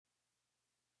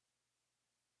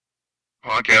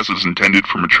Podcast is intended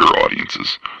for mature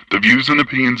audiences. The views and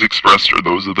opinions expressed are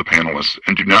those of the panelists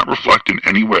and do not reflect in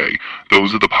any way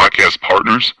those of the podcast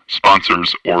partners,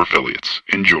 sponsors, or affiliates.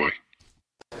 Enjoy.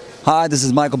 Hi, this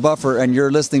is Michael Buffer, and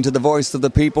you're listening to the Voice of the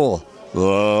People.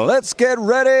 Let's get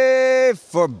ready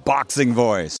for Boxing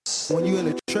Voice. When you're in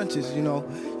the trenches,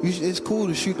 it's cool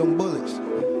to shoot them bullets.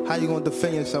 How you gonna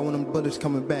defend yourself when them bullets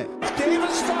coming back?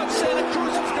 Davis thought Santa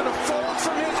Cruz was gonna fold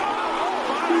from his.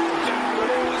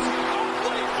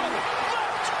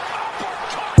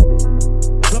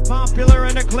 The popular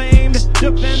and acclaimed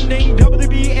defending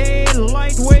WBA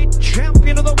lightweight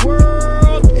champion of the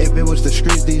world. If it was the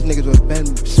streets, these niggas would have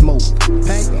been smoked.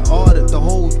 Pack the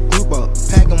whole group up.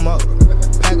 Pack them up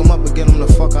and get them the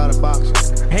fuck out of boxing.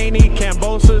 Haney,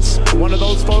 Kambosos, one of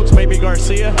those folks, maybe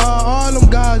Garcia. All them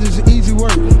guys is easy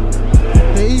work.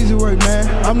 They easy work, man.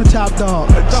 I'm the top dog.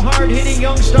 The hard-hitting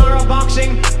young star of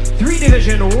boxing,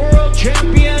 3-division world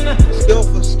champion. Skill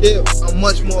for skill. I'm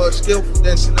much more skillful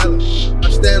than Canelo. I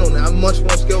stand on that. I'm much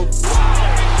more skillful.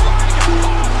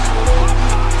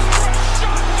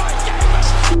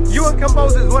 You and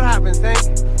Kambosos, what happens, Tank?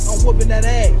 I'm whooping that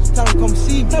ass. Tell him come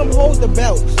see me. Tell him hold the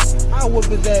belts. I'll whoop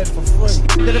his ass for free.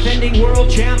 The defending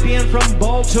world champion from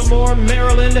Baltimore,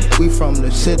 Maryland. We from the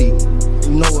city. You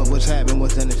know what's happening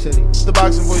within the city.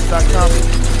 TheBoxingVoice.com.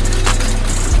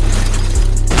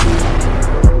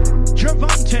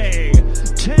 Gervonta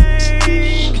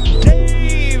Tank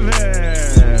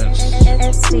Davis.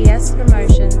 SDS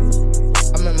Promotions.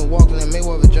 I remember walking in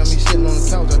Mayweather jumped me sitting on the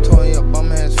couch. I told him, bum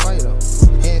ass fighter.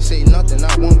 He ain't say nothing,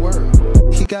 not one word.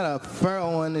 He got a fur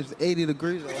on his 80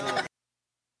 degrees.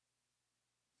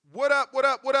 What up?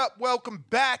 Welcome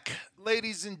back,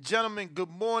 ladies and gentlemen. Good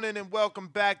morning and welcome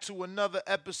back to another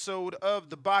episode of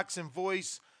the Boxing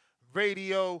Voice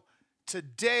Radio.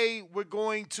 Today, we're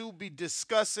going to be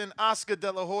discussing Oscar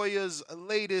De La Hoya's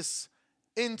latest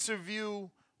interview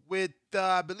with,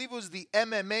 I believe it was the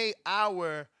MMA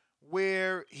Hour,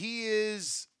 where he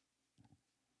is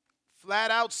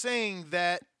flat out saying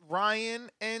that Ryan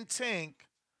and Tank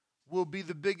will be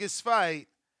the biggest fight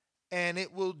and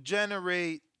it will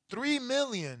generate 3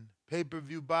 million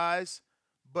pay-per-view buys,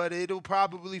 but it'll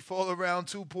probably fall around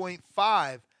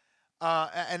 2.5.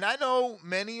 And I know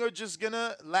many are just going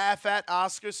to laugh at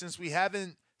Oscar since we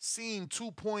haven't seen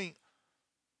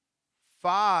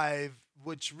 2.5,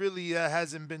 which really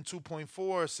hasn't been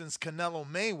 2.4 since Canelo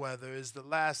Mayweather is the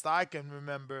last I can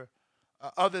remember.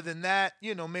 Other than that,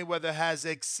 Mayweather has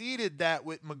exceeded that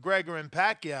with McGregor and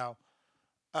Pacquiao.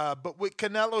 But with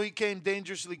Canelo, he came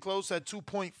dangerously close at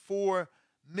 2.4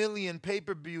 million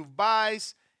pay-per-view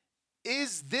buys.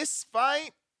 Is this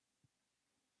fight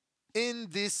in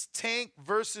this Tank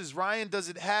versus Ryan, does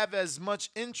it have as much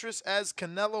interest as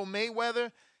Canelo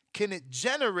Mayweather? Can it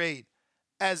generate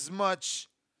as much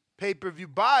pay-per-view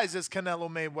buys as Canelo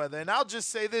Mayweather? And I'll just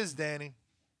say this, Danny.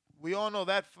 We all know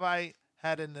that fight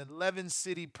had an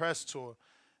 11-city press tour.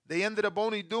 They ended up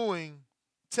only doing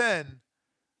 10,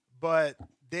 but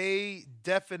they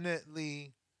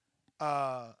definitely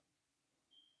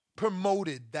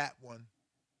promoted that one.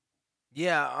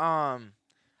 Yeah,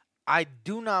 I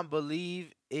do not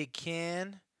believe it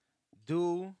can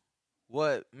do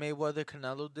what Mayweather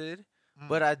Canelo did,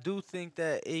 but I do think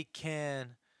that it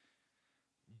can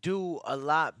do a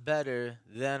lot better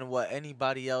than what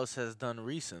anybody else has done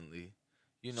recently.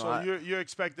 So you're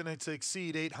expecting it to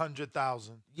exceed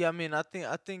 800,000. Yeah, I mean, I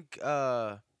think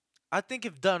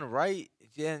if done right,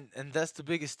 and that's the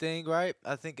biggest thing, right?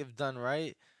 I think if done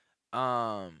right,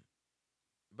 bro,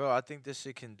 I think this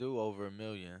shit can do over 1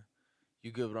 million.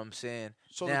 You get what I'm saying?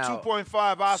 So now, the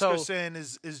 2.5 Oscar saying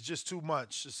is just too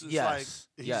much. This is like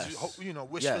he's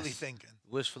wishfully thinking.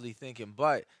 Wishfully thinking.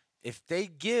 But if they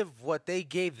give what they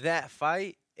gave that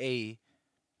fight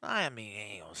I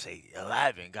ain't gonna say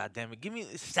 11, goddammit. Give me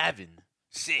 7,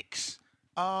 6.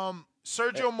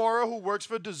 Sergio Mora, who works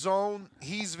for DAZN,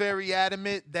 he's very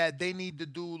adamant that they need to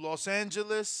do Los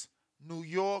Angeles, New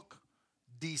York,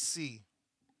 D.C.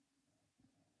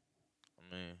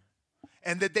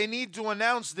 And that they need to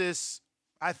announce this.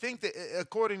 I think that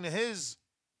according to his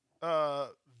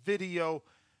video,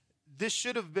 this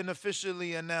should have been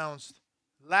officially announced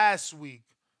last week.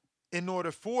 In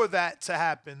order for that to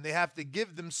happen, they have to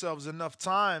give themselves enough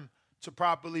time to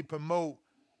properly promote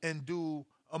and do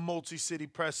a multi-city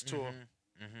press tour.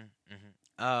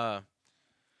 Yeah,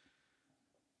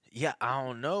 I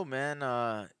don't know, man.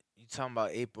 You talking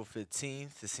about April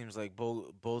 15th? It seems like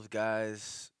both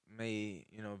guys may,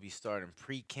 be starting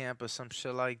pre-camp or some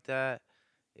shit like that.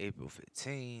 April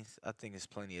 15th. I think it's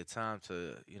plenty of time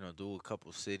to, do a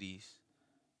couple cities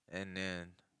and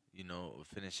then,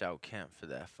 finish out camp for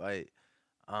that fight.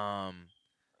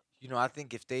 I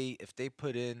think if they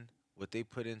put in what they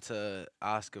put into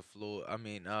Mayweather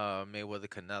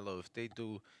Canelo, if they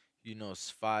do,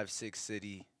 5-6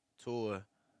 city tour,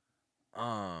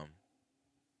 um,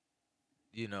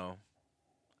 you know,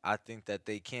 I think that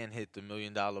they can hit the $1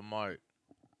 million mark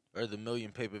or the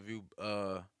million pay-per-view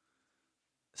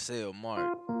sale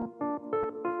mark.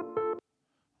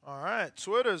 All right,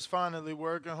 Twitter's finally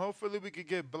working. Hopefully, we could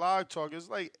get Blog Talk.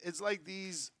 It's like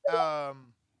these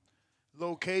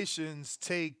locations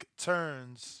take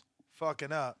turns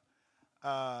fucking up.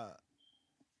 Uh,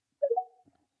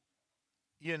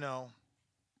 you know,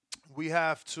 we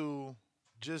have to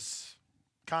just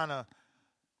kind of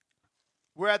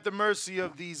we're at the mercy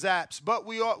of these apps, but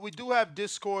we do have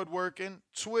Discord working.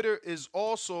 Twitter is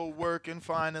also working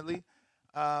finally.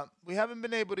 We haven't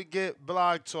been able to get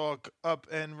Blog Talk up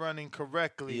and running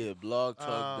correctly. Yeah, Blog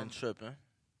Talk been tripping.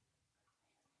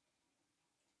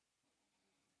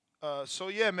 So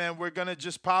yeah, man, we're gonna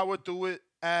just power through it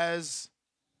as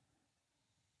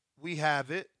we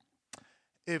have it.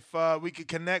 If we could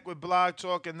connect with Blog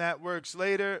Talk and that works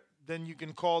later, then you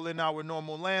can call in our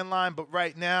normal landline. But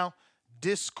right now,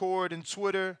 Discord and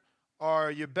Twitter are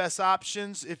your best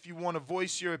options if you want to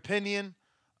voice your opinion.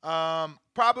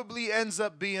 Probably ends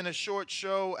up being a short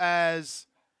show as,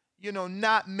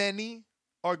 not many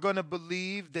are going to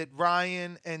believe that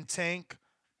Ryan and Tank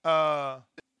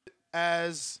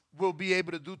as will be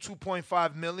able to do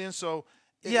 2.5 million. So,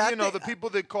 Yeah, the people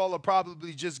that call are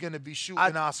probably just going to be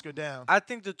shooting Oscar down. I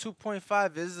think the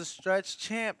 2.5 is a stretch,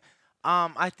 champ.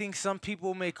 I think some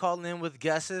people may call in with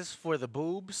guesses for the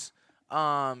boobs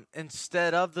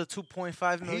instead of the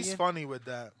 2.5 million. He's funny with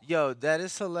that. Yo, that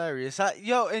is hilarious.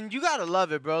 And you gotta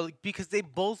love it, bro, because they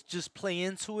both just play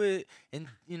into it, and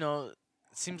it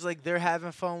seems like they're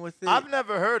having fun with it. I've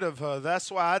never heard of her.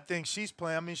 That's why I think she's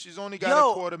playing. I mean, she's only got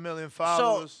a 250,000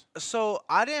 followers. So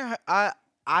I didn't.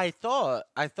 I thought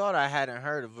I hadn't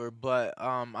heard of her, but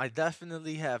I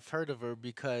definitely have heard of her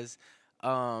because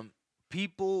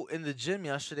people in the gym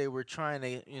yesterday were trying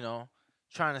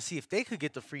to see if they could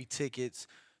get the free tickets.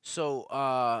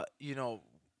 So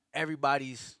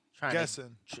everybody's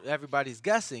guessing. Everybody's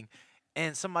guessing,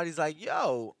 and somebody's like,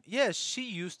 "Yo, yeah, she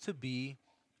used to be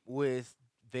with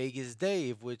Vegas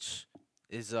Dave, which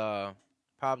is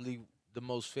probably the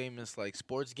most famous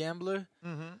sports gambler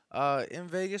in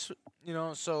Vegas."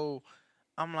 So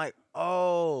I'm like,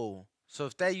 oh, so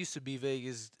if that used to be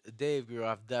Vegas Dave girl,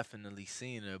 I've definitely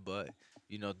seen her, but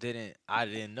I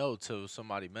didn't know till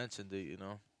somebody mentioned it.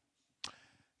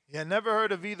 Yeah, never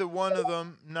heard of either one of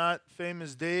them. Not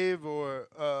Famous Dave or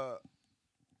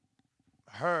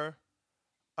her.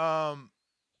 I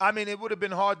mean, it would have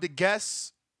been hard to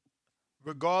guess,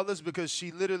 regardless, because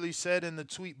she literally said in the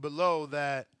tweet below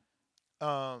that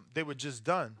they were just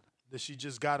done. That she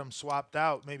just got them swapped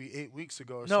out maybe 8 weeks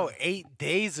ago or something. 8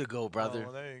 days ago, brother.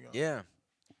 Oh, there you go. Yeah.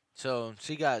 So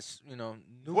she got, new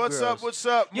What's girls. What's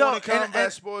up? Yo, Morning Combat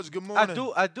and Sports. Good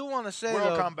morning. I do want to say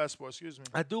World though, Combat Sports. Excuse me.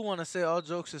 I do want to say, all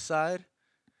jokes aside,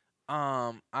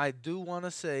 I do want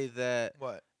to say that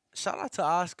What? shout out to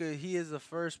Oscar. He is the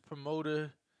first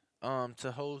promoter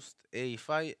to host a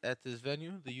fight at this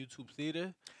venue, the YouTube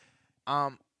Theater.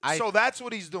 So that's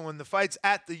what he's doing. The fight's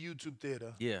at the YouTube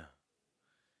Theater. Yeah.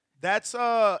 That's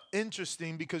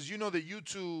interesting because that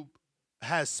YouTube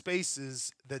has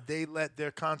spaces that they let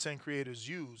their content creators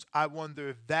use. I wonder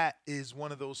if that is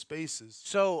one of those spaces.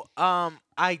 So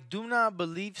I do not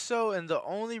believe so, and the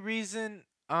only reason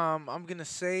I'm gonna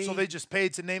say, so they just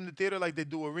paid to name the theater like they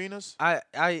do arenas?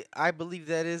 I believe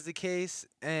that is the case,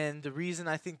 and the reason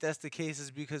I think that's the case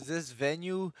is because this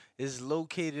venue is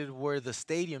located where the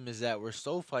stadium is at, where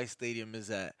SoFi Stadium is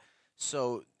at.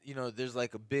 So there's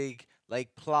like a big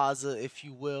plaza, if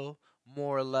you will,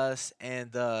 more or less,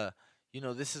 and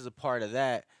this is a part of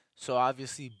that. So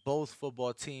obviously both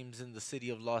football teams in the city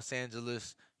of Los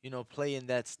Angeles, play in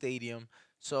that stadium.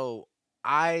 So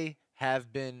I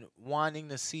have been wanting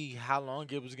to see how long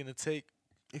it was gonna take,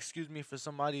 for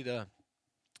somebody to,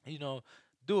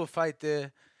 do a fight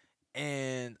there,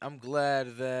 and I'm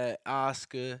glad that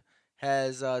Oscar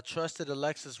has trusted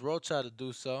Alexis Rocha to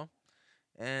do so,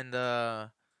 and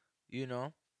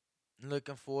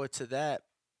looking forward to that.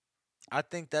 I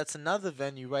think that's another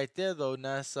venue right there, though, and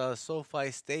that's SoFi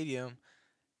Stadium.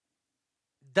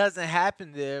 Doesn't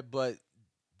happen there, but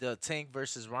the Tank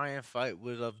versus Ryan fight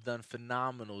would have done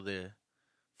phenomenal there.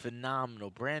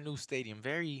 Phenomenal. Brand new stadium.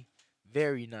 Very,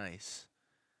 very nice.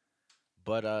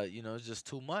 But, it's just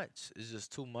too much. It's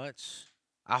just too much.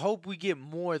 I hope we get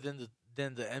more than the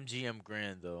MGM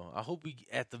Grand, though. I hope we,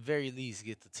 at the very least,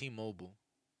 get the T-Mobile.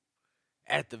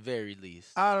 at the very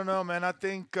least. I don't know, man. I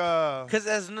think Because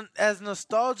as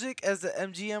nostalgic as the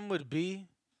MGM would be,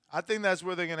 that's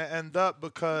where they're gonna end up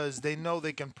because they know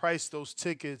they can price those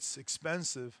tickets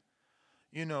expensive.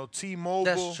 You know, T-Mobile.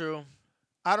 that's true.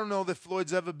 I don't know that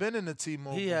Floyd's ever been in a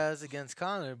T-Mobile. He has against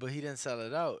Conor, but he didn't sell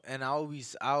it out. And I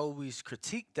always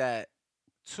critique that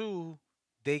too.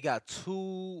 They got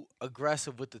too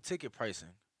aggressive with the ticket pricing.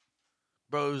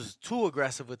 Bro, it was too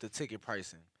aggressive with the ticket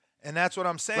pricing. And that's what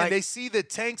I'm saying. Like- They see that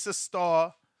Tank's a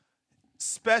star,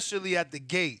 especially at the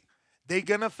gate. They're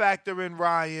going to factor in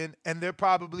Ryan, and they're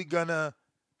probably going to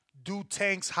do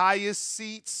Tank's highest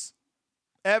seats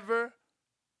ever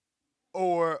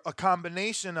or a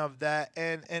combination of that.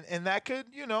 And that could,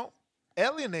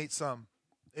 alienate some.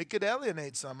 It could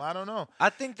alienate some. I don't know. I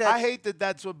think that I hate that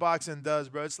that's what boxing does,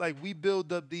 bro. It's like we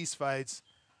build up these fights.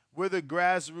 We're the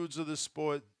grassroots of the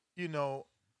sport,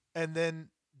 and then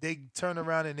they turn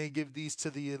around and they give these to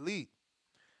the elite.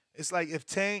 It's like if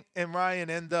Tank and Ryan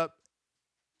end up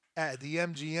at the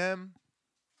MGM,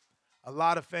 a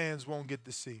lot of fans won't get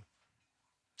to see.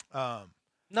 no,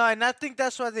 and I think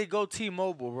that's why they go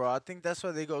T-Mobile, bro. I think that's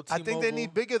why they go T-Mobile. I think they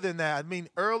need bigger than that. I mean,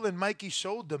 Earl and Mikey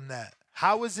showed them that.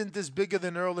 How isn't this bigger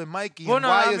than Earl and Mikey? Well, and no,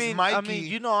 why I is mean, Mikey I'm the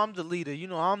leader. I'm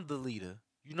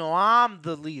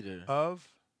the leader of?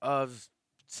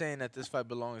 saying that this fight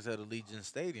belongs at Allegiant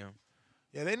Stadium.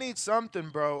 Yeah, they need something,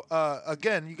 bro.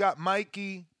 Again, you got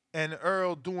Mikey and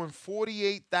Earl doing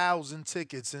 48,000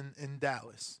 tickets in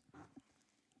Dallas.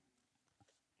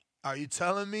 Are you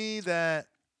telling me that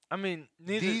I mean,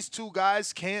 these two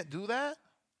guys can't do that?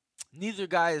 neither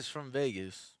guy is from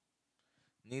Vegas.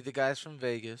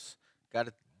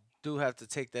 Do have to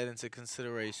take that into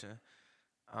consideration.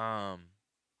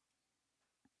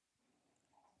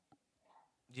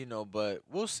 But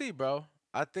we'll see, bro.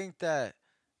 I think that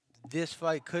this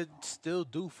fight could still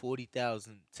do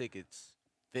 40,000 tickets,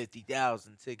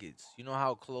 50,000 tickets. You know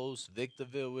how close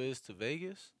Victorville is to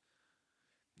Vegas?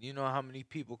 You know how many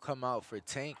people come out for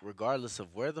Tank regardless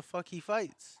of where the fuck he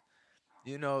fights?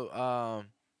 I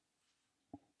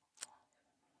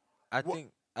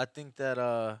think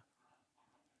that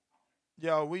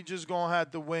Yo, we just gonna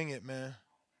have to wing it, man.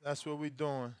 That's what we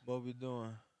doing. what we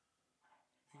doing?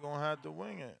 We gonna have to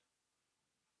wing it.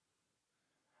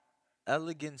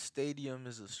 Elegant Stadium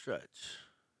is a stretch.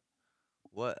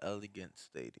 What Elegant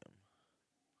Stadium?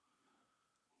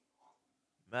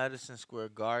 Madison Square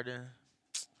Garden.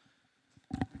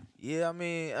 Yeah, I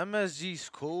mean, MSG's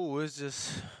cool. It's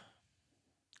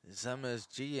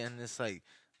MSG, and it's like,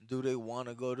 do they want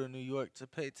to go to New York to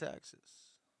pay taxes?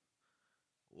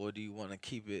 Or do you want to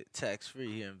keep it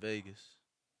tax-free here in Vegas?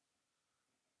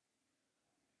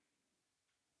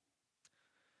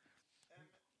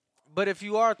 But if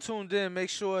you are tuned in, make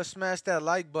sure to smash that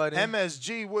like button.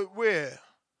 MSG, where?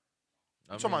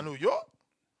 I You talking about mean, New York?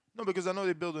 No, because I know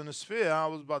they're building a Sphere. I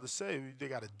was about to say they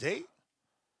got a date.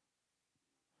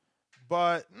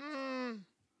 But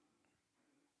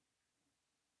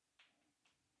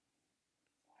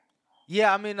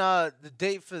yeah, I mean, the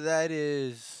date for that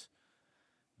is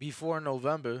before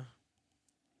November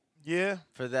yeah,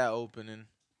 for that opening.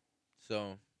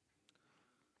 So,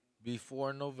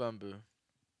 before November.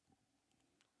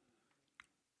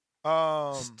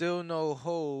 Still no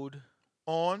hold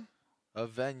on. a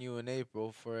venue in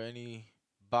April for any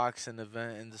boxing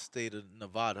event in the state of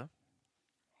Nevada.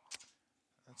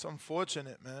 That's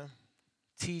unfortunate, man.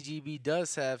 TGB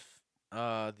does have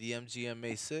the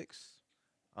MGMA 6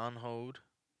 on hold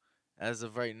as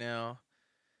of right now.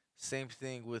 Same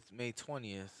thing with May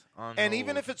 20th on And hold.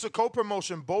 even if it's a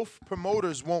co-promotion, both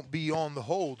promoters won't be on the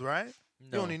hold, right? You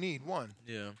No. only need one.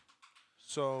 Yeah.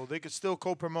 So they could still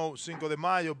co-promote Cinco de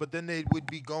Mayo, but then they would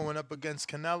be going up against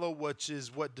Canelo, which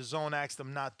is what DAZN asked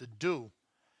them not to do.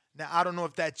 Now, I don't know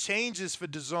if that changes for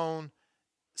DAZN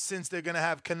since they're going to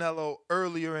have Canelo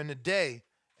earlier in the day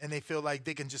and they feel like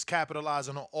they can just capitalize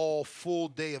on an all full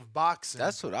day of boxing.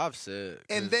 That's what I've said.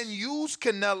 And 'cause- then use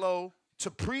Canelo to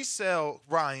pre-sell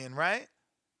Ryan, right?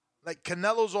 Like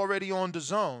Canelo's already on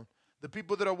DAZN. The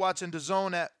people that are watching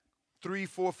DAZN at 3,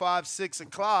 4, 5, 6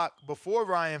 o'clock before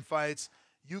Ryan fights,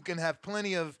 you can have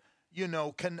plenty of,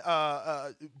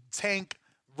 Tank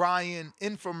Ryan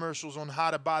infomercials on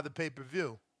how to buy the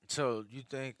pay-per-view. So you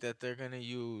think that they're going to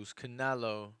use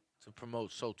Canelo to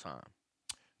promote Showtime?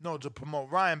 No, to promote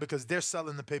Ryan because they're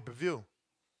selling the pay-per-view.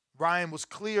 Ryan was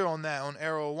clear on that on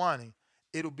Arrow Awani.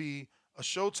 It'll be a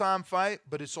Showtime fight,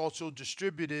 but it's also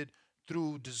distributed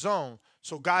through DAZN.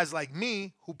 So guys like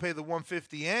me who pay the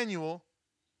 $150 annual,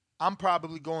 I'm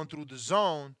probably going through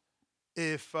DAZN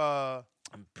if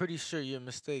I'm pretty sure you're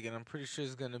mistaken. I'm pretty sure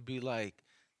it's going to be like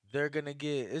they're gonna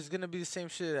get. It's gonna be the same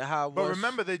shit. How it But was.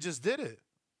 remember, they just did it.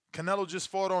 Canelo just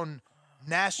fought on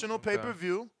national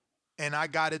pay-per-view, and I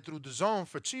got it through the Zone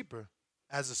for cheaper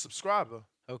as a subscriber.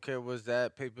 Okay, was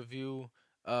that pay-per-view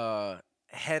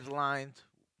headlined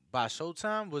by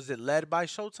Showtime? Was it led by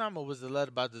Showtime or was it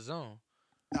led by the Zone?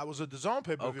 That was a DAZN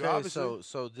pay-per-view, Okay, obviously.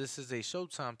 so this is a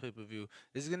Showtime pay-per-view.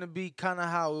 It's gonna be kind of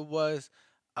how it was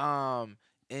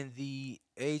in the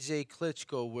AJ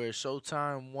Klitschko, where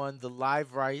Showtime won the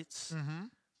live rights Mm-hmm.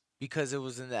 because it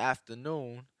was in the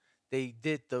afternoon. They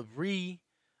did the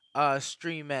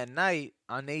stream at night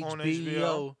on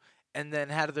HBO, and then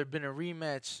had there been a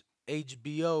rematch,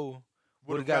 HBO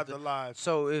Would would've have got the live.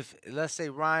 So if, let's say,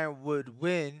 Ryan would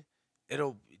win,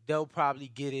 they'll probably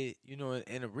get it, in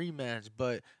a rematch.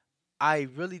 But I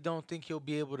really don't think he'll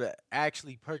be able to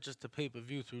actually purchase the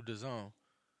pay-per-view through the Zone.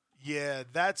 Yeah,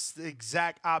 that's the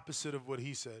exact opposite of what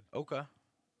he said. Okay.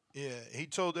 Yeah, he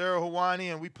told Errol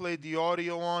Hawani, and we played the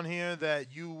audio on here,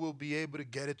 that you will be able to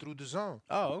get it through the Zone.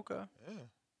 Oh, okay. Yeah.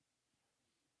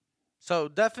 So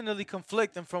definitely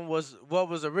conflicting from what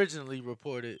was originally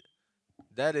reported.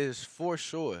 That is for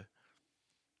sure.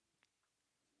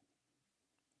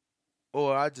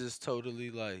 Or I just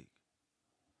totally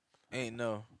ain't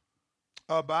know.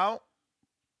 About?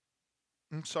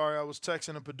 I'm sorry, I was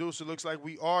texting a producer. Looks like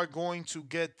we are going to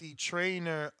get the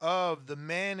trainer of the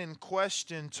man in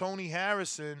question, Tony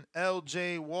Harrison.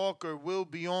 LJ Walker will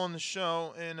be on the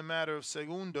show in a matter of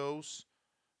segundos.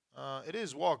 It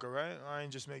is Walker, right? I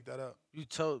ain't just make that up. You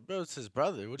told, bro, it's his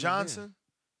brother. What do Johnson? you mean?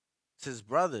 It's his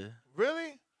brother.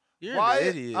 Really? You're Why? an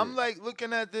idiot. I'm like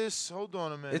looking at this. Hold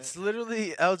on a minute. It's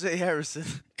literally LJ Harrison.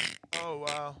 Oh,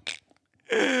 wow.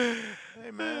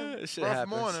 Hey, man. Shit Rough happens.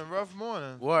 morning. Rough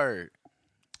morning. Word.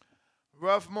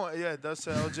 Rough morning. Yeah, it does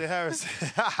say LJ Harrison.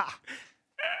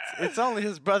 It's only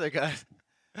his brother, guys.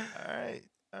 All right.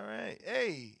 All right.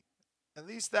 Hey, at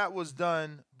least that was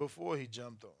done before he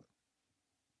jumped on.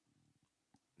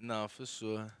 No, for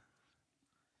sure.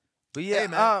 But yeah, Hey,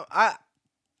 man. I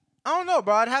don't know,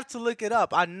 bro. I'd have to look it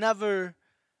up.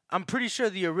 I'm pretty sure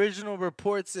the original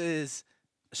reports is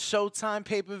Showtime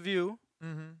pay-per-view,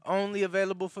 only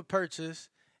available for purchase,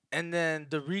 and then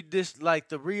the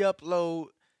re-upload,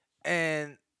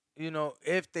 and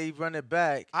if they run it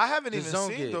back, I haven't the even Zone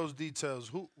seen get. those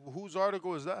details. Whose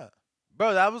article is that?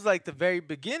 Bro, that was like the very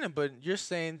beginning, but you're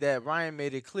saying that Ryan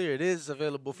made it clear it is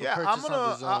available for Yeah, purchase I'm on the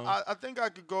gonna. Zone. I think I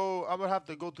could go. I would have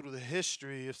to go through the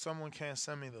history if someone can't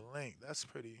send me the link. That's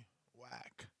pretty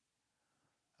whack.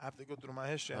 I have to go through my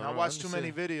history, and I watch too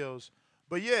many videos.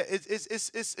 But yeah,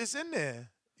 it's in there.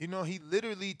 He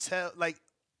literally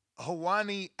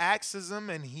Hawani axes him,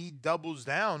 and he doubles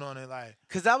down on it. Like,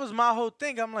 Because that was my whole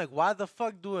thing. I'm like, why the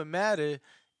fuck do it matter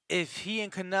if he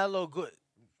and Canelo go?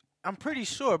 I'm pretty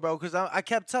sure, bro, because I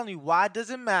kept telling you, why does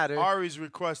it matter? Ari's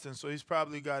requesting, so he's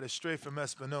probably got it straight from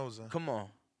Espinoza. Come on.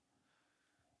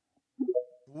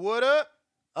 What up?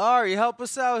 Ari, help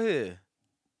us out here.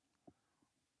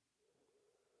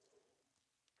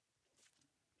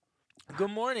 Good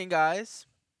morning, guys.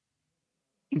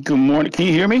 Good morning. Can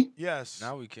you hear me? Yes.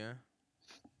 Now we can.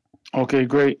 Okay,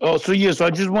 great. Oh, so I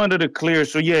just wanted to clear.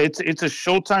 So yeah, it's a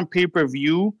Showtime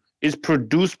pay-per-view. It's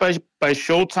produced by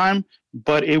Showtime,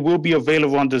 but it will be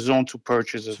available on the Zone to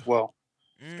purchase as well.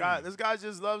 This guy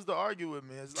just loves to argue with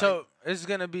me. It's So it's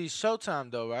gonna be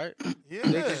Showtime, though, right?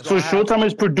 yeah. So Showtime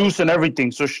is producing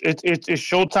everything. So it's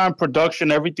Showtime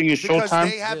production. Everything is Because Showtime,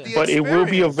 they have the but it will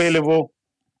be experience. available.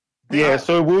 Yeah,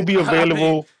 so it will be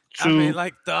available I mean,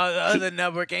 like the other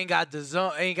network ain't got the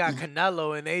Zone, ain't got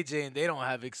Canelo and AJ, and they don't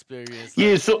have experience.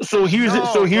 Yeah, so here's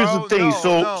No, the thing. bro,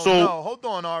 So no, hold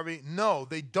on, Ari. No,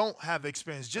 they don't have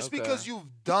experience. Just Okay. because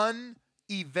you've done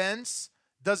events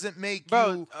doesn't make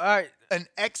Bro, you all right. an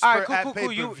expert All right, cool, at cool.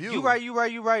 pay-per-view.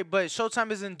 You right. But Showtime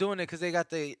isn't doing it because they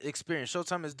got the experience.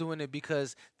 Showtime is doing it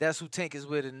because that's who Tank is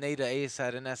with, and Nate A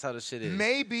side, and that's how the shit is.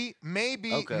 Maybe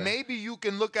you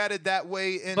can look at it that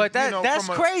way. But that's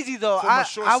from crazy though. from a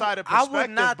short-sighted I would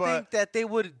perspective, not but- think that they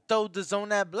would throw the Zone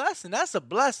that blessing. That's a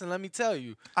blessing, let me tell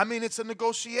you. I mean, it's a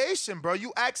negotiation, bro.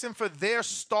 You asking for their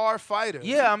star fighter.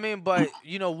 Yeah, I mean, but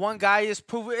one guy is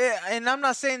proven, and I'm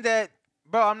not saying that.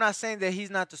 Bro, I'm not saying that he's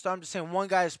not the star. I'm just saying one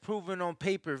guy is proven on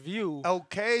pay-per-view.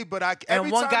 Okay, but And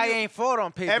one guy ain't fought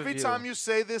on pay-per-view. Every time you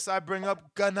say this, I bring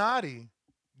up Gennady.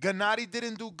 Gennady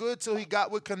didn't do good till he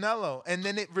got with Canelo, and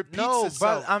then it repeats No,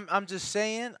 itself. bro, I'm just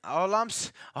saying. All I'm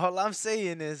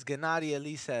saying is Gennady at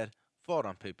least had fought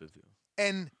on pay-per-view,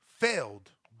 and failed.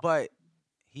 but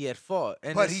he had fought.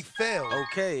 And But it's- he failed.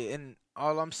 Okay, and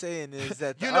all I'm saying is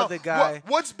that the You know, other guy.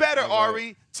 what's better, All right.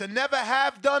 Ari, to never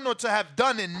have done or to have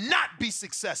done and not be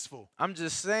successful? I'm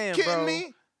just saying, Kidding bro.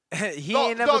 me? He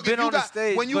ain't never Dog, been on the got,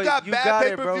 stage. when you but got you bad got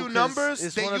pay it, per bro, view 'cause numbers,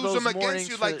 it's they one of use those them against mornings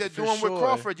you like they're for doing with sure.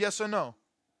 Crawford. Yes or no?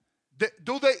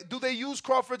 Do they use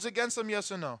Crawford's against him?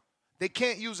 Yes or no? They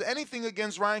can't use anything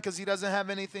against Ryan because he doesn't have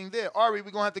anything there. Ari,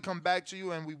 we're gonna have to come back to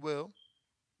you, and we will.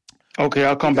 Okay,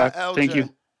 I'll come back. LJ. Thank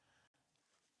you.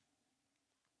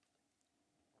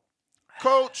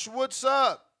 Coach, what's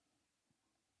up?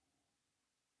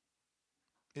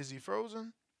 Is he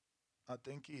frozen? I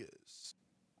think he is.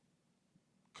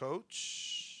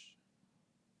 Coach?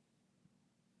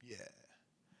 Yeah.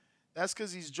 That's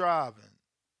because he's driving.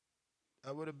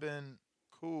 That would have been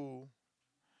cool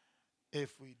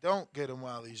if we don't get him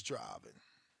while he's driving.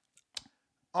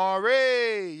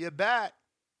 Ari, you're back.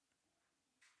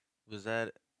 Was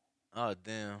that? Oh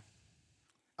damn!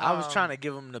 I was trying to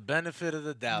give him the benefit of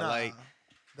the doubt. Nah, Like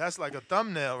that's like a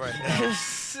thumbnail right now.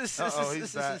 Uh-oh,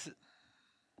 he's back.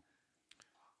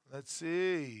 Let's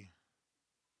see.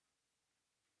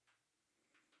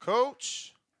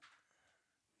 Coach?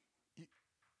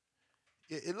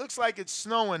 It looks like it's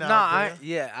snowing out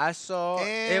there. I saw it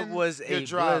And was you're a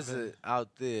driving. blizzard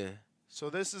out there. So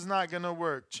this is not going to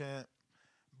work, champ.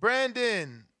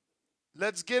 Brandon,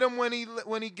 let's get him when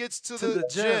he gets to the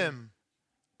gym.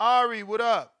 Ari, what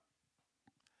up?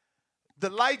 The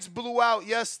lights blew out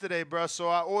yesterday, bro, so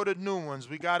I ordered new ones.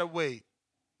 We got to wait.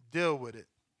 Deal with it.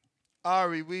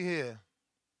 Ari, we here.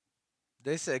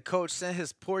 They said Coach sent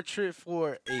his portrait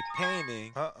for a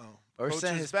painting. Uh-oh. Or Coach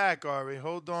sent is his back, Ari.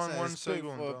 Hold on sent one his pic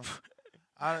second.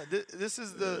 for This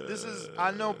is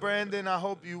I know, Brandon, I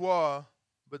hope you are,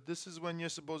 but this is when you're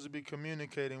supposed to be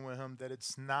communicating with him that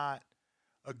it's not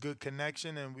a good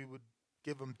connection, and we would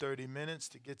give him 30 minutes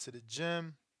to get to the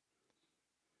gym.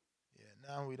 Yeah,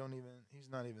 now he's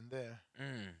not even there.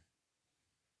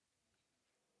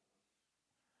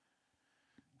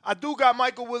 I do got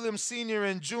Michael Williams Sr.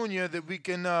 and Jr. that we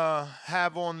can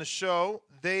have on the show.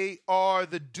 They are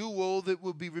the duo that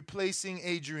will be replacing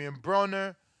Adrian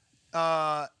Broner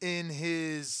in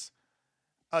his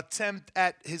attempt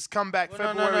at his comeback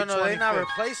February 25th. No. They're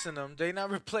not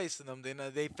replacing them.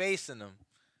 They facing them.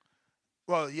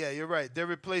 Well, yeah, you're right. They're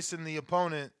replacing the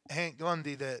opponent, Hank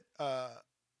Lundy, that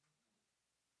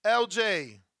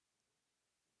LJ.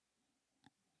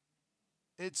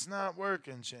 It's not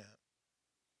working, champ.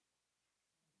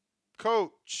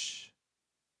 Coach.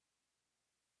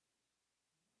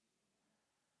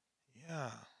 Yeah.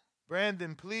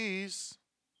 Brandon, please.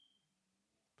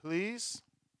 Please.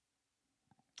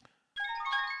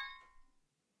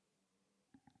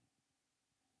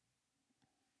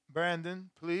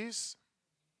 Brandon, please.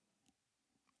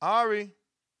 Ari.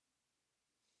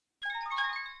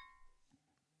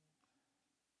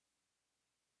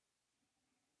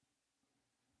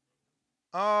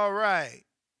 All right.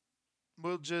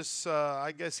 We'll just,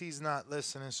 I guess he's not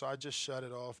listening, so I just shut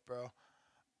it off, bro.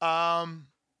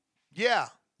 Yeah,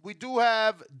 we do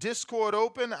have Discord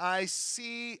open. I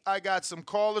see I got some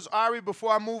callers. Ari,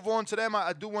 before I move on to them,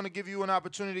 I do want to give you an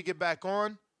opportunity to get back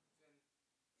on.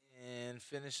 And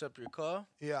finish up your call?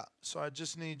 Yeah, so I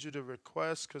just need you to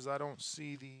request because I don't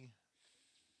see the...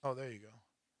 Oh, there you go.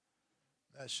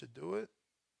 That should do it.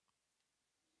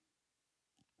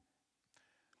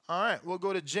 All right, we'll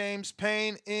go to James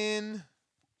Payne in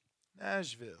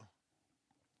Nashville.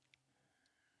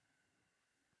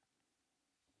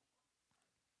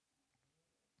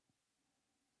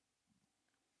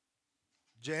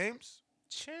 James?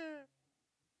 Sure.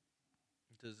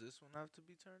 Does this one have to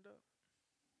be turned up?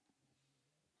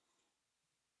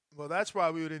 Well, that's why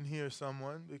we didn't hear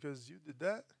someone, because you did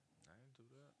that. I didn't do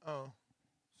that. Oh,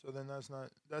 so then that's not,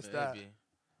 that's Maybe. that.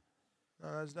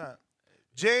 No, that's that.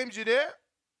 James, you there?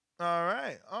 All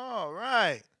right, all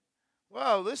right.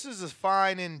 Well, this is a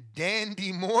fine and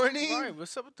dandy morning. All right,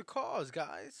 what's up with the calls,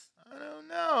 guys? I don't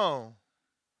know.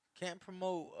 Can't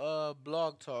promote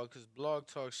Blog Talk because Blog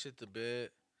Talk shit the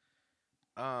bed.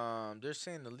 They're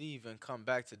saying to leave and come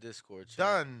back to Discord.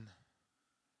 Done.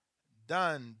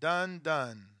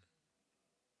 Done.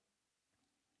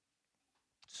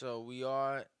 So we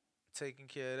are taking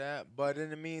care of that. But in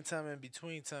the meantime, in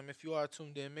between time, if you are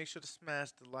tuned in, make sure to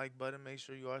smash the like button. Make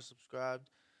sure you are subscribed.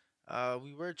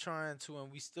 We were trying to,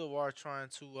 and we still are trying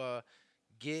to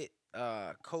get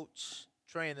coach,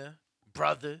 trainer,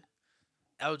 brother,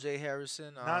 LJ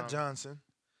Harrison. Not Johnson.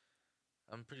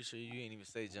 I'm pretty sure you ain't even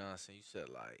say Johnson. You said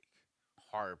like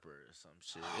Harper or some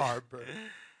shit. Harper.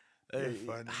 You're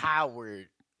funny. Howard.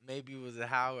 Maybe it was a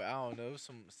Howard. I don't know.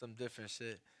 Some different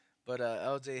shit. But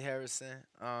LJ Harrison,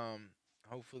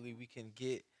 hopefully we can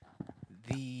get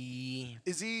the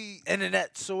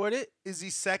internet sorted. Is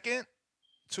he second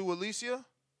to Alicia?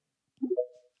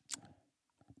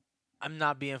 I'm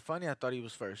not being funny. I thought he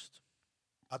was first.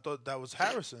 I thought that was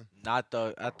Harrison. I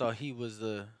thought he was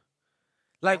the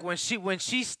like when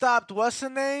she stopped what's her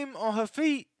name on her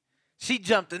feet, she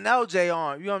jumped an LJ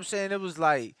arm. You know what I'm saying? It was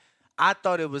like I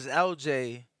thought it was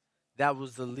LJ that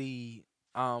was the lead,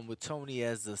 with Tony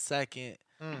as the second.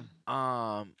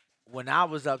 When I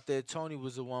was up there, Tony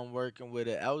was the one working with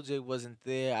it. LJ wasn't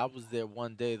there. I was there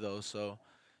one day though, so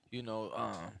you know.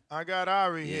 I got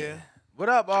Ari here. What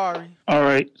up, Ari? All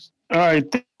right.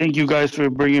 Thank you guys for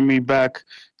bringing me back.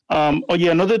 Oh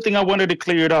yeah, another thing I wanted to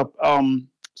clear it up.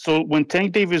 So when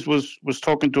Tank Davis was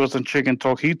talking to us on Chicken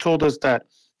Talk, he told us that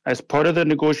as part of the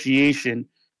negotiation,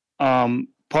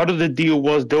 part of the deal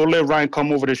was they'll let Ryan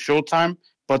come over to Showtime,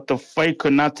 but the fight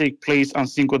could not take place on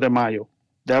Cinco de Mayo.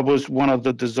 That was one of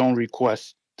the DAZN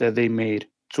requests that they made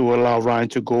to allow Ryan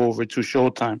to go over to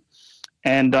Showtime.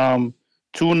 And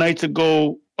 2 nights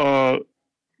ago,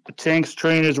 Tank's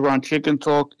trainers were on Chicken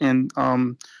Talk, and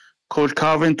Coach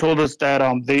Calvin told us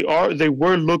that they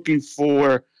were looking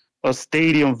for a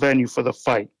stadium venue for the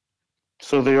fight.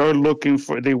 So they are looking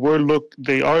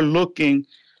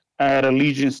at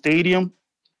Allegiant Stadium,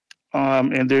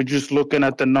 and they're just looking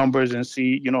at the numbers and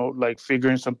see, like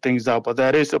figuring some things out. But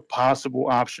that is a possible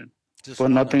option, but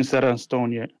nothing set on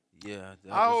stone yet. Yeah,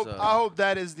 I hope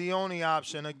that is the only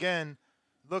option. Again,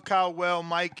 look how well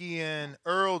Mikey and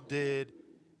Earl did.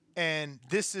 And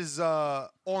this is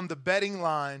on the betting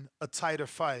line, a tighter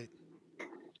fight.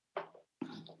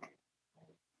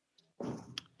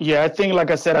 Yeah, I think,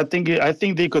 like I said, I think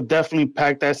they could definitely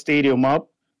pack that stadium up.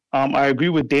 I agree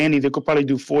with Danny. They could probably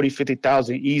do 40,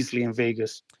 50,000 easily in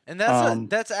Vegas. And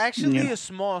that's actually a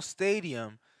small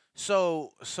stadium.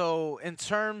 So in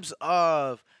terms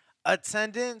of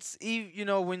attendance,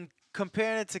 when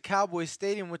comparing it to Cowboy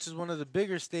Stadium, which is one of the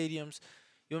bigger stadiums,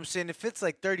 you know what I'm saying? It fits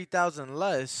like 30,000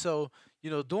 less. So,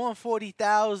 doing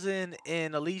 40,000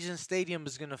 in Allegiant Stadium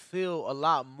is going to feel a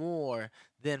lot more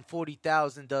than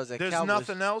 40,000 does at Cowboys. There's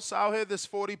nothing else out here that's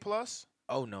 40 plus?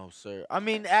 Oh, no, sir. I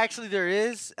mean, actually, there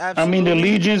is. Absolutely. I mean, the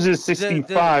Legions is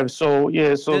 65.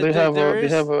 They have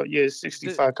a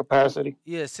 65 capacity.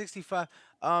 Yeah, 65.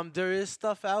 There is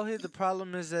stuff out here. The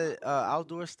problem is that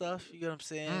outdoor stuff, you know what I'm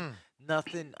saying?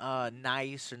 Nothing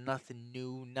nice or nothing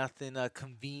new, nothing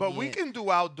convenient. But we can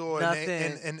do outdoor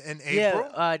in April.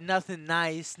 Yeah, nothing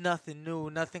nice, nothing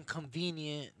new, nothing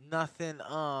convenient, nothing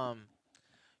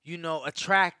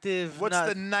attractive. What's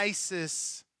the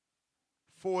nicest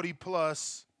 40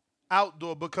 plus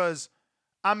outdoor? Because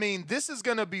I mean, this is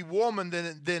gonna be warmer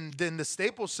than the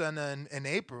Staples Center in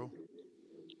April.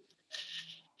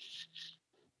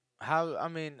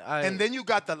 And then you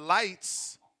got the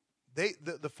lights.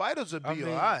 The fighters would be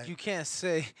all right. You can't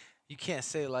say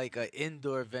like an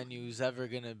indoor venue is ever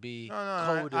gonna be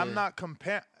colder. I'm not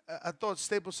comparing. I thought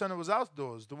Staples Center was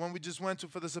outdoors. The one we just went to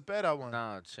for the Cepeda one.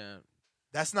 Nah, champ.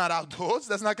 That's not outdoors.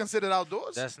 That's not considered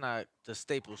outdoors. That's not the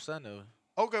Staples Center.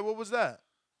 Okay, what was that?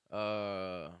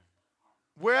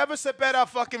 Wherever Cepeda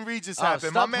fucking Regis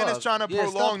happened, my man is trying to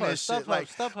prolong this shit.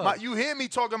 You hear me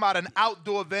talking about an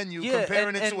outdoor venue,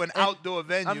 comparing it to an outdoor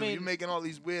venue. You're making all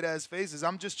these weird ass faces.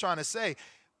 I'm just trying to say,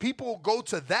 people go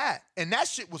to that, and that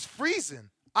shit was freezing.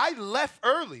 I left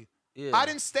early. Yeah. I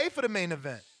didn't stay for the main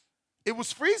event. It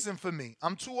was freezing for me.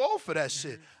 I'm too old for that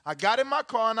shit. I got in my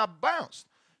car and I bounced.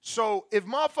 So if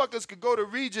motherfuckers could go to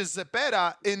Regis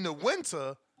Cepeda in the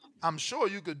winter, I'm sure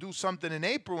you could do something in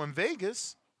April in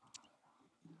Vegas.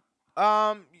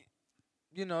 It's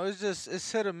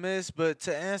hit or miss, but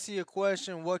to answer your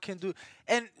question, what can do,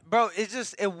 and bro,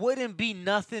 it wouldn't be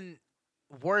nothing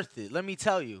worth it. Let me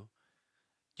tell you,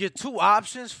 your two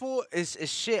options for is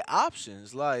shit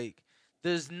options. Like,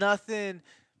 there's nothing.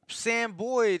 Sam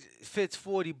Boyd fits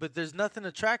 40, but there's nothing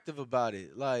attractive about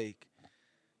it. Like,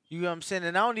 you know what I'm saying?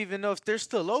 And I don't even know if they're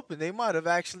still open. They might have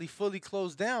actually fully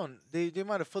closed down. They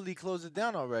might have fully closed it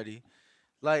down already.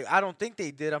 Like, I don't think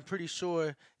they did. I'm pretty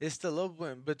sure it's still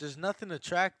open, but there's nothing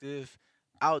attractive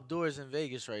outdoors in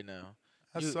Vegas right now.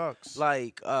 That sucks.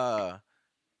 Like,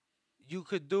 you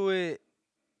could do it,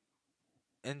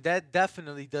 and that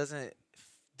definitely doesn't.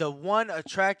 The one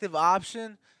attractive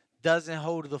option doesn't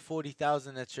hold the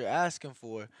 40,000 that you're asking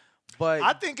for. But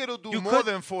I think it'll do more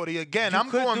than 40. Again,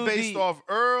 I'm going based off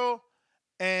Earl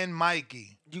and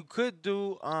Mikey. You could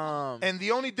do and the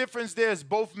only difference there is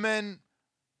both men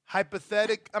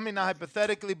not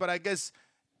hypothetically, but I guess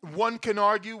one can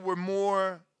argue we're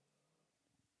more,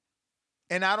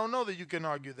 and I don't know that you can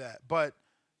argue that, but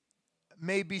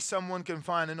maybe someone can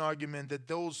find an argument that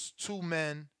those two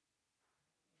men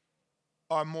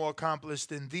are more accomplished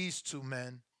than these two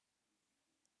men.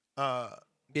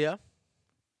 Yeah.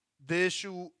 The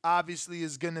issue obviously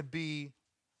is going to be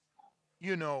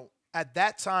at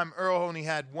that time, Earl only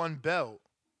had one belt.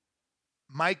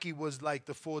 Mikey was like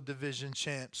the 4 division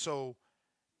champ. So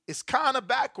it's kind of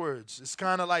backwards. It's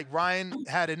kind of like Ryan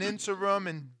had an interim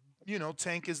and,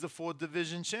 Tank is the 4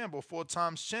 division champ or 4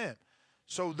 times champ.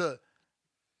 So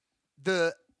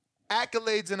the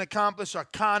accolades and accomplishments are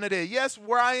kind of there. Yes,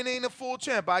 Ryan ain't a full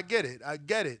champ. I get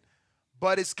it.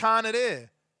 But it's kind of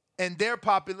there. And their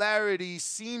popularity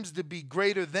seems to be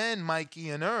greater than Mikey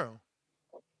and Earl,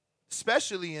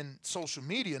 especially in social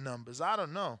media numbers. I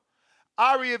don't know.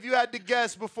 Ari, if you had to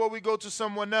guess before we go to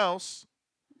someone else,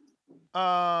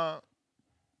 how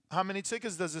many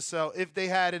tickets does it sell if they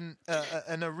had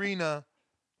an arena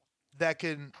that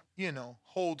can,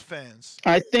 hold fans?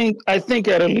 I think at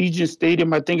Allegiant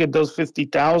Stadium, I think it does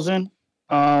 50,000.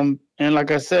 And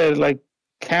like I said, like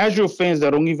casual fans that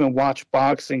don't even watch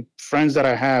boxing, friends that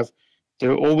I have,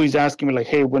 they're always asking me like,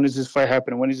 "Hey, when is this fight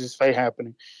happening? When is this fight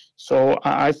happening?" So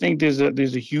I think there's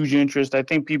a huge interest. I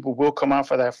think people will come out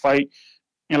for that fight.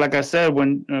 And like I said,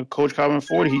 when Coach Calvin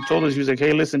Ford, he told us, he was like,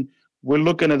 "Hey, listen, we're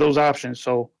looking at those options."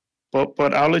 So,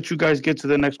 but I'll let you guys get to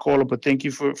the next caller. But thank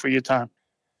you for your time.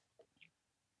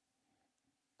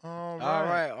 All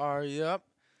right, Ari. Yep.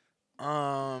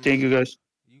 Thank you, guys.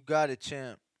 You got it,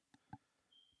 champ.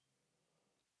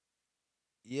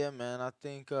 Yeah, man. I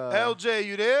think. LJ,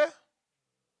 you there?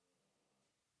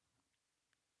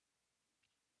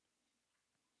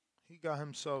 He got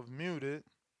himself muted.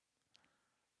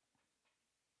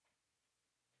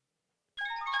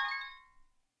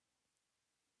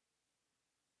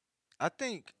 I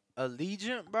think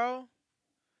Allegiant, bro.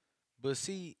 But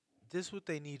see, this is what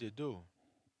they need to do.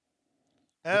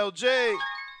 LJ.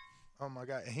 Oh my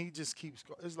God. And he just keeps,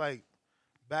 it's like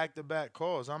back-to-back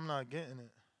calls. I'm not getting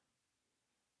it.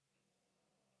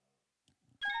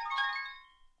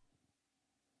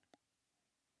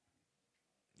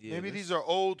 Yeah, Maybe these are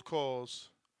old calls.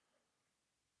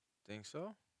 Think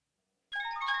so?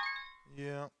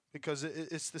 Yeah, because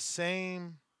it's the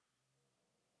same.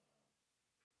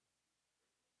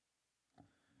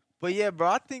 But yeah, bro,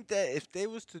 I think that if they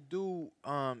was to do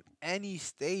any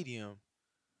stadium,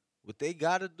 what they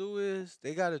gotta do is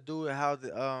they gotta do it how the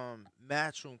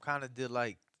Matchroom kind of did,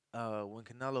 like when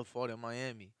Canelo fought in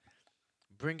Miami.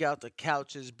 Bring out the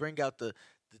couches, bring out the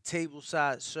table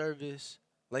side service.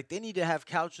 Like they need to have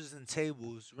couches and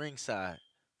tables ringside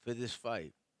for this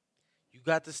fight. You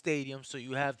got the stadium, so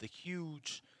you have the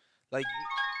huge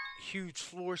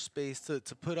floor space to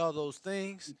put all those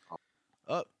things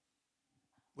up.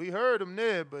 We heard him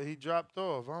there, but he dropped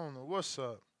off. I don't know. What's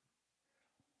up?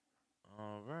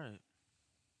 All right.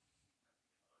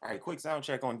 All right, quick sound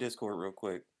check on Discord real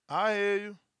quick. I hear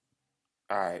you.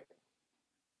 All right.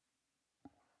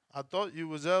 I thought you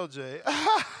was LJ.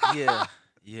 Yeah.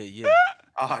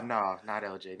 Oh, no, not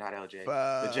LJ.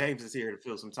 But James is here to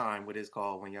fill some time with his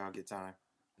call when y'all get time.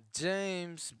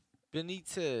 James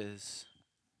Benitez.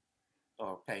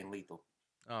 Oh, Pain Lethal.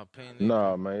 Oh, Pain Lethal.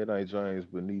 Nah, man, it ain't James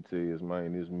Benitez,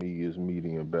 man. It's me,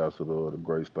 the ambassador of the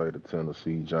great state of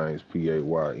Tennessee, James Payne,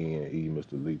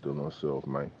 Mr. Lethal himself,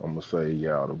 man. I'm gonna say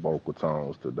y'all the vocal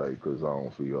tones today because I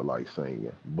don't feel like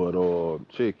singing. But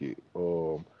check it.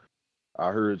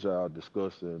 I heard y'all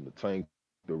discussing the Tank,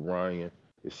 the Ryan.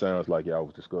 It sounds like y'all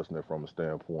was discussing it from a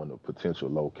standpoint of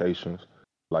potential locations.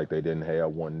 Like they didn't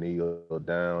have one nailed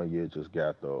down yet, just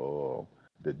got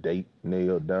the date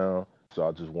nailed down. So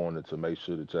I just wanted to make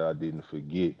sure that y'all didn't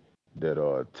forget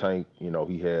that Tank, he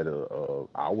had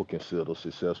I would consider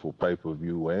successful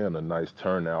pay-per-view and a nice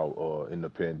turnout in the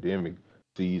pandemic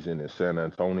season in San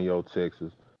Antonio,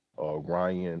 Texas.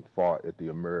 Ryan fought at the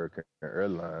American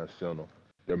Airlines Center,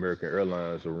 the American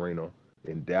Airlines Arena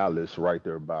in Dallas, right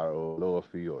there by Love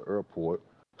Field Airport.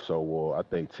 So I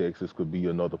think Texas could be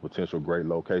another potential great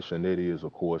location. It is,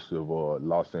 of course, if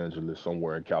Los Angeles,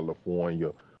 somewhere in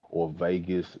California, or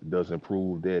Vegas doesn't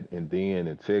prove that. And then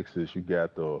in Texas, you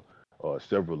got the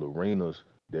several arenas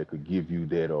that could give you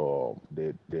that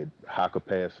high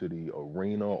capacity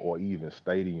arena or even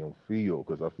stadium feel.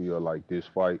 Because I feel like this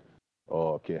fight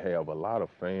can have a lot of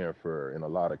fanfare and a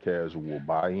lot of casual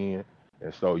buy-in.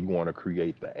 And so you want to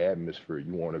create the atmosphere.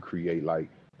 You want to create like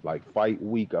fight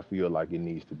week. I feel like it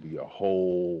needs to be a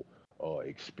whole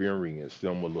experience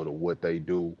similar to what they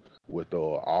do with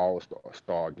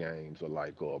all-star games or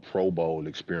like Pro Bowl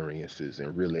experiences,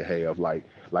 and really have like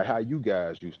how you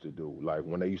guys used to do. Like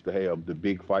when they used to have the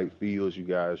big fight fields, you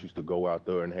guys used to go out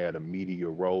there and had a media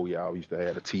row. Y'all used to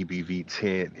have a TBV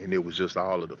tent, and it was just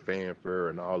all of the fanfare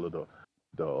and all of the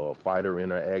the fighter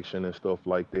interaction and stuff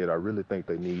like that. I really think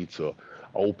they need to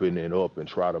open it up and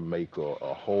try to make a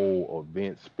whole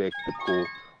event spectacle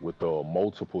with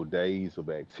multiple days of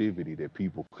activity that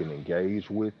people can engage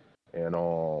with. And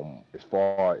as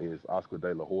far as Oscar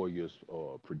De La Hoya's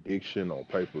prediction on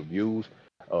pay-per-views,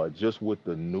 just with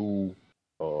the new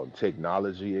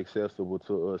technology accessible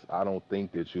to us, I don't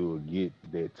think that you'll get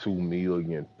that 2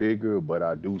 million figure, but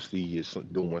I do see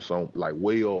it doing some like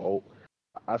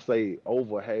I say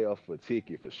over half a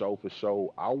ticket for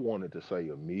show. I wanted to say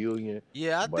 1 million,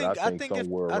 Yeah, but I think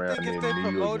somewhere around if that they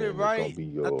promote it million is right,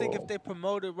 gonna be I think if they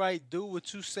promote it right, do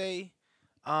what you say.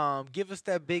 Give us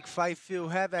that big fight feel,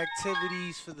 have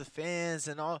activities for the fans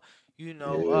and all,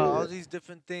 all these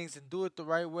different things, and do it the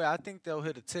right way. I think they'll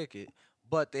hit a ticket,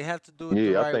 but they have to do it the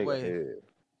yeah, I right think way.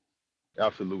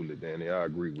 absolutely, Danny. I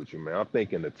agree with you, man. I'm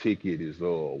thinking the ticket is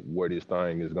where this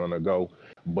thing is gonna go,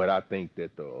 but I think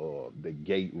that the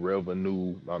gate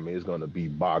revenue, I mean, it's gonna be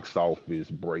box office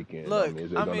breaking. Look, they're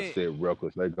gonna set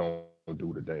records. They're gonna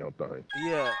do the damn thing.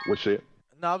 Yeah. What's it?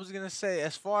 No, I was gonna say,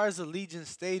 as far as Allegiant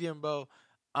Stadium, bro,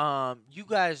 you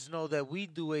guys know that we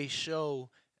do a show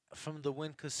from the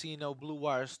Wynn Casino Blue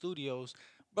Wire Studios.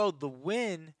 Bro, the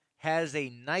Wynn has a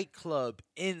nightclub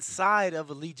inside of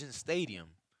Allegiant Stadium.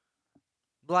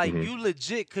 Like, you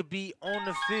legit could be on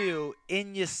the field,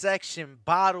 in your section,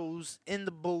 bottles, in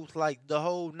the booth, like the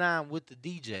whole nine with the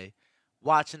DJ,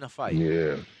 watching the fight.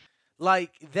 Yeah.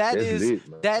 Like, that That's is lit,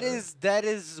 man. that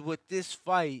is what this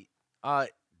fight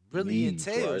really Needs,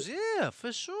 entails. right? Yeah,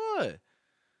 for sure.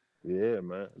 Yeah,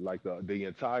 man. Like the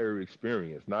entire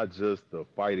experience, not just the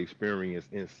fight experience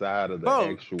inside of the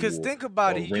Bro, actual 'cause think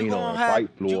about it, you arena gonna and have- fight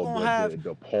you floor, gonna but have-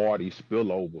 the party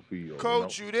spillover field.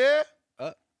 Coach, you know? you there?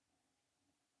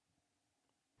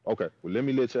 Okay, well, let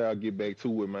me let y'all get back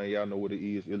to it, man. Y'all know what it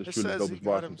is. Illustrated says he Dopest got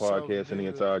Boxing himself Podcast in the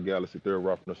muted. entire galaxy. Third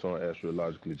rock from the sun,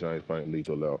 astrologically, James Payne,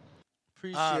 Lethal out. I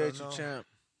Appreciate don't you, know.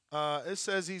 champ. It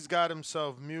says he's got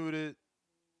himself muted.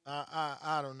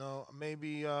 I don't know.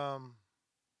 Maybe we're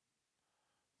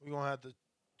gonna have to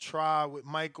try with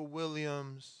Michael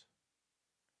Williams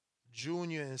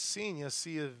Jr. and Senior,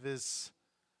 see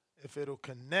if it'll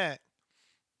connect.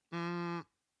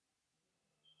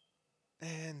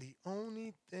 And the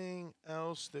only thing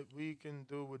else that we can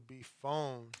do would be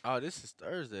phone. Oh, this is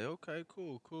Thursday. Okay,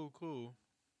 cool.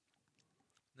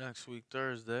 Next week,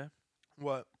 Thursday.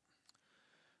 What?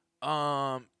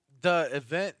 The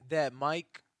event that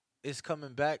Mike is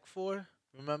coming back for.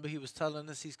 Remember, he was telling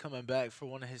us he's coming back for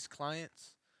one of his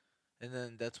clients, and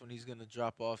then that's when he's gonna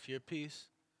drop off your piece.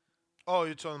 Oh,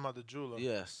 you're talking about the jeweler.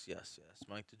 Yes.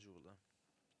 Mike the jeweler.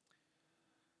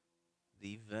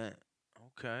 The event.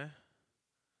 Okay.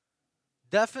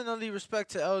 Definitely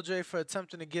respect to LJ for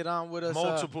attempting to get on with us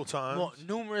Multiple times.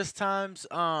 numerous times.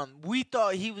 We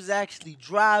thought he was actually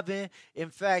driving. In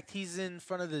fact, he's in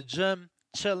front of the gym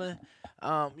chilling,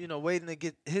 waiting to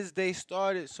get his day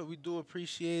started. So we do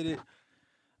appreciate it.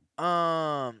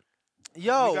 So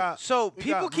we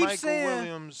people got keep Michael saying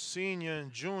Williams Sr.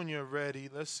 and Jr. ready.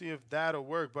 Let's see if that'll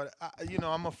work. But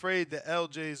I'm afraid that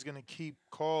LJ is gonna keep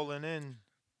calling in.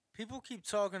 people keep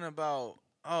talking about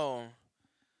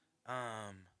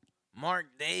Mark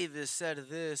Davis said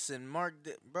this and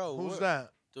bro. Who's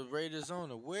that? The Raiders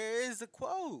owner. Where is the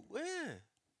quote? Where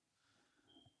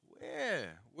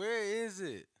is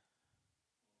it?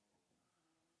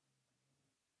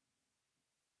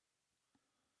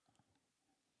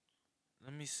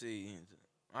 Let me see.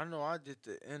 I know I did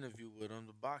the interview with him,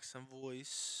 the Boxing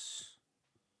Voice.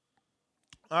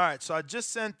 All right, so I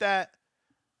just sent that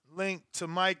link to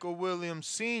Michael Williams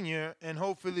Sr. and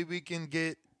hopefully we can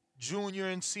get Junior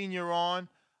and Senior on.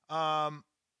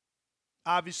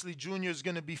 Obviously, Junior is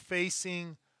going to be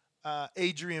facing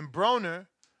Adrian Broner.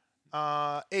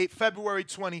 February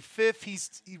 25th,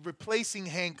 he's replacing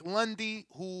Hank Lundy,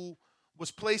 who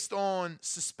was placed on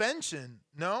suspension,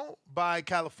 by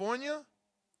California.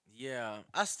 Yeah,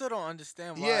 I still don't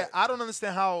understand why. Yeah, I don't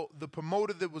understand how the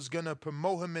promoter that was going to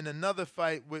promote him in another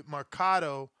fight with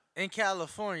Mercado in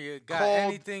California got called-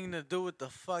 anything to do with the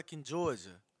fucking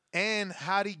Georgia. and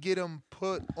how'd he get him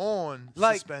put on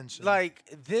Like, suspension?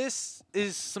 this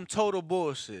is some total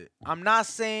bullshit. I'm not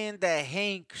saying that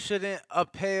Hank shouldn't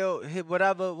appeal,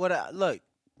 whatever. Look,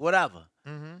 whatever.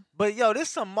 But yo, this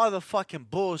some motherfucking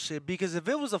bullshit. Because if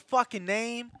it was a fucking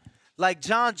name like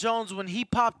John Jones when he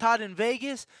popped out in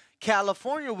Vegas,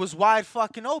 California was wide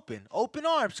fucking open. Open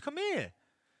arms. Come here.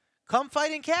 Come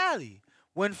fight in Cali.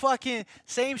 When fucking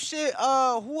same shit,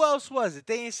 who else was it?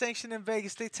 They ain't sanctioned in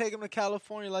Vegas. They take him to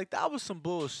California. Like, that was some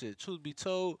bullshit. Truth be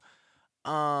told.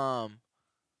 Yeah,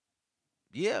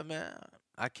 man.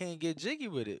 I can't get jiggy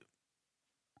with it.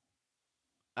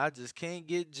 I just can't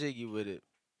get jiggy with it.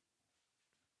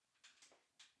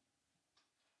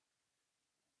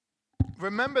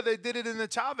 Remember, they did it in the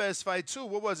Chavez fight, too.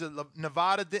 What was it?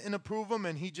 Nevada didn't approve him,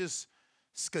 and he just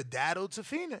skedaddled to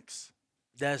Phoenix.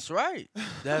 That's right.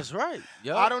 That's right.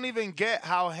 Yo. I don't even get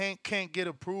how Hank can't get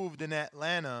approved in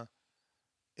Atlanta.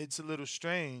 It's a little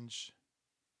strange.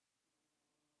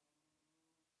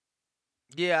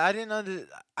 Yeah,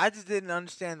 I just didn't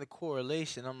understand the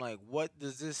correlation. I'm like, what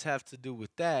does this have to do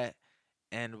with that?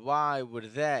 And why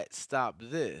would that stop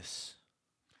this?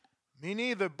 Me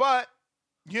neither. But,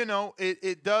 you know,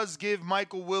 it does give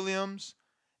Michael Williams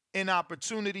an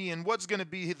opportunity in what's going to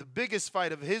be the biggest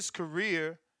fight of his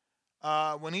career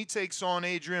when he takes on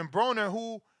Adrian Broner,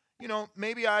 who, you know,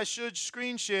 maybe I should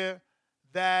screen share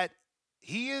that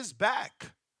he is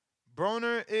back.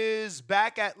 Broner is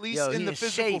back, at least in the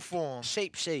physical form.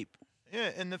 Shape.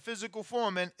 Yeah, in the physical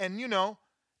form. And you know,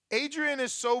 Adrian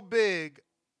is so big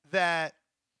that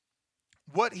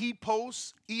what he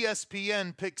posts,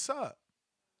 ESPN picks up.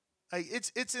 Like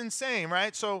it's insane,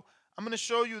 right? So I'm going to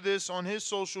show you this on his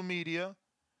social media,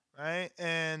 right?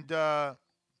 And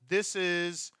this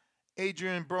is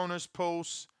Adrian Broner's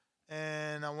post.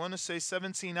 And I want to say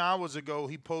 17 hours ago,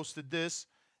 he posted this.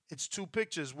 It's 2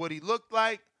 pictures, what he looked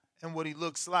like and what he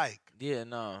looks like. Yeah,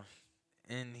 no.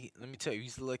 And let me tell you,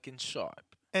 he's looking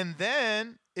sharp. And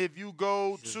then if you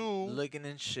go He's to looking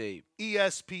in shape.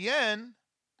 ESPN,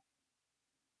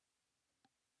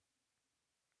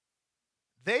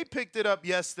 they picked it up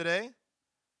yesterday.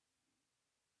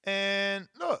 And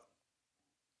look.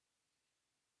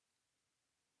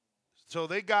 So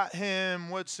they got him,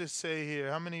 what's it say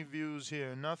here? How many views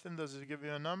here? Nothing? Does it give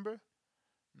you a number?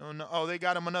 No. Oh, they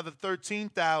got him another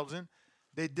 13,000.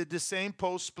 They did the same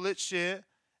post, split share,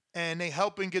 and they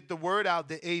helping get the word out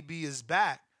that AB is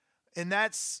back. And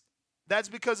that's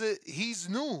because he's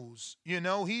news. You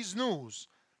know, he's news.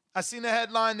 I seen a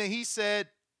headline that he said,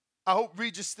 I hope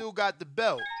Regis still got the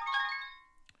belt.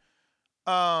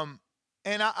 And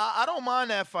I don't mind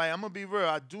that fight. I'm going to be real.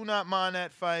 I do not mind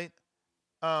that fight,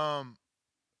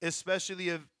 especially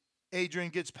if Adrian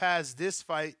gets past this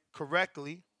fight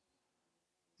correctly.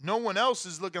 No one else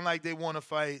is looking like they want to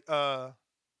fight.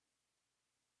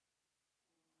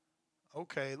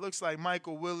 Okay, it looks like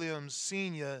Michael Williams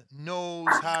Sr. knows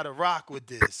how to rock with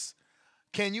this.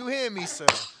 Can you hear me, sir?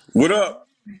 What up?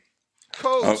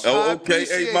 Coach, okay.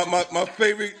 Hey, my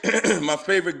favorite my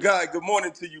favorite guy. Good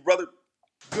morning to you, brother.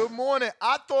 Good morning.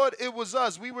 I thought it was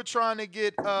us. We were trying to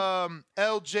get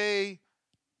LJ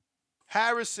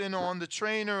Harrison on, the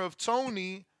trainer of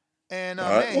Tony, and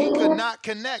man, he could not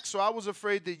connect. So I was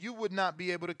afraid that you would not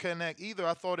be able to connect either.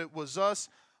 I thought it was us.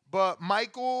 But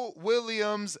Michael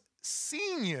Williams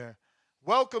Sr.,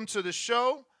 welcome to the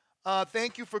show.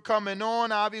 Thank you for coming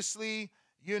on. Obviously,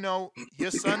 you know, your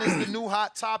son is the new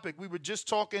hot topic. We were just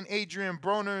talking Adrian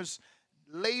Broner's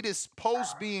latest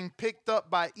post being picked up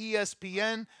by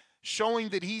ESPN, showing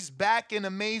that he's back in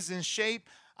amazing shape.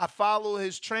 I follow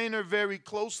his trainer very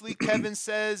closely. Kevin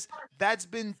says that's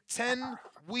been 10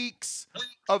 weeks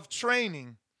of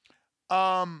training.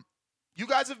 You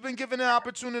guys have been given an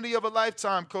opportunity of a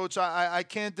lifetime, Coach. I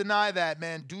can't deny that,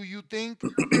 man. Do you think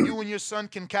that you and your son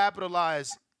can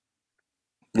capitalize?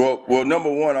 Well,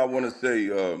 number one, I want to say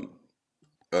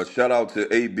shout out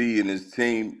to AB and his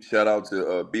team. Shout out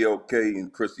to BLK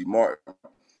and Chrissy Martin.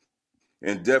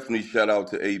 And definitely shout out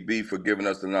to AB for giving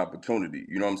us an opportunity.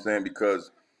 You know what I'm saying?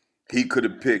 Because he could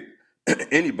have picked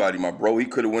anybody, my bro. He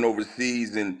could have went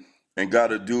overseas and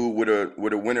got a dude with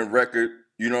a winning record.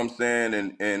 You know what I'm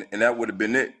saying? And that would have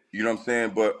been it. You know what I'm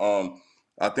saying? But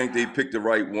I think they picked the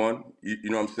right one. You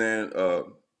know what I'm saying?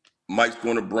 Mike's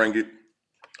going to bring it.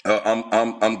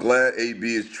 I'm glad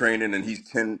AB is training and he's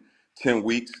 10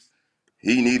 weeks.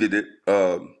 He needed it.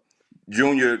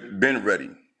 Junior been ready.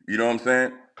 You know what I'm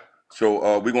saying?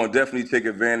 So we're going to definitely take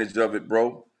advantage of it,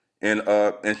 bro,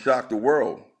 and shock the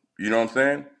world. You know what I'm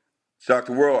saying? Shock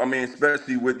the world. I mean,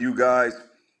 especially with you guys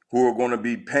who are going to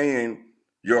be paying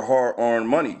your hard-earned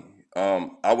money.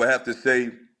 I would have to say,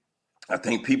 I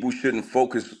think people shouldn't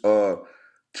focus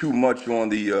too much on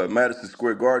the Madison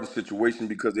Square Garden situation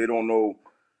because they don't know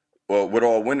what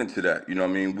all went into that. You know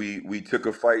what I mean? We took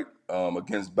a fight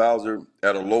against Bowser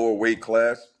at a lower weight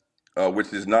class,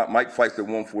 which is not, Mike fights at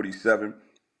 147.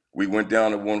 We went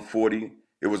down to 140.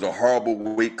 It was a horrible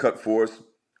weight cut for us.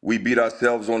 We beat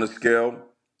ourselves on the scale,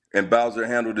 and Bowser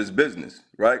handled his business,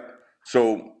 right?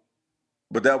 So,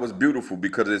 but that was beautiful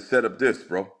because it set up this,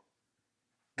 bro.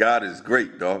 God is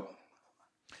great, dog.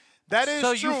 That is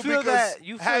so true. You feel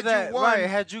that won, right?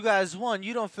 Had you guys won,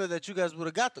 you don't feel that you guys would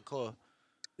have got the call.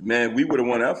 Man, we would have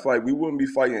won that fight. We wouldn't be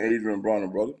fighting Adrian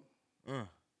Broner, brother.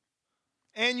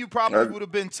 And you probably would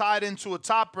have been tied into a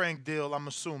Top Rank deal, I'm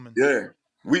assuming. Yeah,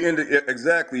 we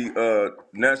exactly.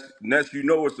 Ness, you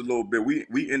know us a little bit.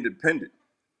 We independent.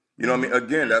 You know what I mean?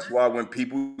 Again, that's why when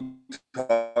people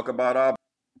talk about our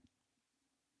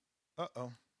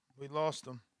We lost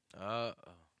him.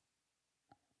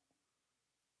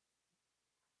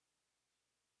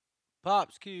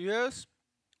 Pops, can you hear us?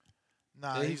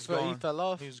 Nah, Yeah, he's gone. He fell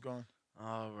off? He's gone.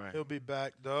 All right. He'll be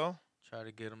back, though. Try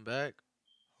to get him back.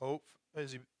 Hope.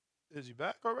 Is he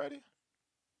back already?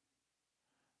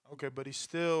 Okay, but he's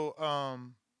still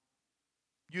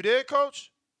you there,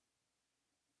 Coach?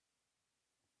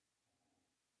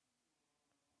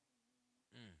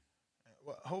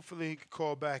 Well, hopefully he can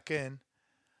call back in.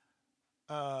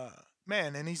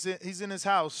 Man, and he's in his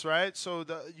house, right? So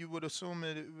you would assume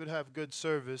it would have good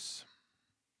service.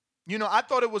 You know, I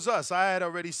thought it was us. I had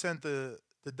already sent the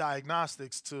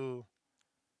diagnostics to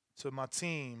my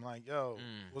team. Like, yo,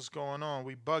 what's going on?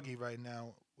 We buggy right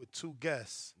now with 2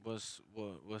 guests. What's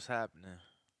happening?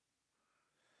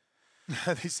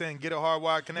 He's saying get a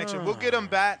hardwired connection. We'll get him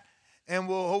back, and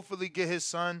we'll hopefully get his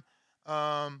son.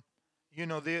 You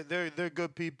know, they're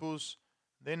good peoples.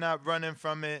 They're not running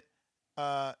from it.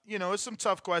 You know, it's some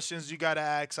tough questions you got to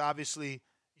ask. Obviously,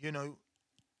 you know,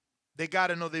 they got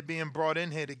to know they're being brought in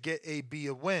here to get AB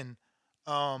a win.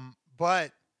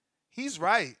 But he's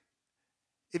right.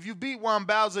 If you beat Juan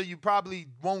Bowser, you probably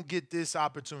won't get this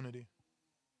opportunity.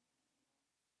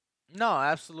 No,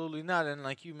 absolutely not. And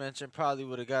like you mentioned, probably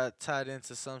would have got tied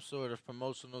into some sort of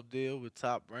promotional deal with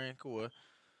Top Rank or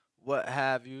what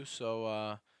have you.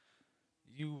 So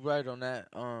you right on that.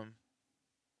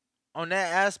 On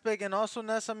that aspect, and also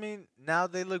Ness, I mean, now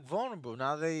they look vulnerable.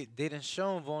 Now they didn't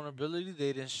show vulnerability.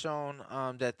 They didn't show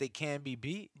that they can be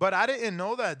beat. But I didn't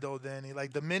know that though, Danny.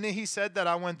 Like the minute he said that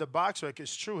I went to BoxRec,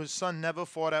 it's true. His son never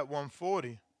fought at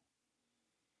 140.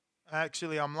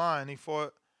 Actually, I'm lying. He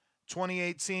fought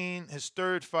 2018, his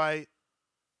 3rd fight.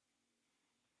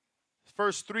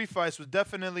 First 3 fights was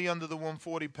definitely under the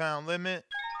 140-pound limit.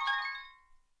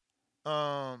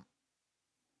 But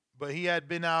he had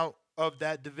been out of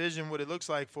that division, what it looks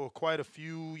like, for quite a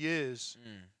few years.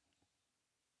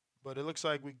 But it looks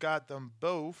like we got them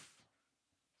both.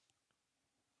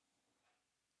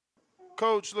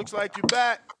 Coach, looks like you're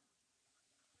back.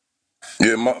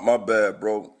 Yeah, my bad,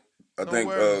 bro. I No think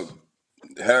worries.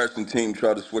 Harrison team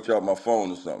tried to switch out my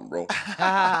phone or something, bro.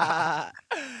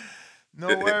 No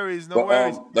worries, no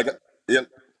worries.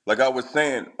 Like I was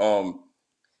saying,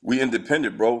 we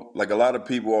independent, bro. Like a lot of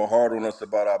people are hard on us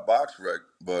about our box rec,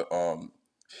 but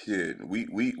shit, we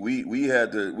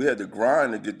had to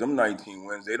grind to get them 19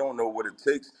 wins. They don't know what it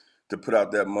takes to put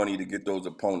out that money to get those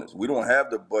opponents. We don't have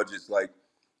the budgets like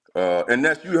and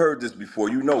that's, you heard this before.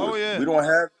 You know this. Yeah.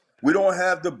 We don't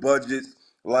have the budgets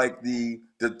like the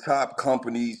top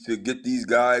companies to get these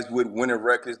guys with winning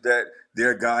records that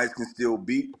their guys can still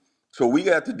beat. So we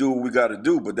got to do what we got to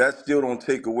do, but that still don't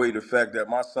take away the fact that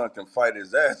my son can fight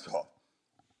his ass off.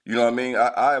 You know what I mean?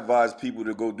 I advise people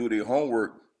to go do their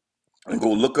homework and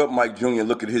go look up Mike Jr. and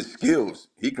look at his skills.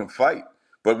 He can fight.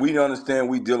 But we understand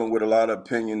we dealing with a lot of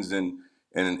opinions and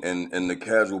the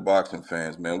casual boxing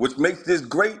fans, man, which makes this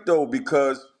great, though,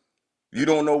 because you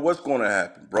don't know what's going to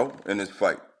happen, bro, in this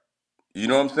fight. You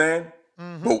know what I'm saying?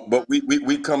 But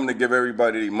we coming to give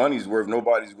everybody their money's worth.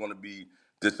 Nobody's going to be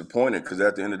disappointed because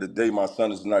at the end of the day, my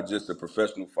son is not just a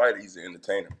professional fighter. He's an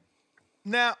entertainer.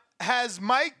 Now, has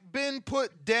Mike been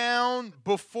put down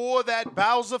before that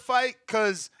Bowser fight?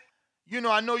 Because, you know,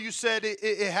 I know you said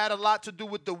it had a lot to do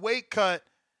with the weight cut,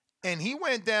 and he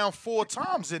went down 4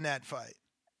 times in that fight.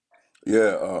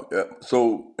 Yeah.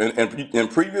 So in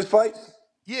previous fights?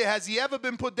 Yeah, has he ever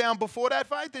been put down before that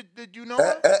fight? Did you know?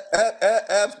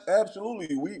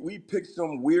 Absolutely. We picked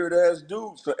some weird ass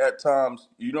dudes at times.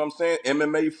 You know what I'm saying?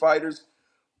 MMA fighters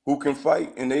who can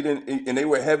fight, and they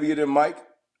were heavier than Mike,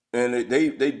 and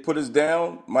they put us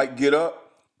down. Mike get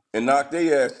up and knock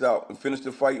their ass out and finish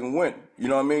the fight and win. You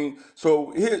know what I mean?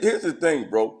 So here's the thing,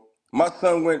 bro. My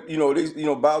son went.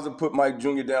 Bowser put Mike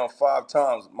Jr. down 5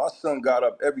 times. My son got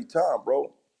up every time,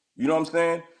 bro. You know what I'm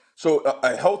saying? So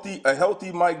a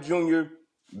healthy Mike Jr.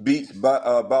 beats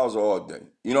Bowser all day.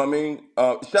 You know what I mean?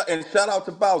 Shout out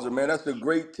to Bowser, man. That's a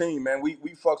great team, man. We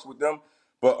fucks with them.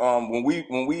 But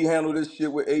when we handle this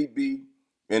shit with AB,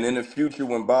 and in the future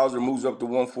when Bowser moves up to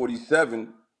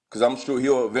 147, because I'm sure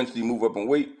he'll eventually move up in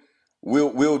weight,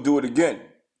 we'll do it again.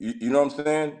 You know what I'm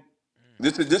saying?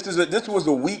 This was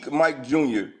a weak Mike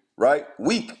Jr., right?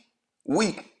 Weak,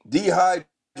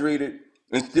 dehydrated,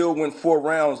 and still went 4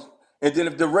 rounds. And then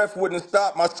if the ref wouldn't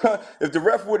stop my son, if the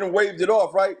ref wouldn't waved it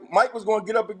off, right? Mike was going to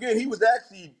get up again. He was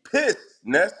actually pissed,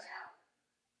 Ness.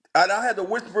 And I had to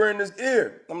whisper in his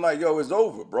ear. I'm like, yo, it's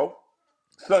over, bro.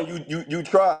 Son, you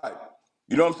tried.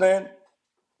 You know what I'm saying?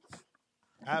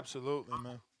 Absolutely,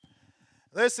 man.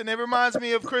 Listen, it reminds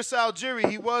me of Chris Algieri.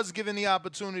 He was given the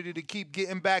opportunity to keep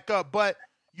getting back up, but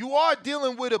you are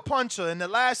dealing with a puncher, and the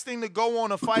last thing to go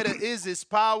on a fighter is his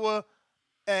power,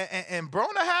 and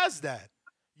Broner has that.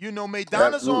 You know,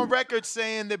 Maidana's on record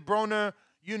saying that Broner,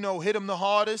 you know, hit him the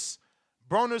hardest.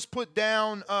 Broner's put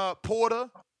down Porter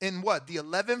in what, the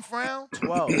 11th round?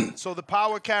 12. So the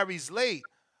power carries late.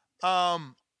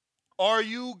 Are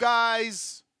you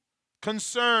guys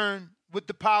concerned with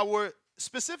the power,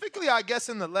 specifically, I guess,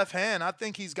 in the left hand? I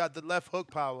think he's got the left hook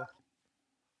power.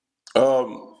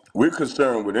 We're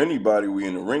concerned with anybody we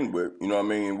in the ring with. You know what I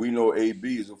mean? We know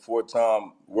AB is a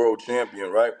 4-time world champion,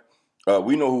 right?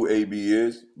 We know who AB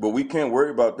is, but we can't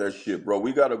worry about that shit, bro.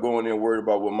 We got to go in there and worry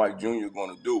about what Mike Jr. is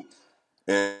going to do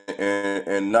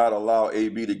and not allow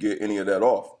AB to get any of that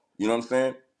off. You know what I'm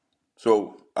saying?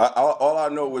 So all I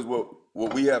know is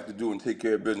what we have to do and take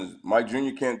care of business. Mike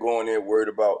Jr. can't go in there worried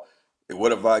about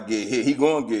what if I get hit. He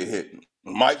going to get hit.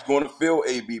 Mike's going to feel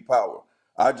AB power.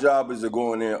 Our job is to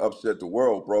go in there and upset the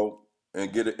world, bro,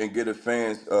 and get the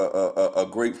fans a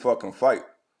great fucking fight.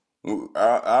 We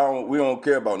don't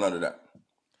care about none of that.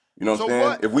 You know what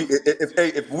I'm saying? What?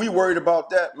 If we worried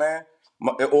about that, man,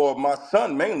 or my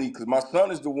son mainly, because my son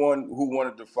is the one who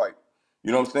wanted to fight.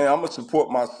 You know what I'm saying? I'm gonna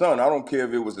support my son. I don't care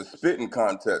if it was a spitting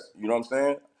contest. You know what I'm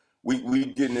saying? We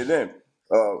getting it in.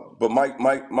 But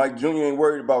Mike Jr. ain't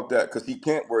worried about that because he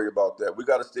can't worry about that. We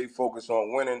got to stay focused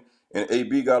on winning, and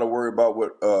AB got to worry about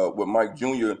what Mike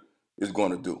Jr. is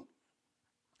going to do.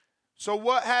 So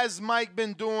what has Mike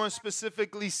been doing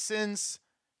specifically since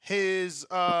his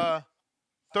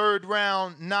third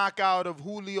round knockout of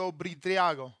Julio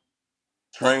Britriago?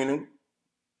 Training,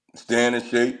 staying in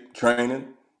shape,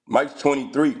 training. Mike's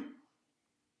 23.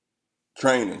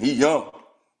 Training. He young.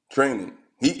 Training.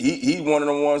 He one of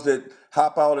the ones that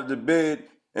hop out of the bed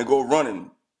and go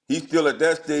running. He's still at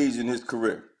that stage in his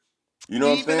career. You know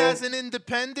what I'm saying? Even as an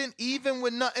independent, even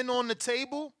with nothing on the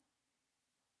table?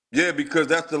 Yeah, because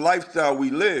that's the lifestyle we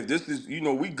live. This is,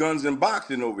 we guns and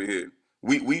boxing over here.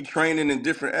 We training in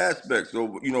different aspects.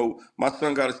 So, my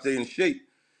son got to stay in shape.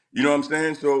 You know what I'm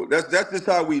saying? So that's just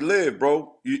how we live,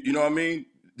 bro. You know what I mean?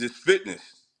 This fitness.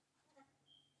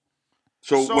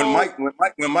 So when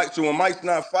Mike's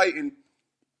not fighting,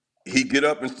 he get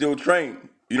up and still train.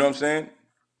 You know what I'm saying?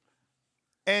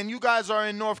 And you guys are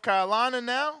in North Carolina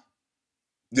now?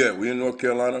 Yeah, we're in North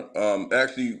Carolina.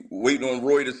 Actually waiting on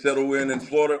Roy to settle in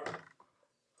Florida.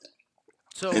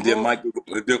 So and then Mike,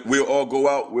 we'll all go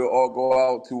out. We'll all go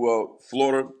out to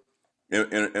Florida,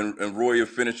 and Roy will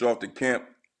finish off the camp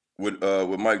with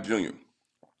Mike Jr.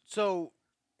 So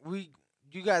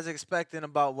you guys expecting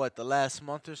about what, the last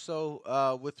month or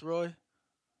so with Roy?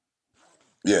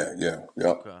 Yeah.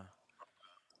 Okay.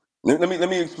 Let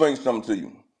me explain something to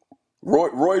you.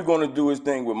 Roy's going to do his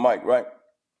thing with Mike, right?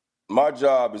 My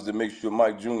job is to make sure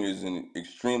Mike Jr. is in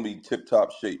extremely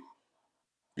tip-top shape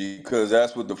because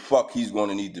that's what the fuck he's going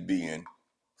to need to be in,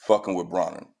 fucking with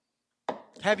Broner.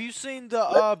 Have you seen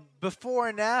the before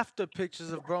and after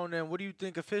pictures of Broner? What do you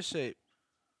think of his shape?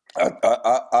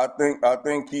 I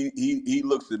think he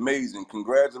looks amazing.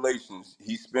 Congratulations.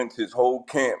 He spent his whole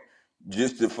camp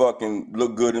just to fucking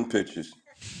look good in pictures.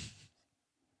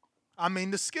 I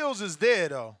mean, the skills is there,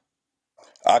 though.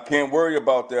 I can't worry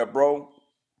about that, bro.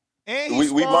 And he's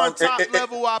sparring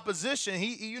top-level opposition.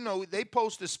 They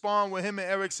posted sparring with him and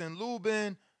Erickson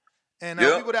Lubin. And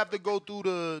we would have to go through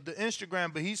the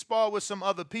Instagram, but he sparred with some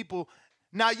other people.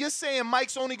 Now, you're saying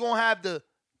Mike's only going to have the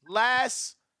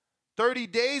last 30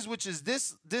 days, which is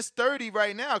this 30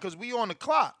 right now, because we on the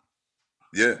clock.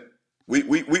 Yeah. We've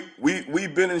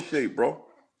been in shape, bro.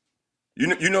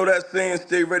 You know that saying,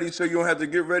 stay ready so you don't have to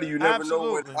get ready. You never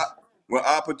know when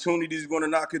opportunities going to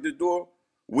knock at the door.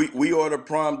 We are the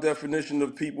prime definition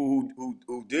of people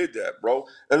who did that, bro.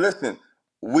 And listen,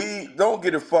 we don't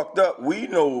get it fucked up. We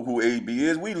know who AB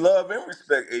is. We love and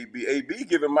respect AB. AB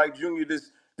giving Mike Jr.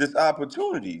 this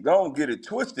opportunity. Don't get it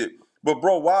twisted. But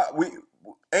bro,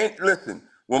 listen,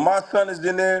 when my son is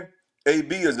in there,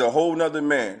 AB is a whole nother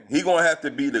man. He gonna have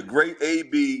to be the great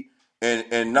AB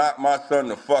and knock my son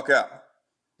the fuck out.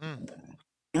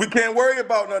 We can't worry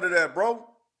about none of that, bro.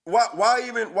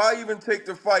 Why even take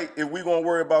the fight if we gonna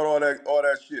worry about all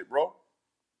that shit, bro?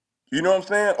 You know what I'm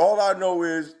saying? All I know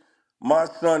is my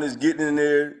son is getting in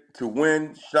there to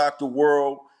win, shock the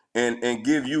world, and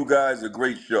give you guys a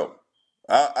great show.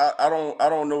 I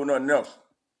don't know nothing else.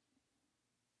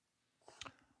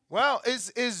 Well,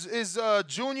 is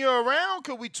Junior around?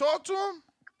 Could we talk to him?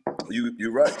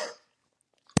 You're right.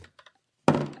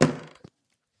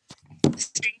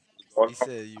 He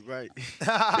said you right.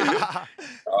 I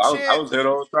Champ, was here the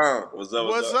whole time. What's up?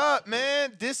 what's up,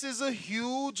 man? This is a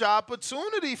huge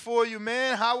opportunity for you,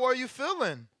 man. How are you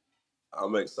feeling?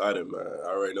 I'm excited, man. I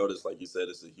already know this. Like you said,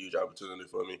 it's a huge opportunity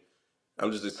for me.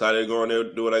 I'm just excited to go in there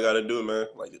and do what I got to do, man.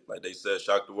 Like they said,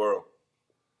 shock the world.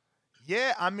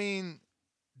 Yeah, I mean,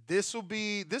 this will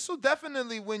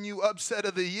definitely win you upset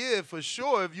of the year for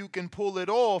sure if you can pull it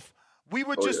off. We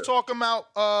were just talking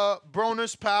about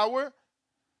Broner's power.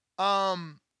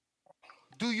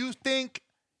 Do you think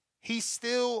he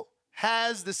still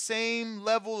has the same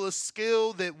level of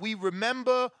skill that we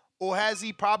remember, or has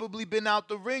he probably been out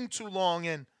the ring too long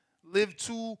and lived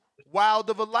too wild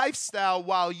of a lifestyle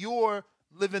while you're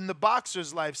living the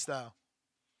boxer's lifestyle?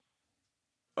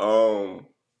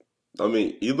 I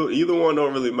mean, either one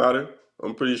don't really matter.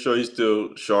 I'm pretty sure he's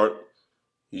still sharp.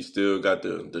 He still got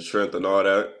the strength and all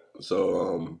that.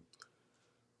 So,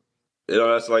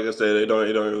 that's like I said, it don't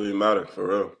really matter for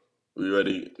real. We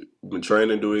ready, been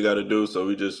training, do what we got to do. So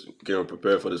we just getting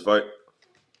prepared for this fight.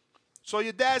 So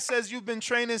your dad says you've been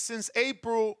training since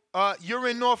April. You're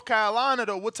in North Carolina,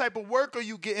 though. What type of work are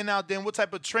you getting out there, and what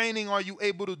type of training are you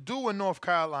able to do in North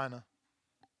Carolina?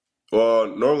 Well,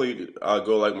 normally I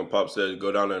go, like my pop said,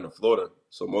 go down there in Florida.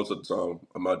 So most of the time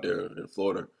I'm out there in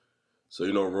Florida. So,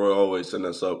 Roy always send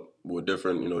us up with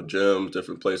different, gyms,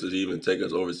 different places, even take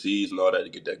us overseas and all that to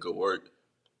get that good work.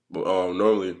 But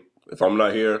normally, if I'm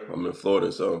not here, I'm in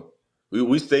Florida. So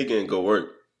we stay getting good work.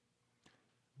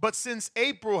 But since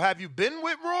April, have you been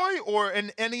with Roy or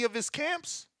in any of his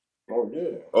camps? Oh,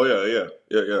 yeah. Oh,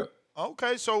 yeah.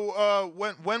 Okay, so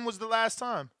when was the last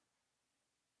time?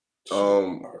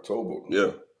 October. Yeah.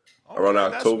 Okay, around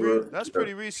October. That's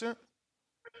pretty recent.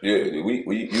 Yeah,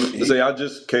 you say I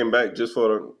just came back just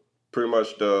for pretty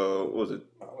much what was it?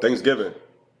 Thanksgiving.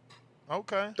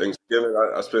 Okay. Thanksgiving.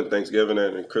 I spent Thanksgiving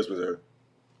and Christmas there.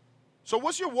 So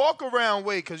what's your walk around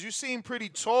weight? Because you seem pretty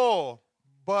tall,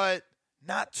 but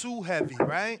not too heavy,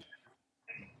 right?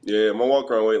 Yeah, my walk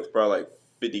around weight was probably like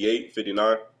 58,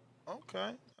 59.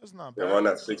 Okay, that's not Yeah, bad. around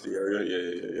that 60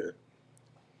 area. Yeah.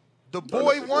 The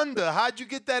Boy Wonder. How'd you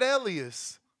get that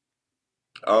alias?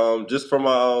 Just from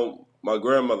my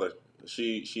grandmother. It's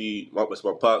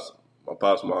my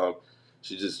pop's mom.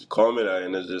 She just called me that,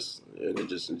 and it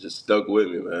just stuck with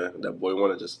me, man. That Boy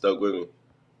Wonder just stuck with me.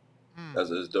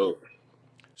 It's dope.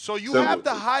 So you Simple. have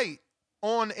the height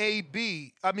on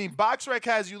AB. I mean, BoxRec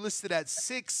has you listed at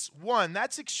 6'1".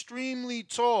 That's extremely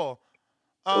tall.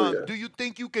 Do you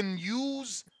think you can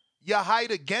use your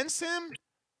height against him?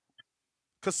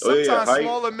 Because sometimes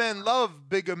smaller men love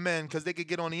bigger men because they could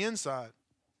get on the inside.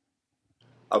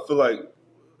 I feel like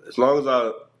as long as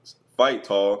I fight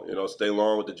tall, stay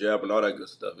long with the jab and all that good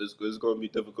stuff, it's going to be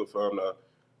difficult for him to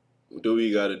do what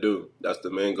you got to do. That's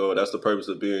the main goal. That's the purpose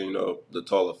of being, the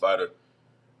taller fighter.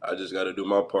 I just got to do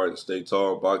my part and stay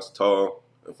tall, box tall,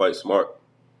 and fight smart.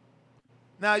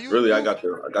 Now I got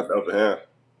the upper hand.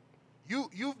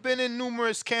 You've been in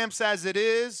numerous camps as it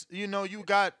is. You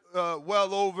got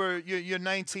well over your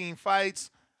 19 fights.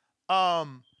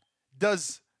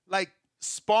 Does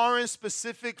sparring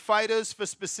specific fighters for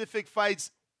specific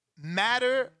fights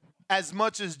matter as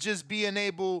much as just being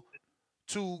able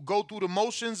to go through the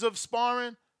motions of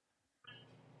sparring?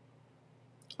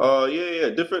 Yeah.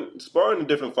 Different sparring and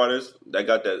different fighters that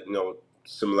got that,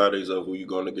 similarities of who you're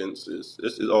going against.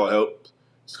 It's all helps.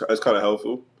 It's kind of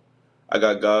helpful. I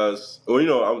got guys.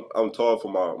 Well, I'm tall for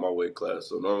my weight class,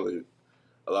 so normally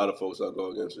a lot of folks I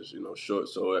go against is short.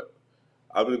 So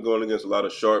I've been going against a lot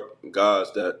of sharp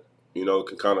guys that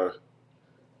can kind of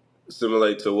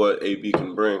simulate to what AB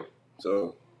can bring.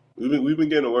 So we've been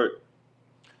getting to work,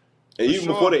 and even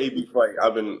before the AB fight,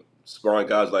 I've been sparring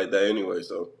guys like that anyway.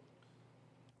 So.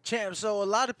 Champ, so a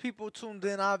lot of people tuned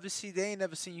in. Obviously, they ain't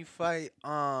never seen you fight.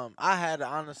 I had to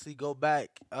honestly go back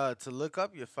to look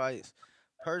up your fights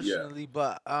personally,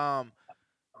 but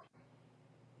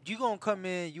you gonna come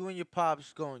in. You and your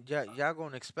pops y'all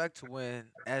gonna expect to win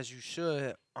as you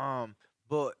should.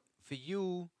 But for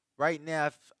you right now,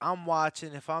 if I'm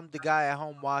watching, if I'm the guy at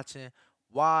home watching,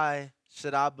 why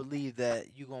should I believe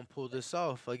that you gonna pull this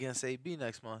off against AB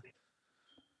next month?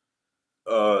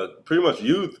 Pretty much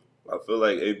youth. I feel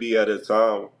like AB at his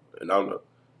time, and I'm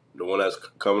the one that's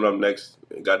coming up next.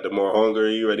 And got the more hunger.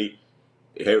 He already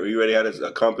had his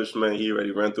accomplishment. He already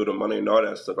ran through the money and all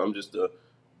that stuff. I'm just the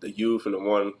youth and the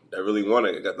one that really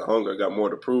wanted it. Got the hunger. Got more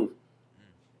to prove.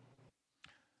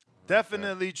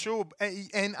 Definitely true.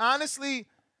 And honestly,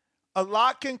 a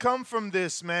lot can come from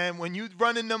this, man. When you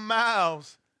running the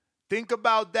miles, think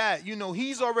about that.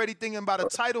 He's already thinking about a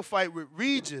title fight with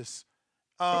Regis.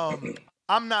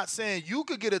 I'm not saying you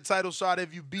could get a title shot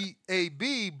if you beat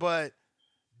AB, but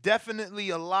definitely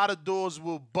a lot of doors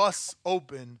will bust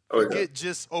open. Forget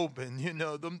just open. You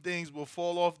know, them things will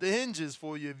fall off the hinges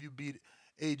for you if you beat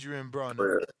Adrian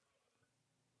Broner.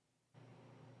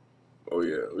 Oh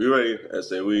yeah, we already. I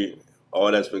say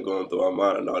all that's been going through our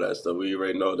mind and all that stuff. We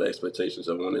already know the expectations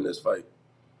of winning this fight.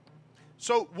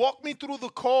 So walk me through the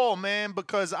call, man,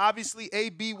 because obviously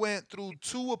AB went through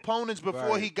 2 opponents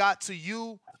before he got to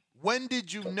you. When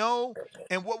did you know,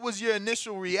 and what was your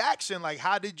initial reaction? Like,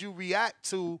 how did you react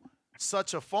to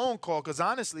such a phone call? Because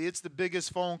honestly, it's the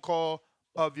biggest phone call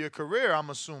of your career,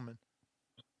 I'm assuming.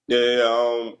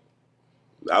 Yeah.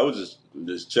 I was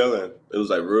just chilling. It was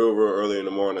like real early in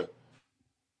the morning.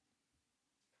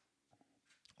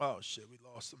 Oh shit, we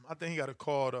lost him. I think he got a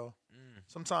call though.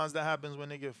 Sometimes that happens when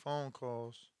they get phone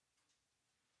calls.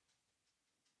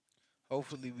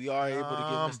 Hopefully, we are able to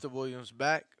get Mr. Williams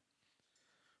back,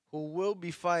 who will be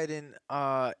fighting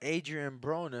Adrian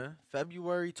Broner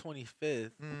February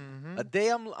 25th. A day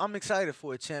I'm excited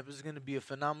for, champ. It's going to be a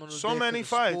phenomenal day so many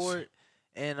for the fights. sport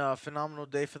and a phenomenal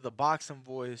day for the boxing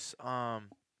voice.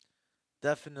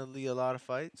 Definitely a lot of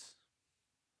fights.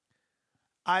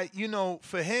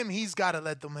 For him, he's got to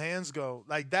let them hands go.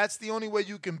 Like, that's the only way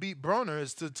you can beat Broner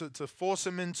is to force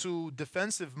him into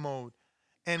defensive mode.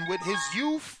 And with his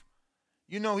youth,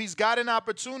 he's got an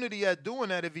opportunity at doing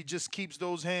that if he just keeps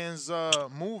those hands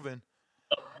moving.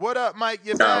 What up, Mike?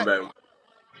 You're back? Man.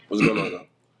 What's going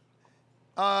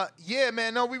on? Yeah,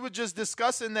 man. No, we were just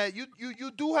discussing that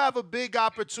you do have a big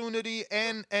opportunity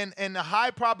and a high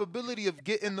probability of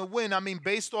getting the win. I mean,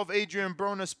 based off Adrian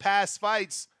Broner's past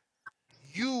fights,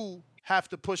 you have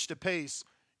to push the pace.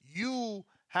 You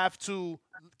have to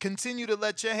continue to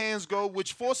let your hands go,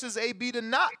 which forces AB to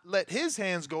not let his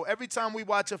hands go. Every time we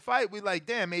watch a fight, we like,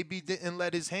 damn, AB didn't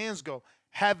let his hands go.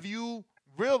 Have you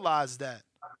realized that?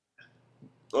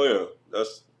 Oh yeah,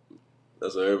 that's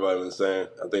what everybody been saying.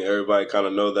 I think everybody kind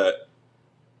of know that.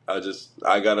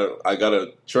 I gotta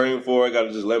train for it. I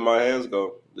gotta just let my hands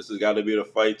go. This has got to be the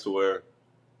fight to where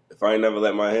if I ain't never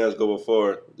let my hands go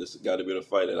before, this has got to be the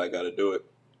fight that I got to do it.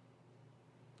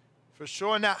 For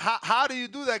sure. Now, how do you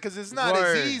do that? Because it's not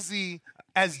as easy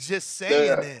as just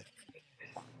saying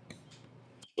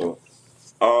it.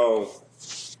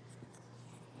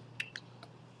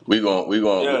 We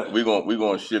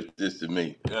gonna shift this to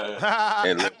me.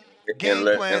 Game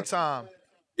plan time.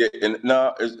 Yeah,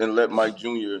 and let Mike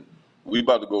Jr. We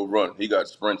about to go run. He got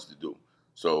sprints to do.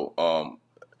 So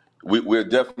we'll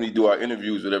definitely do our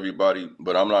interviews with everybody,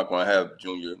 but I'm not gonna have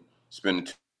Junior spending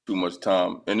too much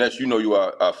time. And that's you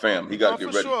are our fam. He got to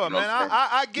get ready. For sure, man.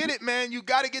 I get it, man. You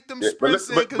got to get them sprints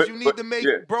in because you need to make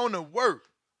Broner work.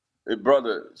 Hey,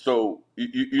 brother, so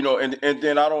and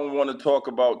then I don't want to talk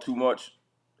about too much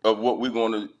of what we're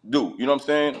going to do. You know what I'm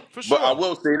saying? For sure. But I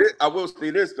will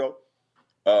say this though.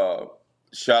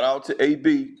 Shout out to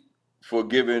AB for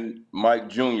giving Mike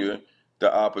Jr.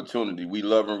 the opportunity. We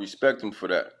love and respect him for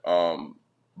that.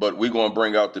 But we're going to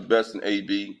bring out the best in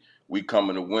AB. We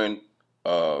coming to win.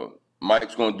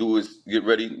 Mike's going to do is get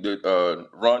ready to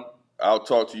run. I'll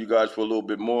talk to you guys for a little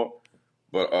bit more.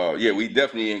 But, we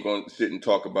definitely ain't going to sit and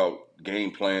talk about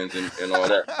game plans and all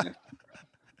that.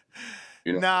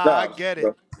 I get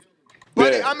it.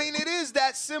 But, I mean, it is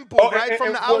that simple, right?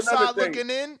 From the outside looking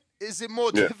in, is it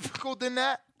more difficult than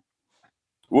that?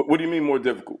 What do you mean more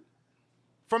difficult?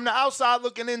 From the outside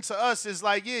looking into us, it's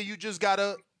like, you just got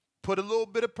to put a little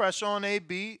bit of pressure on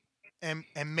AB and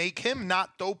make him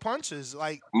not throw punches.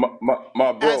 Like, my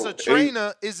bro, as a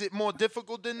trainer, is it more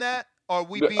difficult than that? Are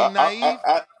we being naive?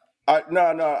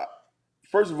 No.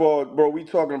 First of all, bro, we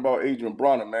talking about Adrian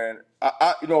Broner, man.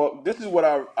 This is what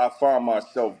I find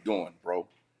myself doing, bro.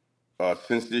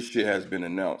 Since this shit has been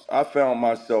announced, I found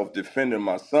myself defending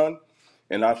my son,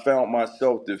 and I found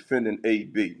myself defending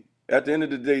AB. At the end of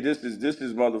the day, this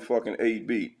is motherfucking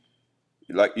AB.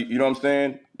 Like, you know what I'm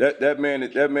saying? That man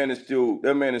is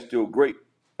still great.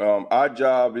 Our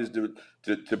job is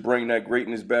to bring that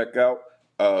greatness back out.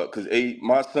 Because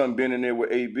my son being in there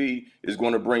with AB is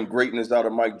going to bring greatness out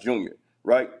of Mike Jr.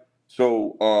 Right?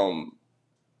 So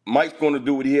Mike's going to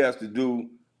do what he has to do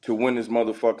to win this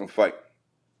motherfucking fight.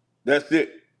 That's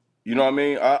it. You know what I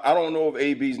mean? I don't know if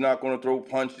AB's not going to throw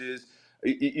punches.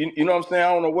 You know what I'm saying?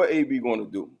 I don't know what AB going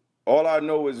to do. All I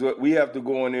know is that we have to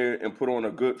go in there and put on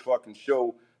a good fucking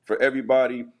show for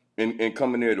everybody and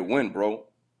come in there to win, bro.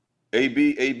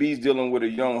 AB's dealing with a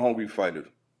young, hungry fighter.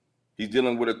 He's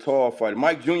dealing with a tall fighter.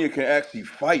 Mike Jr. can actually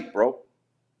fight, bro.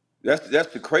 That's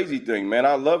the crazy thing, man.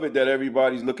 I love it that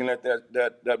everybody's looking at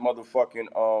that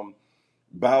motherfucking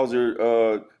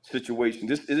Bowser situation.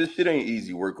 This shit ain't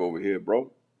easy work over here,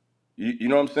 bro. You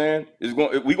know what I'm saying?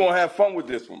 We gonna have fun with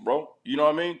this one, bro. You know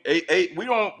what I mean? We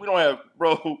don't have,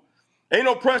 bro. Ain't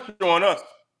no pressure on us.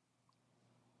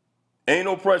 Ain't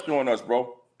no pressure on us,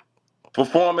 bro.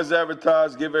 Perform as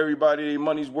advertised, give everybody their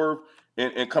money's worth,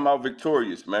 and come out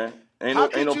victorious, man. Ain't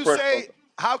no pressure.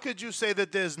 How could you say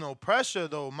that there's no pressure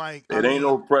though, Mike? It ain't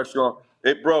no pressure on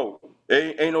it, bro.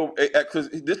 Ain't no, because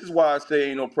this is why I say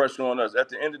ain't no pressure on us. At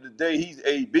the end of the day, he's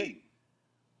AB.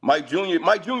 Mike Jr.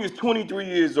 is 23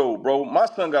 years old, bro. My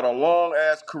son got a long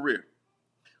ass career.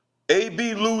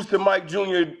 AB lose to Mike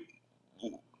Jr.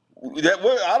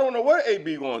 I don't know what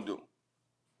AB gonna do.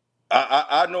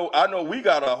 I know we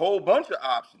got a whole bunch of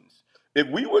options. If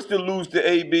we was to lose to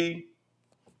AB,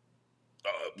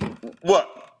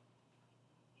 what?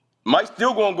 Mike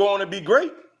still gonna go on and be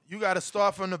great. You got to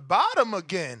start from the bottom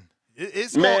again.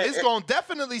 It's going to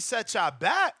definitely set y'all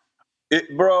back.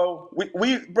 Bro,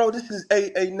 this is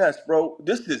AA Ness, bro.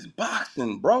 This is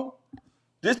boxing, bro.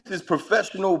 This is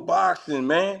professional boxing,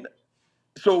 man.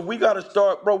 So we got to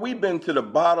start, bro. We've been to the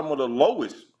bottom of the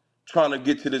lowest trying to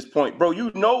get to this point, bro.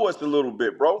 You know us a little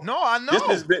bit, bro. No, I know.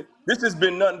 This has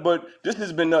been nothing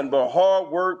but hard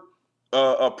work,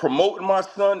 promoting my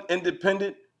son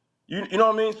independent. You know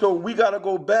what I mean? So we got to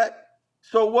go back.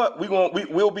 So what?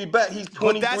 We'll be back. He's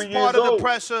 23 years old.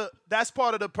 That's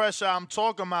part of the pressure I'm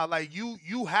talking about. Like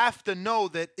you have to know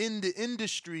that in the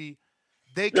industry,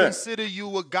 they consider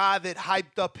you a guy that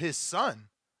hyped up his son.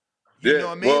 You know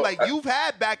what I mean? Well, you've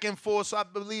had back and forth, so I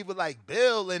believe with like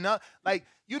Bill and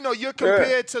you're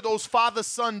compared to those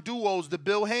father-son duos, the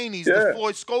Bill Haney's, the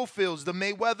Floyd Schofields, the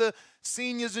Mayweather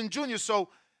seniors and juniors. So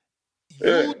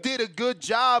you did a good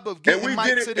job of getting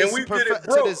Mike to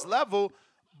this level.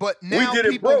 But now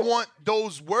people want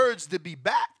those words to be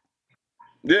back.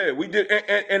 Yeah, we did.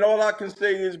 And all I can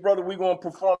say is, brother, we're going to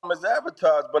perform as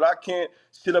advertised, but I can't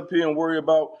sit up here and worry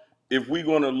about if we're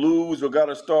going to lose or got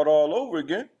to start all over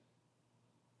again.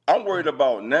 I'm worried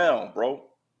about now, bro.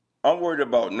 I'm worried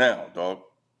about now, dog.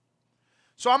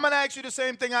 So I'm going to ask you the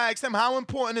same thing I asked him. How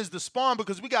important is the spawn?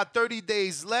 Because we got 30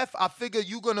 days left. I figure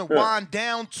you're going to wind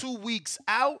down 2 weeks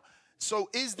out.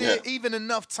 So is there even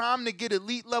enough time to get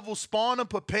elite level spawn and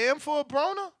prepare him for a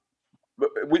Broner? But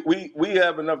we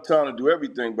have enough time to do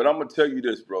everything, but I'm gonna tell you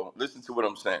this, bro. Listen to what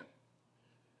I'm saying.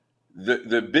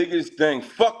 The biggest thing,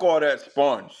 fuck all that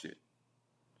sparring shit.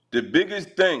 The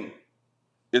biggest thing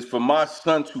is for my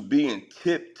son to be in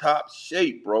tip-top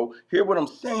shape, bro. Hear what I'm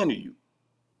saying to you.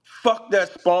 Fuck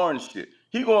that sparring shit.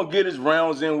 He gonna get his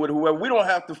rounds in with whoever. We don't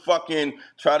have to fucking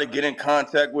try to get in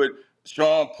contact with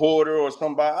Sean Porter or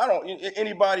somebody.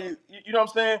 Anybody, you know what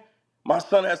I'm saying? My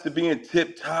son has to be in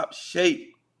tip-top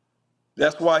shape.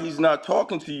 That's why he's not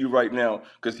talking to you right now,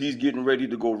 because he's getting ready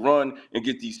to go run and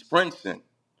get these sprints in.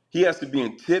 He has to be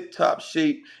in tip-top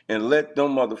shape and let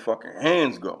them motherfucking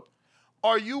hands go.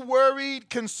 Are you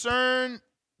worried, concerned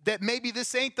that maybe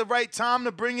this ain't the right time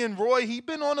to bring in Roy? He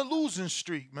been on a losing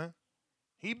streak, man.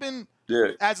 He been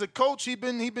as a coach, he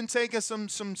been taking some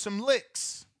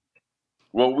licks.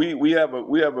 Well, we have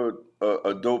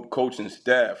a dope coaching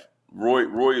staff.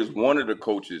 Roy is one of the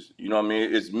coaches. You know what I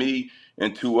mean? It's me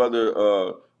and two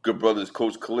other good brothers,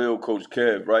 Coach Khalil, Coach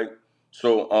Kev, right?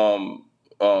 So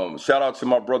shout out to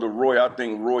my brother Roy. I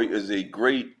think Roy is a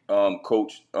great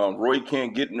coach. Roy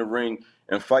can't get in the ring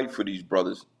and fight for these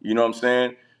brothers. You know what I'm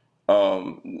saying?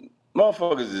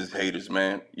 Motherfuckers is haters,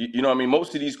 man. You know what I mean?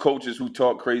 Most of these coaches who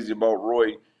talk crazy about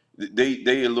Roy,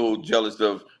 they a little jealous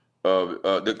of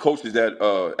the coaches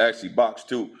that actually box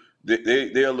too.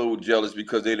 They're a little jealous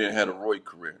because they didn't have a Roy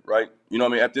career, right? You know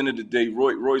what I mean? At the end of the day,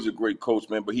 Roy's a great coach,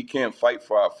 man, but he can't fight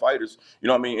for our fighters. You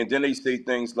know what I mean? And then they say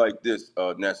things like this,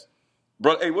 Ness.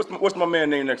 Bro, hey, what's my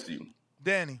man name next to you?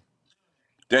 Danny.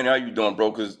 Danny, how you doing, bro?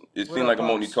 Because it seems like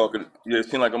I'm only talking. Yeah, it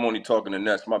seems like I'm only talking to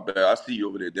Ness. My bad. I see you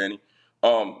over there, Danny.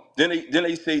 Then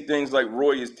they say things like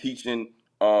Roy is teaching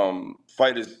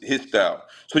fighters his style.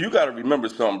 So you got to remember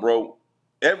something, bro.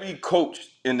 Every coach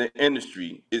in the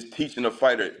industry is teaching a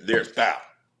fighter their style.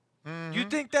 Mm-hmm. You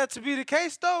think that to be the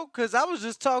case, though? Because I was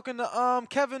just talking to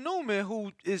Kevin Newman,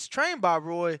 who is trained by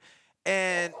Roy,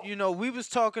 and, we was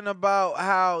talking about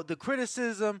how the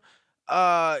criticism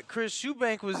Chris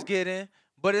Eubank was getting,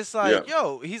 but it's like,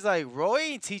 he's like, Roy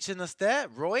ain't teaching us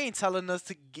that. Roy ain't telling us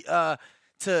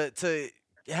to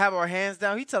have our hands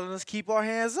down. He's telling us keep our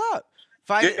hands up.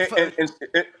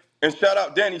 And shout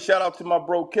out, Danny, shout out to my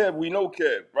bro Kev. We know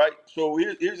Kev, right? So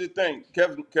here's the thing.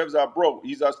 Kev's our bro.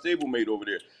 He's our stablemate over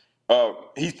there.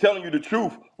 He's telling you the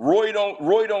truth. Roy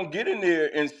don't get in there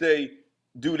and say,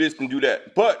 do this and do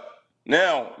that. But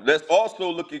now let's also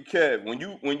look at Kev. When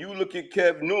you look at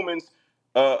Kev Newman's,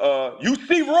 you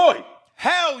see Roy.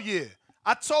 Hell yeah.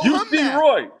 I told him that. You see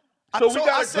Roy. So we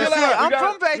gotta chill out. I'm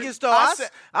from Vegas though.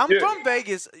 I'm from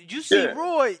Vegas. You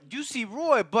see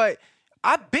Roy, but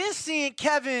I've been seeing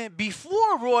Kevin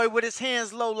before Roy with his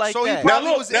hands low like so that. So he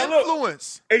probably was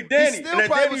influenced. Hey, Danny. He still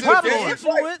probably was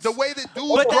influenced. The way that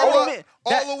dudes grow up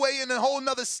all the way in a whole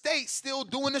nother state still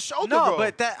doing the shoulder roll. No,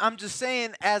 but I'm just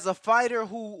saying, as a fighter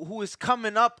who is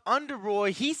coming up under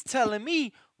Roy, he's telling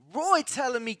me, Roy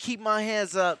telling me keep my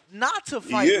hands up, not to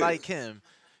fight like him.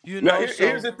 You know. Now,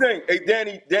 here's the thing. Hey,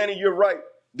 Danny, you're right.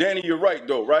 Danny, you're right,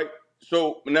 though, right?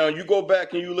 So now you go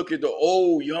back and you look at the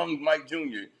old young Mike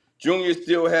Jr. Junior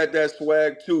still had that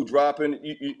swag too, dropping,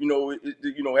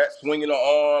 swinging the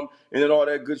arm and then all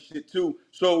that good shit too.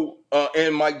 So,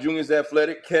 and Mike Jr.'s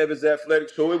athletic, Kev is athletic,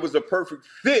 so it was a perfect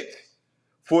fit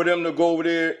for them to go over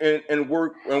there and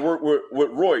work with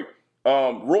Roy.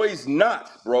 Roy's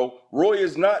not, bro. Roy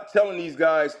is not telling these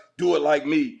guys do it like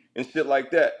me and shit like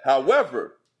that.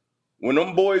 However, when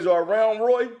them boys are around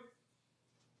Roy,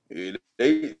 it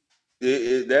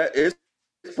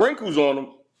sprinkles on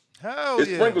them. Hell it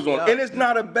sprinkles on, and it's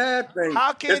not a bad thing.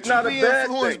 How can't you be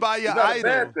influenced by your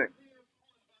idol?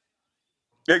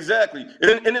 Exactly,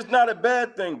 and it's not a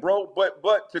bad thing, bro.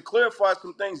 But to clarify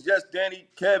some things, yes, Danny,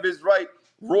 Kev is right.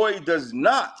 Roy does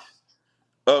not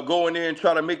go in there and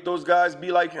try to make those guys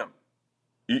be like him.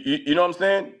 You know what I'm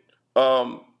saying?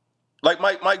 Like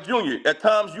Mike Jr. At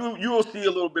times you will see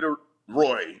a little bit of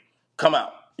Roy come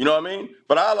out. You know what I mean?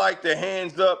 But I like the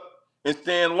hands up and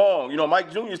stand long. You know,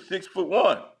 Mike Jr. is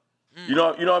 6'1". You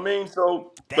know what I mean?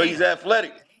 So, but he's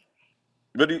athletic.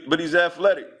 But he's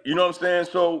athletic. You know what I'm saying?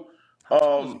 So,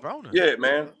 yeah,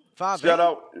 man. Shout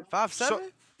out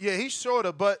 5'7". Yeah, he's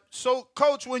shorter. But so,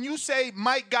 Coach, when you say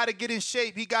Mike got to get in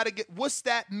shape, he got to get. What's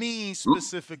that mean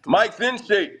specifically? Mike's in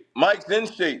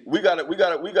shape. We gotta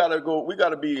go. We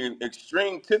gotta be in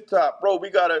extreme tip top, bro. We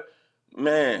gotta,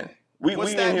 man.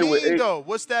 What's that mean though?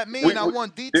 What's that mean? I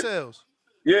want details.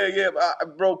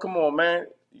 Bro, come on, man.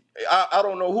 I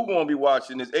don't know who gonna be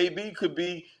watching this. AB could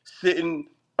be sitting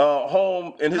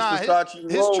home in his Versace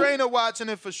his trainer watching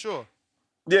it for sure.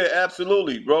 Yeah,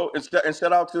 absolutely, bro. And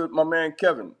shout out to my man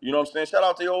Kevin. You know what I'm saying? Shout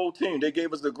out to the whole team. They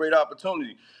gave us a great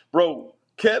opportunity. Bro,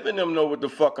 Kevin them know what the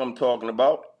fuck I'm talking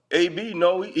about. AB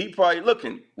know he probably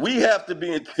looking. We have to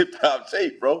be in tip-top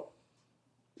shape, bro.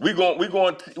 We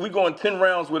going 10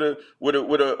 rounds with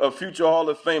a future Hall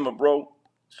of Famer, bro.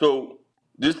 So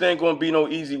this ain't gonna be no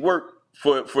easy work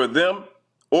for them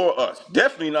or us.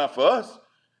 Definitely not for us.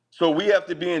 So we have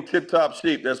to be in tip-top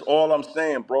shape. That's all I'm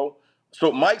saying, bro.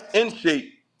 So Mike's in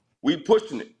shape. We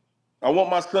pushing it. I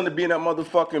want my son to be in that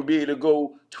motherfucking be able to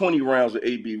go 20 rounds of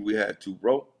AB if we had to,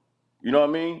 bro. You know what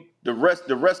I mean? The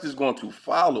rest is going to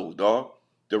follow, dog.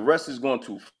 The rest is going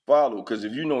to follow. Because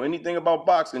if you know anything about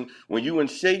boxing, when you in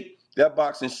shape, that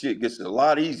boxing shit gets a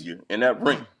lot easier in that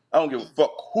ring. I don't give a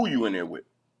fuck who you in there with.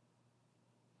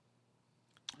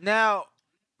 Now,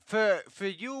 for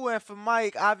you and for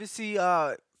Mike, obviously,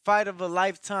 fight of a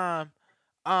lifetime.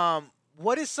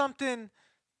 What is something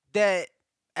that,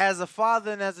 as a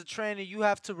father and as a trainer, you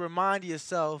have to remind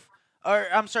yourself, or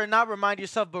I'm sorry, not remind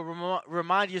yourself, but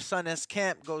remind your son as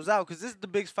camp goes out, because this is the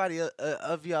biggest fight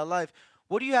of your life.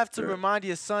 What do you have to remind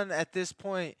your son at this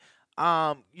point,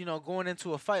 going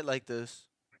into a fight like this?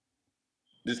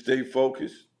 Just stay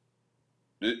focused.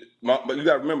 But you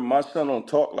got to remember, my son don't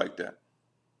talk like that.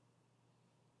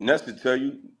 And that's to tell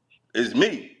you, it's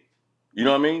me. You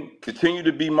know what I mean? Continue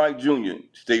to be Mike Jr.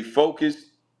 Stay focused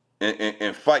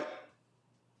and fight.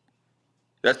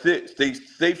 That's it.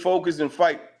 Stay focused and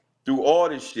fight through all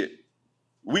this shit.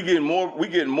 We getting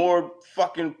more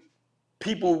fucking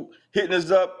people hitting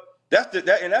us up. That's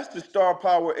the star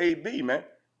power AB, man.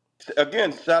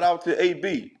 Again, shout out to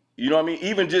AB. You know what I mean?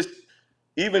 Even just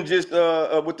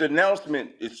with the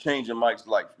announcement, it's changing Mike's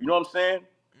life. You know what I'm saying?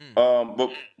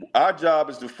 But our job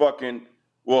is to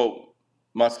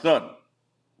my son,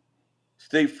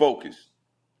 stay focused.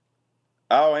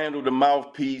 I'll handle the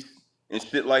mouthpiece and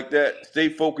shit like that. Stay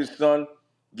focused, son.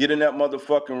 Get in that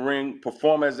motherfucking ring,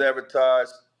 perform as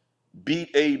advertised, beat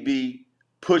AB,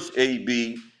 push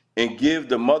AB, and give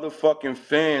the motherfucking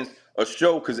fans a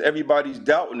show, because everybody's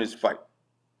doubting this fight.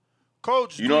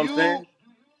 Coach, you know what I'm saying?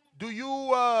 Do you,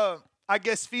 I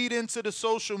guess, feed into the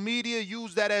social media,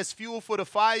 use that as fuel for the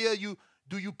fire?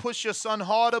 Do you push your son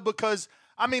harder? Because,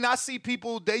 I mean, I see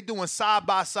people, they doing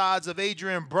side-by-sides of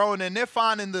Adrian Broner, and they're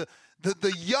finding the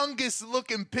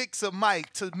youngest-looking pics of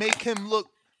Mike to make him look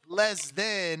less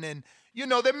than. And,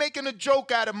 they're making a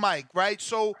joke out of Mike, right?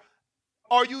 So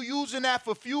are you using that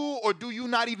for fuel, or do you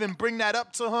not even bring that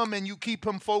up to him and you keep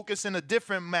him focused in a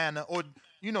different manner? Or,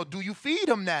 do you feed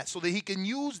him that so that he can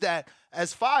use that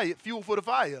as fuel for the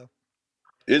fire?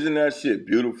 Isn't that shit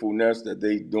beautiful, Ness, that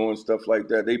they doing stuff like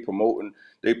that? They promoting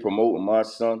my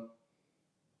son.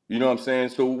 You know what I'm saying?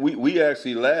 So we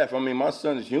actually laugh. I mean, my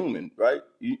son is human, right?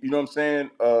 You know what I'm saying?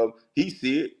 He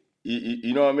see it.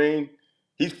 You know what I mean?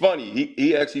 He's funny.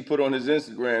 He actually put on his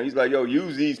Instagram. He's like, "Yo,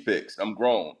 use these pics. I'm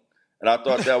grown," and I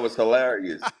thought that was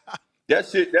hilarious. That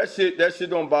shit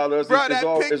don't bother us. Bro, It's that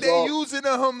all pic they using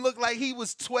of him looked like he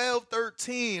was 12,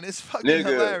 13. It's fucking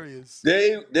hilarious.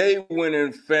 They went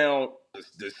and found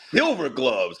the silver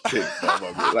gloves pic,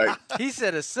 motherfucker. Like he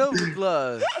said, a silver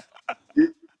glove.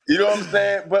 You know what I'm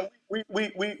saying? But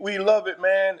we love it,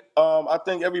 man. I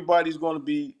think everybody's going to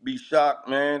be shocked,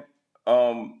 man,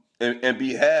 and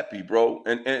be happy, bro.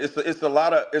 And it's a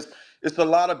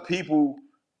lot of people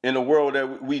in the world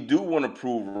that we do want to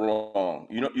prove wrong.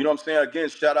 You know what I'm saying? Again,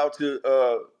 shout out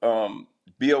to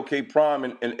BLK Prime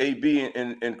and AB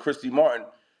and Christy Martin,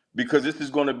 because this is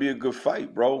going to be a good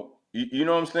fight, bro. You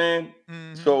know what I'm saying?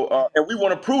 Mm-hmm. So and we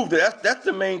want to prove that. That's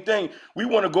the main thing. We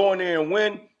want to go in there and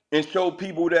win and show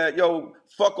people that, yo,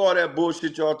 fuck all that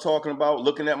bullshit y'all talking about.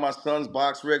 Looking at my son's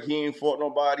box rec, he ain't fought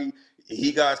nobody.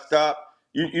 He got stopped.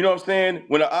 You know what I'm saying?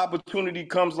 When an opportunity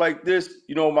comes like this,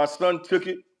 you know, my son took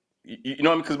it. You know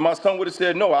what I mean? Because my son would have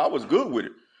said, no, I was good with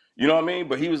it. You know what I mean?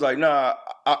 But he was like, nah,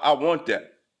 I want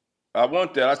that. I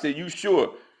want that. I said, you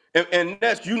sure? And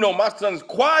that's, you know, my son's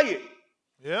quiet.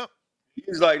 Yep.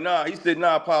 He's like, nah. He said,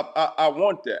 nah, Pop, I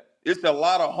want that. It's a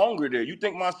lot of hunger there. You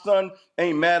think my son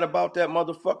ain't mad about that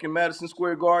motherfucking Madison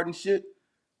Square Garden shit?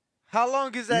 How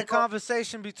long is that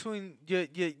conversation between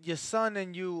your son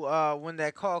and you when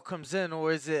that call comes in,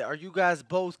 or are you guys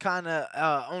both kind of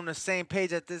on the same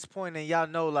page at this point, and y'all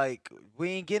know like we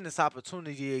ain't getting this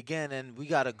opportunity again, and we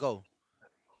gotta go?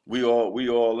 We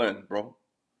all in, bro.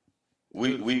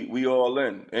 We all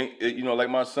in. Ain't, you know, like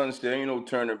my son said, ain't no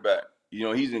turning back. You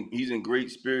know, he's in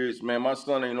great spirits, man. My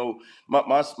son ain't no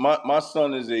my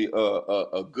son is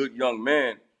a good young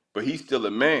man, but he's still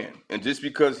a man. And just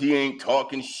because he ain't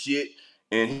talking shit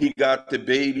and he got the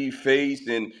baby face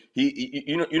and he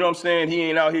you know what I'm saying, he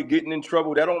ain't out here getting in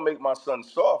trouble, that don't make my son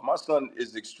soft. My son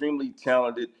is extremely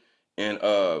talented and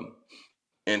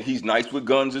he's nice with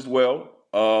guns as well.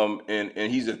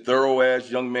 And he's a thorough ass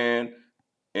young man,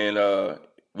 and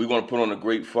we're gonna put on a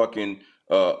great fucking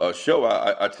show.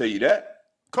 I tell you that.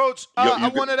 Coach, I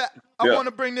want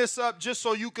to bring this up just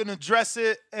so you can address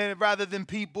it, and rather than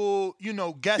people, you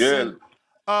know, guessing.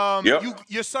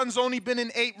 Your son's only been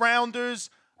in 8 rounders.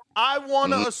 I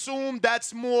want to assume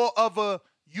that's more of a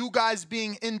you guys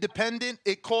being independent.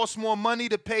 It costs more money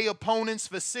to pay opponents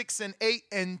for 6 and 8,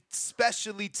 and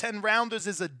especially 10 rounders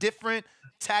is a different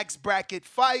tax bracket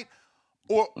fight.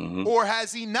 Or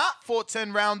has he not fought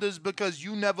 10 rounders because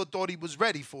you never thought he was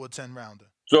ready for a 10 rounder?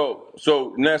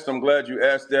 So Ness, I'm glad you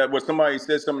asked that. What, somebody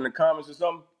said something in the comments or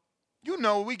something? You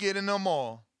know, we getting them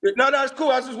all. No, it's cool.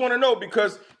 I just want to know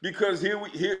because here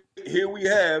we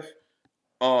have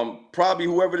probably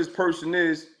whoever this person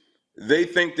is, they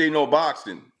think they know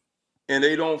boxing and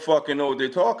they don't fucking know what they're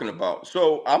talking about.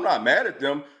 So I'm not mad at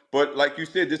them, but like you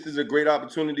said, this is a great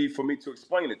opportunity for me to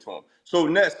explain it to them. So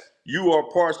Ness, you are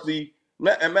partially,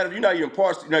 and matter of you're not even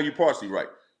partially, no, you're partially right.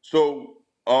 So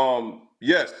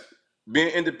yes, being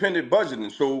independent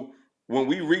budgeting. So when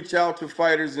we reach out to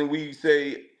fighters and we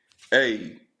say,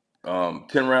 hey,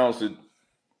 10 rounds to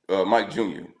Mike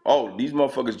Jr. Oh, these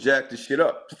motherfuckers jacked this shit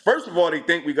up. First of all, they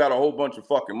think we got a whole bunch of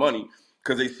fucking money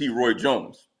because they see Roy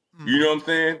Jones. You know what I'm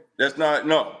saying? That's not,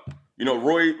 no. You know,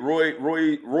 Roy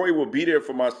will be there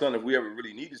for my son if we ever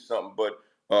really needed something, but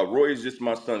Roy is just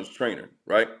my son's trainer,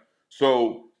 right?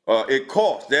 So it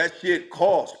costs. That shit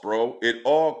costs, bro. It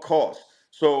all costs.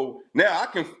 So now I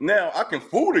can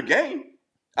fool the game.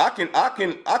 I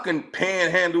can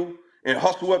panhandle and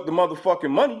hustle up the motherfucking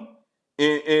money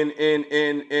and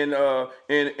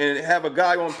have a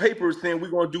guy on paper saying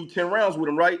we're gonna do 10 rounds with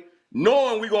him, right?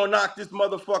 Knowing we're gonna knock this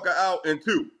motherfucker out in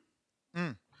 2.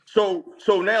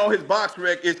 So now his box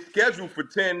rec is scheduled for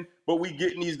 10, but we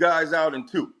getting these guys out in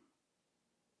 2.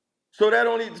 So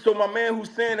my man who's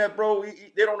saying that, bro, they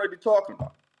don't know what they're talking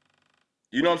about.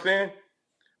 You know what I'm saying?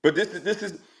 But this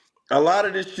is a lot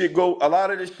of this shit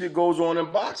goes on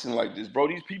in boxing like this, bro.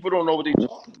 These people don't know what they're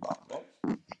talking about, bro.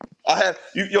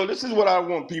 This is what I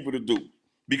want people to do,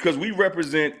 because we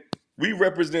represent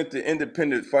the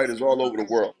independent fighters all over the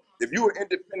world. If you're an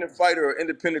independent fighter or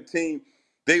independent team,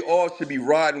 they all should be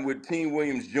riding with Team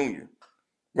Williams Jr.,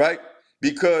 right?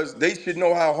 Because they should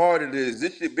know how hard it is.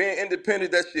 This shit, being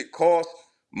independent, that shit costs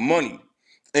money.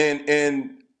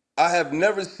 And I have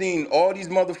never seen all these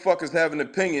motherfuckers have an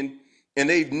opinion, and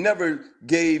they've never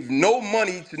gave no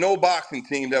money to no boxing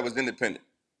team that was independent.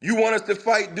 You want us to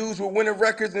fight dudes with winning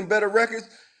records and better records?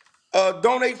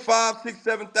 Donate 5, 6,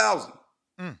 7,000.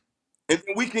 And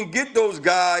then we can get those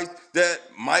guys that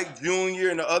Mike Jr.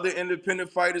 and the other independent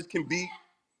fighters can beat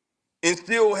and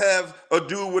still have a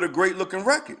dude with a great looking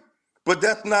record. But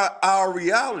that's not our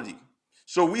reality.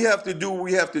 So we have to do what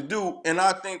we have to do. And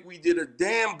I think we did a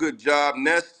damn good job,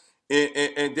 Ness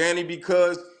and Danny,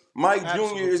 because Mike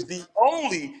Jr. is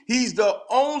he's the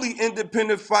only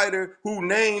independent fighter whose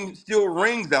name still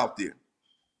rings out there.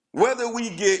 Whether we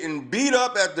getting beat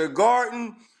up at the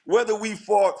Garden, whether we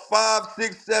fought 5,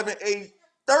 6, 7, 8,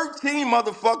 13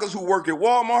 motherfuckers who work at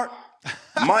Walmart,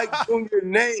 Mike Jr.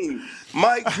 name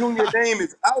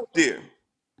is out there.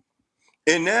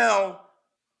 And now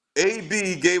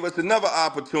AB gave us another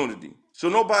opportunity. So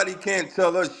nobody can't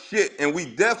tell us shit, and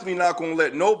we definitely not gonna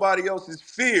let nobody else's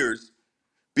fears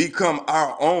become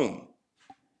our own.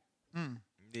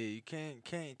 Yeah, you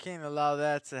can't allow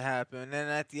that to happen. And then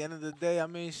at the end of the day, I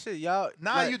mean, shit, y'all.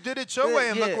 You did it your way,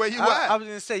 and look where you at. I was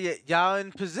gonna say, y'all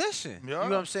in position. You know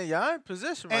what I'm saying? Y'all in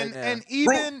position right now. And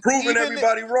even proving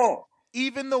everybody wrong.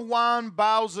 Even the Juan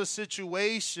Bowser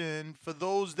situation, for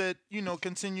those that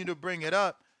continue to bring it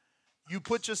up, you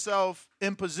put yourself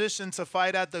in position to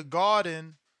fight at the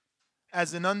Garden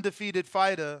as an undefeated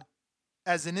fighter,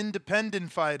 as an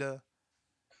independent fighter.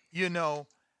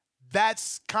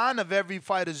 That's kind of every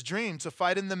fighter's dream, to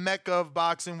fight in the mecca of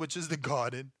boxing, which is the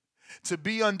Garden, to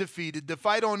be undefeated, to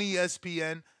fight on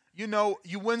ESPN.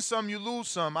 You win some, you lose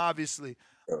some, obviously.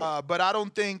 But I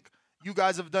don't think you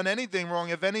guys have done anything wrong.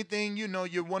 If anything,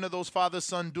 you're one of those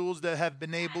father-son duels that have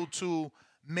been able to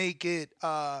make it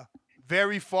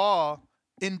very far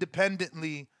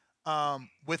independently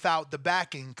without the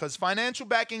backing, because financial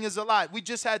backing is a lot. We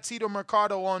just had Tito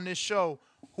Mercado on this show,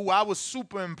 who I was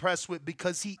super impressed with,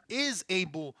 because he is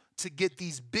able to get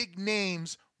these big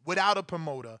names without a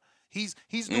promoter. He's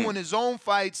doing his own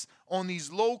fights on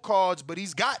these low cards, but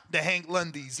he's got the Hank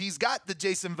Lundys. He's got the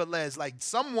Jason Velez. Like,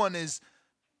 someone is,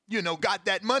 got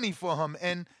that money for him.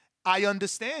 And I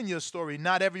understand your story.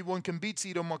 Not everyone can be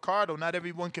Tito Mercado. Not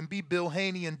everyone can be Bill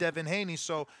Haney and Devin Haney.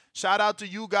 So shout out to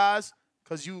you guys,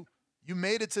 because you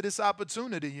made it to this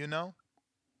opportunity,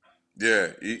 Yeah,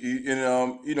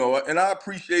 and I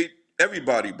appreciate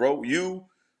everybody, bro.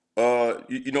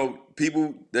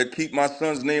 People that keep my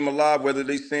son's name alive, whether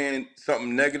they saying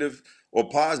something negative or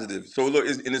positive. So look,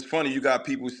 it's funny. You got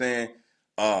people saying,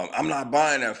 "I'm not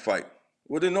buying that fight."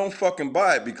 Well, then don't fucking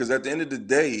buy it, because at the end of the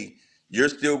day, you're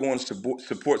still going to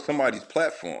support somebody's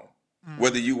platform.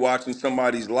 Whether you watching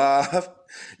somebody's live,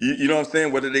 you know what I'm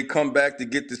saying? Whether they come back to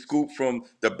get the scoop from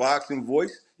the Boxing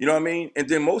Voice, you know what I mean? And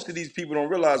then most of these people don't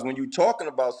realize when you're talking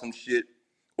about some shit,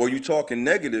 or you talking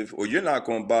negative, or you're not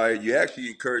going to buy it, you're actually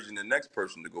encouraging the next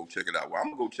person to go check it out. Well,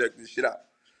 I'm going to go check this shit out.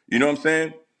 You know what I'm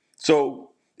saying?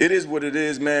 So it is what it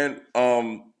is, man.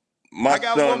 I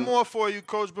got one more for you,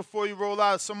 Coach, before you roll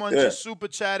out. Someone just super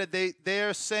chatted.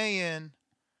 They're saying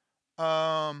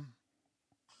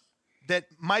that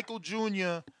Michael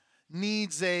Jr.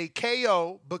 needs a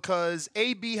KO because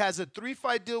AB has a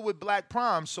 3-fight deal with Black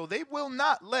Prime, so they will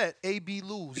not let AB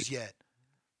lose yet.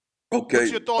 Okay.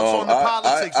 What's your thoughts on the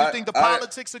politics? You think the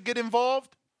politics will get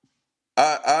involved?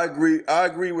 I agree. I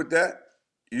agree with that.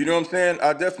 You know what I'm saying?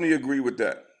 I definitely agree with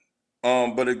that.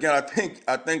 But again,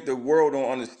 I think the world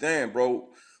don't understand, bro.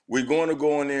 We're going to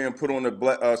go in there and put on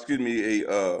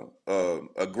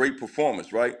a great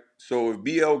performance, right? So if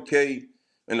BLK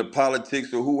and the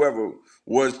politics or whoever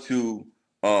was to,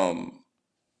 rob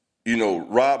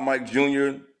Mike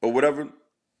Jr. or whatever,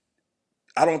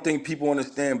 I don't think people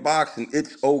understand boxing.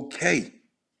 It's okay.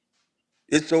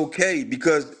 It's okay,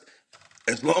 because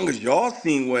as long as y'all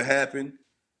seen what happened,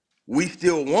 we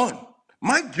still won.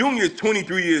 Mike Jr. is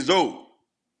 23 years old.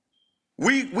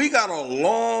 We got a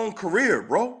long career,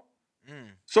 bro.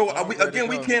 So we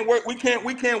can't worry. We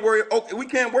can't worry. Okay, we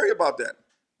can't worry about that.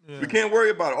 Yeah. We can't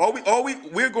worry about it.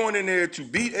 We're going in there to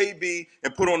beat AB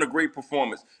and put on a great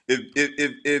performance. If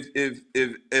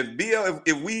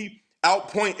we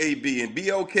outpoint AB and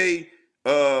BLK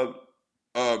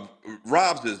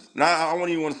robs us, now I don't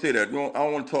even want to say that. I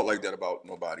don't want to talk like that about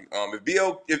nobody. If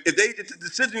the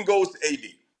decision goes to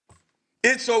AB,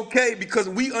 it's okay, because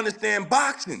we understand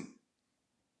boxing.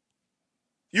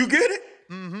 You get it?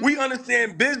 Mm-hmm. We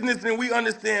understand business and we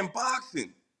understand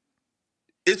boxing.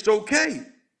 It's okay.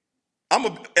 Am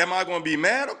I going to be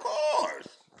mad? Of course.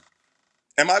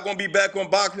 Am I going to be back on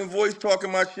Boxing Voice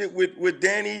talking my shit with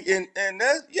Danny and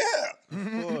that? Yeah.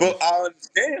 But I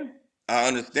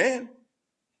understand.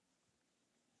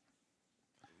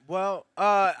 Well,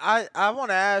 I want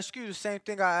to ask you the same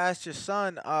thing I asked your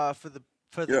son for the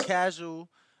casual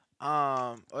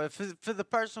or for the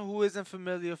person who isn't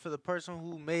familiar, for the person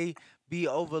who may be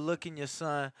overlooking your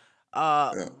son,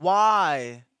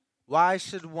 why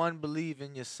should one believe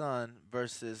in your son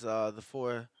versus the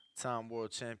 4-time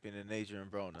world champion in Adrian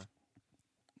Broner?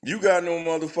 You got no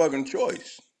motherfucking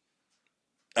choice.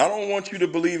 I don't want you to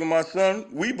believe in my son.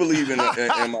 We believe in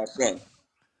my son.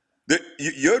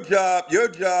 Your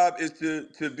job is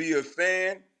to be a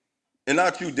fan, and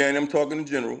not you, Danny. I'm talking in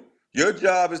general. Your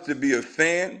job is to be a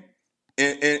fan,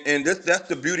 and that's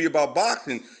the beauty about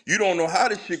boxing. You don't know how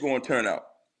this shit gonna turn out.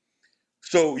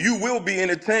 So you will be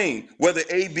entertained. Whether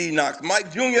AB knocks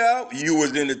Mike Jr. out, you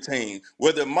was entertained.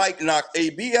 Whether Mike knocks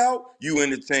AB out, you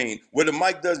entertained. Whether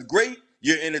Mike does great,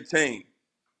 you're entertained.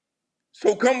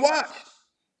 So come watch.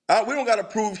 We don't gotta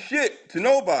prove shit to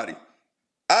nobody.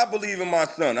 I believe in my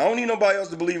son. I don't need nobody else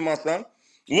to believe in my son.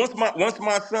 Once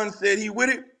my son said he with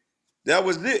it, that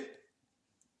was it.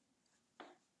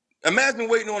 Imagine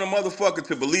waiting on a motherfucker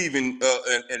to believe in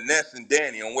Ness and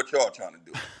Danny on what y'all trying to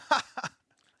do.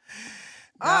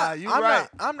 You're right.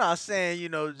 I'm not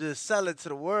saying, just sell it to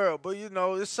the world, but,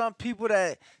 there's some people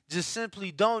that just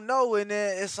simply don't know, and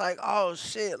then it's like, oh,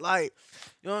 shit, like,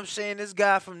 you know what I'm saying? This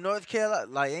guy from North Carolina,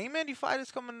 like, ain't many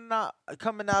fighters coming out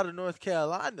of North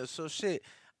Carolina, so shit.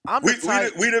 We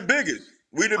the biggest.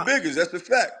 We the biggest. That's a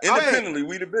fact. Independently,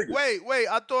 we the biggest. Wait.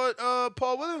 I thought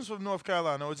Paul Williams was from North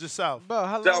Carolina, or just South? Bro,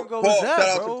 how long ago was that, shout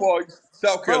out bro? to Paul,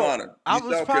 South Carolina. Bro, I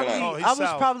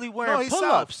was probably wearing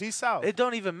pull-ups. He's South. It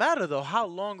don't even matter, though. How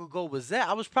long ago was that?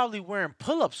 I was probably wearing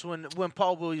pull-ups when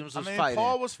Paul Williams was fighting.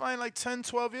 Paul was fighting like 10,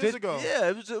 12 years ago.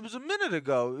 Yeah, it was a minute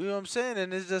ago. You know what I'm saying?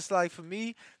 And it's just like, for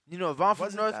me, if I'm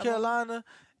from North Carolina,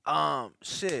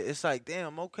 shit, it's like,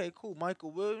 damn, okay, cool.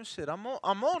 Michael Williams, shit, I'm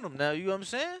on him now. You know what I'm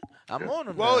saying? I'm on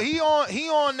him. Well, now. he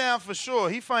on now for sure.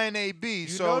 He fighting AB,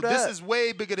 so this is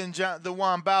way bigger than the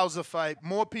Juan Bowser fight.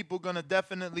 More people gonna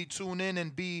definitely tune in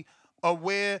and be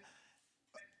aware.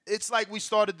 It's like we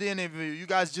started the interview. You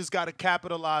guys just got to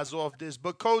capitalize off this.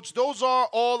 But Coach, those are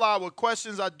all our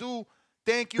questions. I do.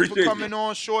 Thank you for coming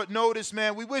on short notice,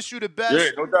 man. We wish you the best. Yeah,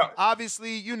 no doubt.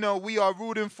 Obviously, we are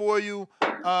rooting for you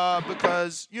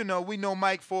because, we know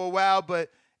Mike for a while, but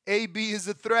AB is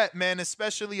a threat, man,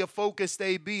 especially a focused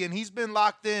AB, and he's been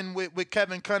locked in with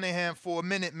Kevin Cunningham for a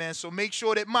minute, man. So make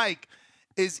sure that Mike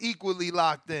is equally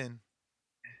locked in.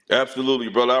 Absolutely,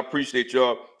 brother. I appreciate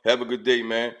y'all. Have a good day,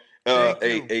 man.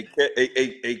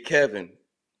 Hey, Kevin,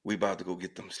 we about to go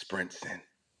get them sprints in.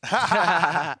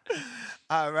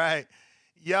 All right.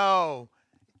 Yo,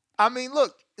 I mean,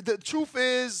 look, the truth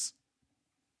is,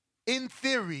 in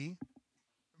theory,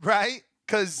 right?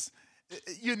 Because,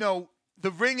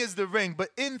 the ring is the ring. But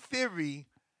in theory,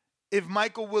 if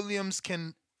Michael Williams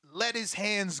can let his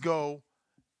hands go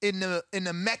in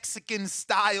a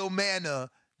Mexican-style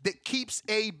manner that keeps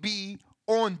AB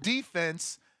on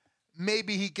defense,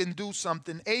 maybe he can do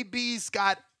something. AB's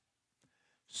got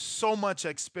so much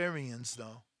experience,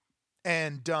 though.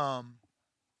 And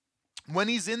when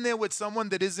he's in there with someone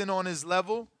that isn't on his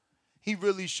level, he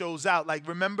really shows out. Like,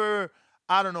 remember,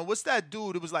 I don't know, what's that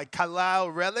dude? It was like Khalil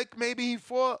Relic, maybe he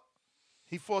fought.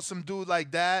 He fought some dude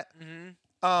like that. Mm-hmm.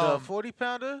 The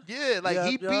 40-pounder? Yeah, like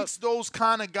he beats those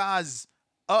kind of guys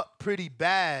up pretty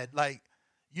bad. Like,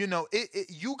 you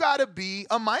got to be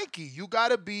a Mikey. You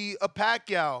got to be a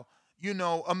Pacquiao.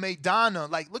 A Maidana.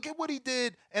 Like, look at what he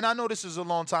did. And I know this is a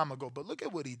long time ago, but look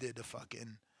at what he did to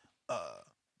fucking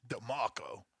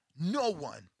DeMarco. No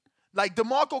one. Like,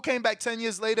 DeMarco came back 10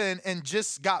 years later and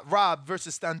just got robbed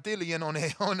versus Stantilian on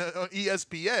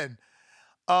ESPN.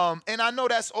 And I know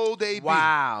that's old AB.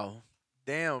 Wow.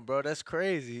 Damn, bro, that's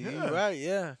crazy. Yeah. You right,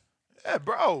 yeah. Yeah,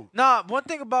 bro. Nah, one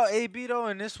thing about AB, though,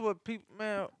 and this is what people,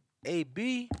 man,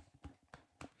 AB,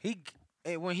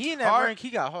 when he in that ring, he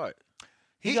got heart.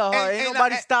 He got heart. Ain't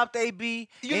nobody stopped AB.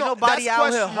 Ain't nobody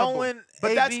out here hoeing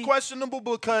But AB. that's questionable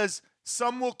because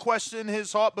some will question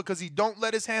his heart because he don't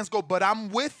let his hands go. But I'm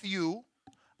with you.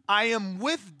 I am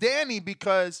with Danny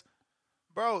because,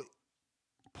 bro,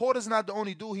 Porter's not the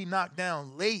only dude he knocked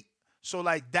down late. So,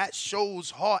 like, that shows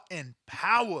heart and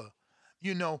power.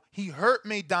 He hurt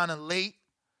Maidana late.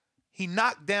 He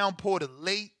knocked down Porter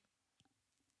late.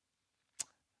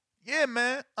 Yeah,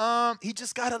 man. He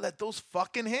just got to let those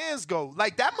fucking hands go.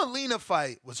 Like, that Molina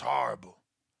fight was horrible.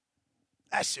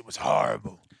 That shit was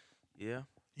horrible. Yeah.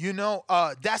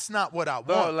 That's not what I want.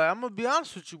 Bro, like, I'm going to be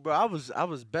honest with you, bro. I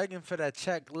was begging for that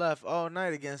check left all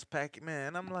night against Pacquiao, man.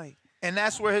 And I'm like. And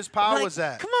that's where his power was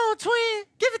at. Come on, twin.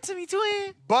 Give it to me,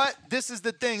 twin. But this is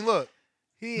the thing. Look,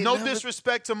 no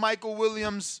disrespect to Michael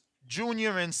Williams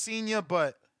Jr. and Sr.,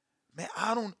 but, man,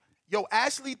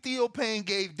 Ashley Theophane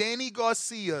gave Danny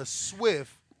Garcia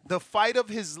Swift the fight of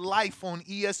his life on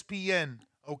ESPN,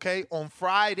 okay, on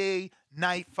Friday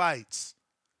Night Fights.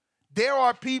 There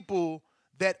are people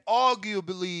that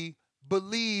arguably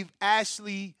believe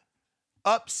Ashley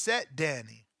upset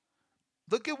Danny.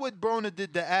 Look at what Broner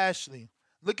did to Ashley.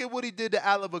 Look at what he did to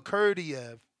Oliver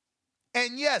Kurdiev.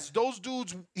 And yes, those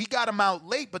dudes, he got him out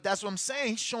late, but that's what I'm saying.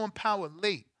 He's showing power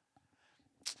late.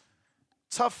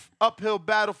 Tough uphill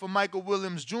battle for Michael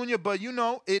Williams Jr., but you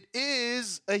know, it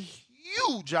is a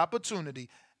huge opportunity.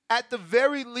 At the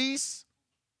very least,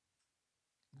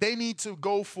 they need to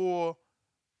go for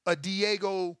a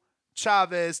Diego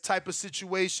Chavez type of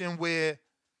situation where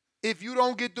if you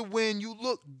don't get the win, you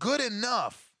look good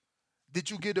enough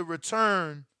that you get a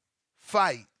return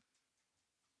fight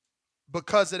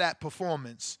because of that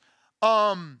performance.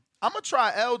 I'm going to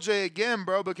try LJ again,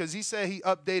 bro, because he said he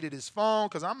updated his phone,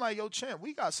 because I'm like, yo, champ,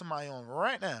 we got somebody on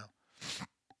right now.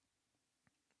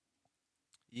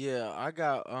 Yeah, I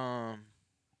got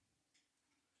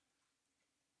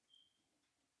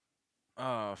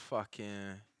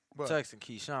fucking What? texting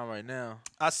Keyshawn right now.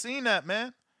 I seen that,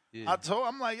 man. Yeah.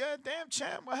 I'm like, yeah, damn,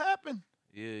 champ, what happened?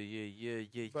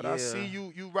 Yeah. But I see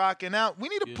you rocking out. We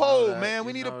need a You know poll, that, man. you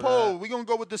We need a know poll. that. We're going to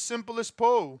go with the simplest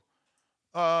poll.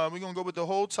 We're going to go with the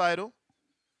whole title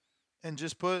and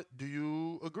just put, do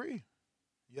you agree?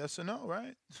 Yes or no,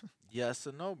 right? Yes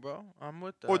or no, bro? I'm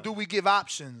with that. Or do we give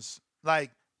options?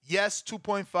 Like, yes,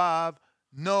 2.5,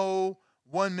 no,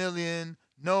 1 million,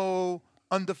 no,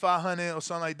 under 500 or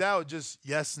something like that, or just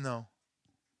yes, no?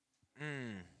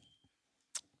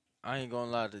 I ain't gonna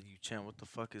lie to you, champ. What the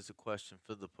fuck is the question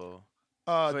for the poll?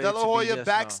 De For it La to be Hoya yes,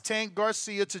 backs no. Tank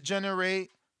Garcia to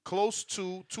generate close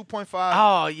to 2.5.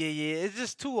 Oh, yeah. It's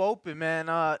just too open, man.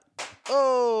 Trying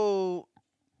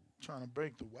to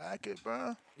break the whacket,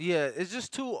 bro. Yeah, it's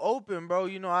just too open, bro.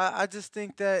 You know, I just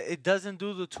think that it doesn't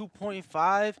do the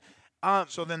 2.5.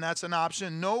 So then that's an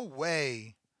option. No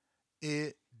way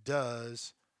it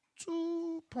does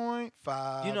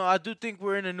 2.5. You know, I do think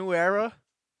we're in a new era.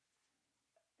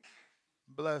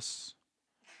 Bless.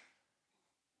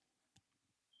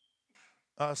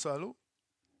 Salud.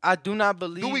 I do not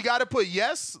believe. Do we got to put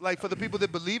yes? Like for the people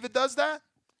that believe it does that?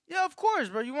 Yeah, of course,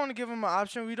 bro. You want to give him an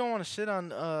option. We don't want to shit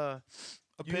on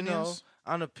Opinions?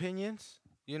 on opinions.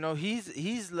 You know,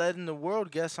 he's letting the world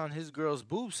guess on his girl's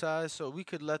boob size, so we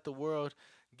could let the world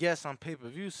guess on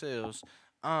pay-per-view sales.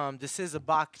 This is a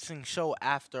boxing show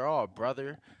after all,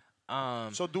 brother.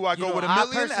 So do I you go know, with $1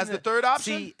 million as personally- the third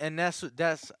option? See, and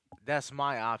that's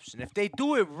my option. If they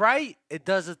do it right, it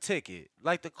does a ticket.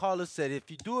 Like the caller said, if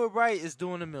you do it right, it's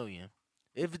doing $1 million.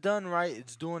 If done right,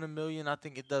 it's doing $1 million. I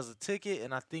think it does a ticket,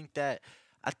 and I think that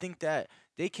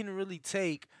they can really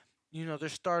take, you know, their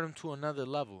stardom to another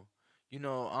level. You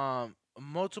know,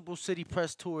 multiple city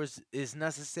press tours is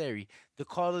necessary. The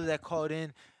caller that called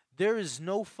in, there is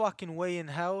no fucking way in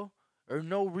hell or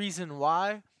no reason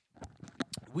why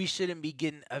we shouldn't be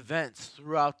getting events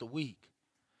throughout the week.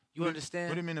 You understand?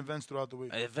 What do you mean events throughout the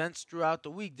week? Events throughout the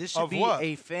week. This should Of be what?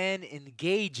 a fan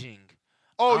engaging.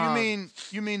 Oh,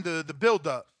 you mean the build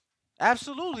up?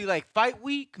 Absolutely, like fight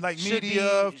week, Like should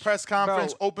media, be, press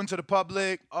conference, bro, open to the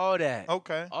public. all that.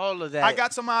 Okay. All of that. I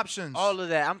got some options. all of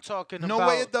that. I'm talking No about.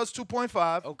 way it does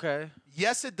 2.5. Okay.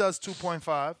 Yes, it does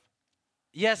 2.5.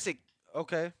 Yes, it.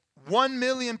 Okay. 1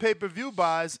 million pay-per-view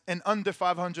buys and under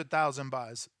 500,000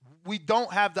 buys. We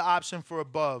don't have the option for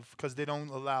above because they don't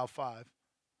allow 5.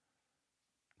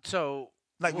 So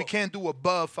Like we can't do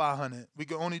above 500. We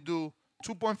can only do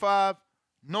 2.5,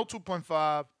 no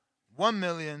 2.5, 1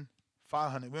 million,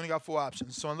 500. We only got 4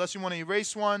 options. So unless you want to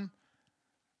erase one,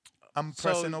 I'm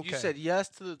pressing okay. You said yes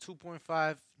to the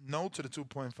 2.5. No to the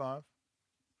 2.5.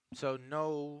 So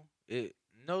no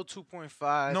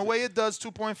 2.5. No way it does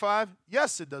 2.5.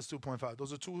 Yes, it does 2.5.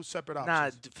 Those are two separate Nah,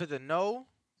 options. for the no,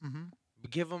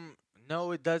 give them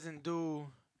no. It doesn't do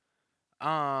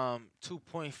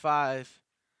 2.5.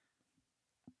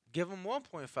 Give them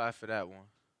 1.5 for that one.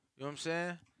 You know what I'm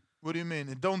saying? What do you mean?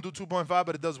 It don't do 2.5,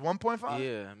 but it does 1.5?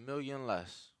 Yeah, $1 million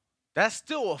less. That's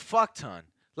still a fuck ton.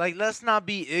 Like, let's not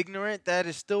be ignorant. That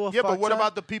is still a fuck ton. Yeah, but what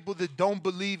about the people that don't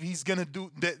believe he's going to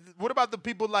do that? What about the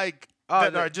people like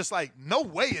that are just like, no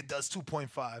way it does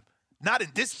 2.5. Not in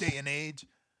this day and age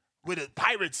with a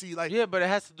piracy. Like, yeah, but it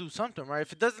has to do something, right?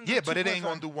 If it doesn't do but it ain't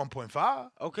going to do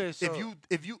 1.5. Okay, so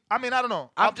if you I mean, I don't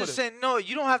know. I'm just saying, no,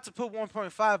 you don't have to put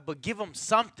 1.5, but give them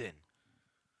something.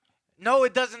 No,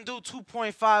 it doesn't do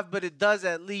 2.5, but it does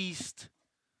at least.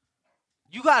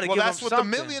 You got to give them something. Well, that's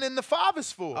what the million and the 5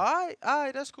 is for. All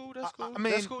right, that's cool. I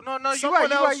mean, that's cool. No,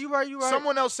 you're right.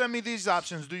 Someone else sent me these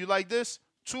options. Do you like this?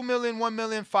 2 million, 1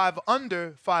 million, 5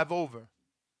 under, 5 over.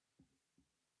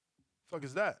 Fuck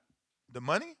is that? The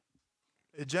money?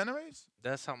 It generates?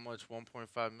 That's how much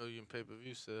 1.5 million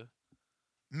pay-per-view said.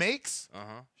 Makes?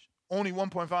 Uh-huh. Only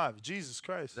 1.5. Jesus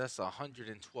Christ. That's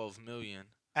 112 million.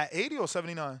 At 80 or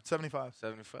 79? 75?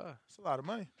 75. That's a lot of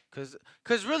money. Cause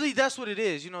really that's what it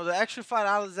is. You know, the extra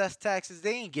 $5 that's taxes,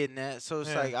 they ain't getting that. So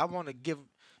it's like I want to give,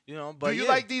 you know, but do you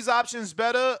like these options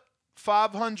better?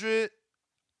 500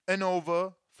 and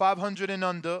over, 500 and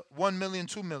under, 1 million,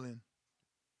 2 million.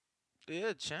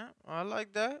 Yeah, champ. I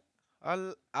like that.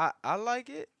 I like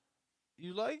it.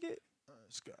 You like it?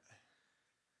 This guy.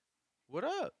 What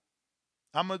up?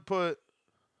 I'm gonna put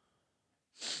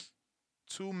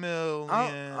 2 million.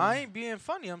 I ain't being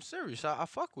funny. I'm serious. I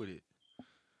fuck with it.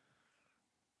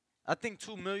 I think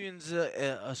 2 million's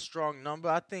a strong number.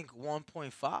 I think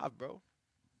 1.5, bro.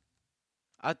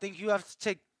 I think you have to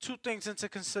take two things into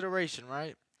consideration,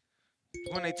 right?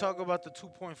 When they talk about the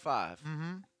 2.5.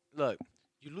 Mm-hmm. Look,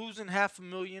 you're losing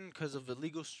 $500,000 because of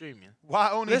illegal streaming.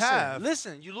 Why only half?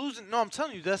 Listen, you losing. No, I'm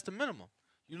telling you, that's the minimum.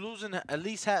 You're losing at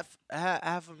least half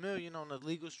a million on the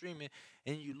legal streaming,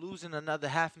 and you're losing another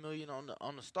 $500,000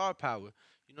 on the star power.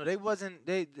 You know,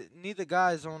 neither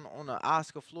guys on the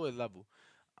Oscar Floyd level,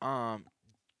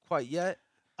 quite yet.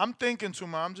 I'm thinking too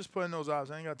much. I'm just putting those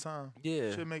odds. I ain't got time.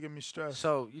 Yeah, shit making me stressed.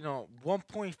 So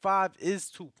 1.5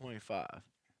 is 2.5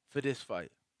 for this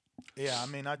fight. Yeah, I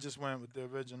mean, I just went with the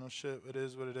original shit. It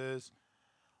is what it is.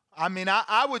 I mean,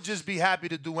 I would just be happy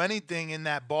to do anything in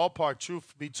that ballpark,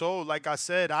 truth be told. Like I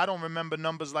said, I don't remember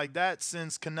numbers like that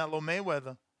since Canelo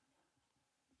Mayweather.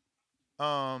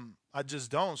 I just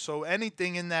don't. So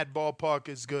anything in that ballpark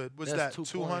is good. What's that,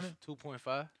 200?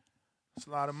 2.5. It's a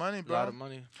lot of money, bro. A lot of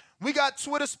money. We got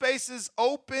Twitter Spaces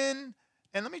open.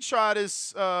 And let me try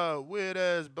this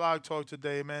weird-ass blog talk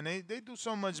today, man. They do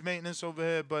so much maintenance over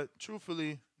here, but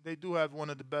truthfully, they do have one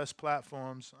of the best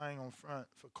platforms. I ain't gonna front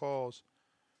for calls.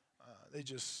 They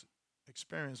just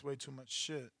experience way too much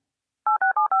shit.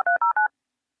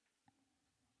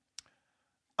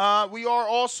 We are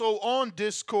also on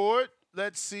Discord.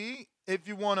 Let's see if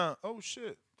you want to. Oh,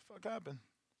 shit. What the fuck happened?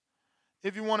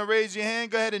 If you want to raise your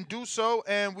hand, go ahead and do so,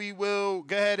 and we will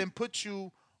go ahead and put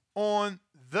you on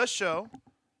the show.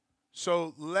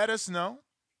 So let us know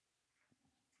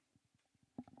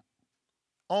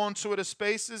on Twitter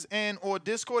Spaces and or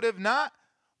Discord. If not,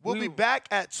 we'll be back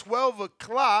at 12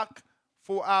 o'clock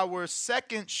for our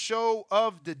second show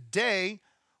of the day,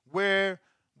 where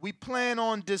we plan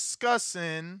on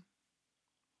discussing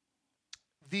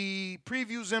the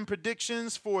previews and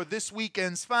predictions for this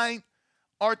weekend's fight.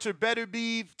 Artur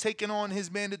Beterbiev taking on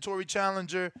his mandatory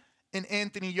challenger in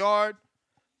Anthony Yarde.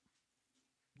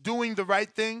 Doing the right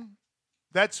thing.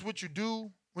 That's what you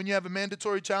do when you have a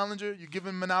mandatory challenger. You give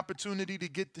him an opportunity to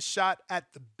get the shot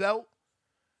at the belt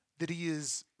that he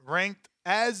is ranked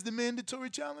as the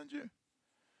mandatory challenger.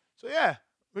 So, yeah,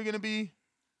 we're going to be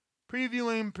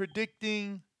previewing,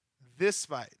 predicting this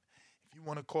fight. If you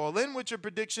want to call in with your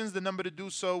predictions, the number to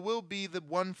do so will be the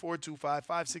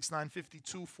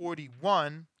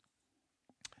 1-425-569-5241.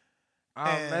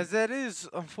 As that is,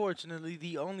 unfortunately,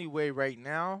 the only way right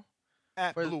now.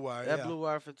 At Blue Wire, At Blue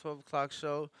Wire for 12 o'clock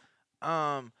show.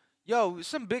 Some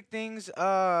big things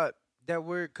that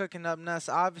we're cooking up next.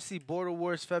 Obviously, Border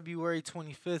Wars February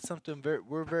 25th, something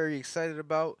we're very excited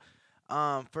about.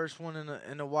 First one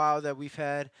in a while that we've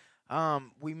had.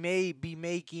 We may be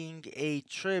making a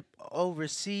trip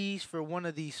overseas for one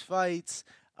of these fights.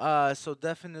 So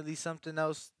definitely something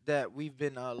else that we've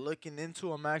been looking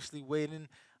into. I'm actually waiting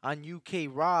on UK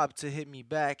Rob to hit me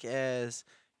back, as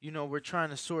you know, we're trying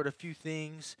to sort a few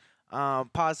things.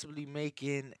 Possibly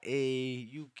making a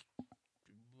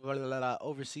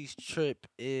overseas trip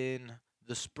in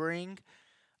the spring.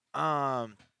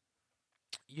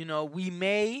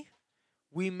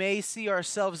 We may see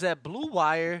ourselves at Blue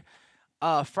Wire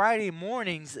Friday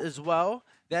mornings as well.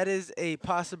 That is a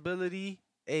possibility,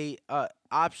 a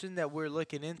option that we're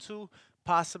looking into.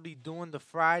 Possibly doing the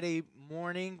Friday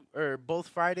morning or both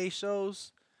Friday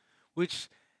shows, which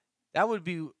that would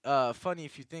be funny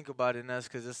if you think about it, Ness,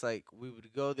 because it's like we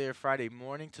would go there Friday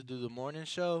morning to do the morning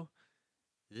show.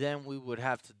 Then we would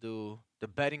have to do the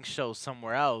betting show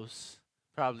somewhere else,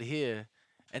 probably here,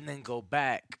 and then go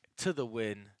back to the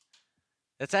Win.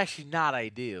 That's actually not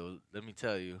ideal, let me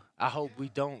tell you. I hope we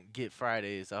don't get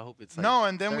Fridays. I hope it's like no,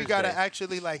 and then Thursday. We got to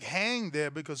actually like hang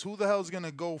there, because who the hell is going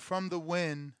to go from the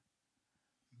Win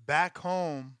back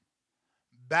home,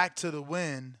 back to the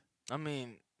Win? I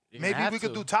mean, maybe we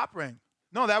could do Top Rank.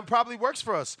 No, that probably works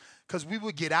for us because we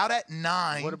would get out at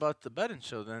 9. What about the betting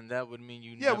show then? That would mean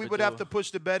you. Yeah, we would have to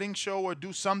push the betting show or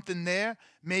do something there.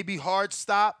 Maybe hard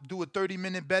stop, do a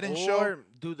 30-minute betting show. Or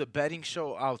do the betting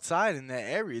show outside in that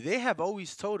area. They have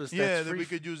always told us that's that we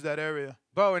could use that area.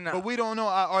 Bro, but we don't know.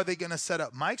 Are they going to set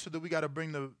up mics or do we got to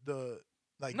bring the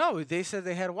like? No, they said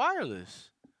they had wireless.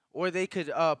 Or they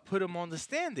could put them on the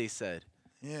stand, they said.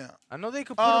 Yeah. I know they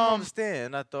could put them on the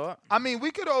stand, I thought. I mean,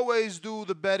 we could always do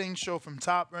the betting show from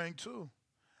Top Rank, too.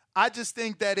 I just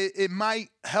think that it might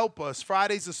help us.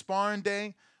 Friday's a sparring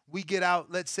day. We get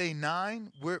out, let's say,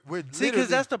 9. We're See, because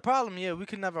that's the problem. Yeah, we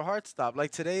can never hard stop.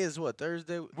 Like today is what,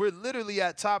 Thursday? We're literally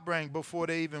at Top Rank before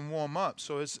they even warm up.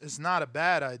 So it's not a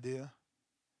bad idea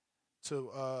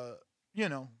to, Yeah,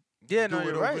 no,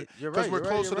 you're right. You're right. Because we're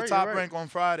closer to to Top Rank on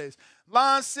Fridays.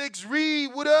 Line 6,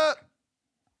 Reed, what up?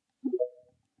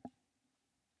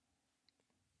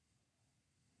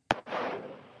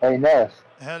 Hey, Ness.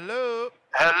 Hello.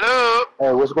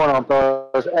 Hey, what's going on,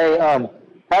 fellas? Hey,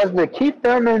 has the Keith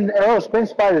Thurman Errol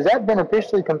Spence fight, has that been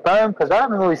officially confirmed? Because I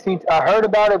haven't really seen, I heard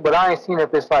about it, but I ain't seen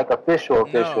if it's like official.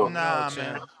 Nah,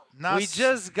 man. We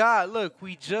just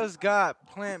got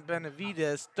Plant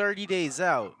Benavidez 30 days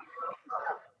out.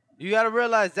 You got to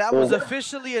realize that was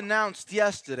officially announced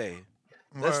yesterday.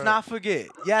 Let's not forget.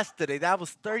 Yesterday, that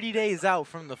was 30 days out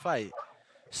from the fight.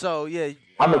 So, yeah.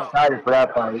 I'm excited for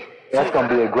that fight. That's going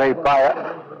to be a great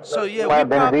fight. So, yeah,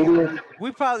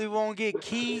 we probably won't get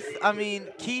Keith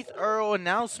Earl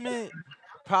announcement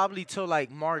probably till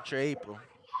like March or April.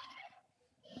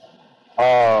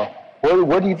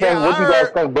 What do you think? What do you guys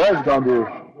think Bud's going to do?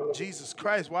 Jesus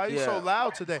Christ, why are you so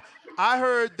loud today? I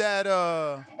heard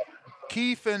that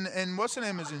Keith and what's the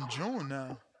name is in June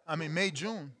now. I mean, May,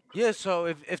 June. Yeah, so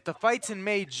if the fight's in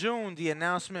May, June, the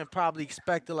announcement probably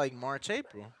expected like March,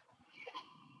 April.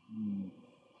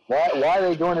 Why are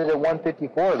they doing it at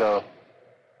 154 though?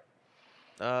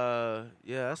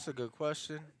 Yeah, that's a good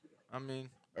question. I mean,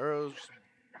 Earl's,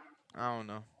 I don't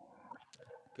know.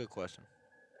 Good question.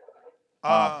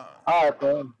 All right,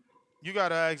 man. You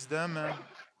gotta ask them, man.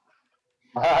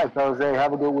 All right, Jose.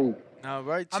 Have a good week. All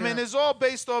right. I mean, it's all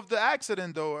based off the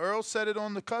accident, though. Earl said it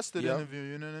on the Custard interview.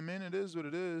 You know what I mean? It is what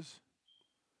it is.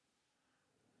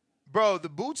 Bro, the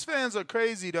Boots fans are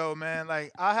crazy, though, man.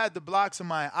 Like, I had to block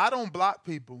somebody. I don't block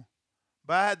people.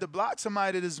 But I had to block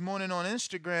somebody this morning on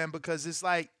Instagram because it's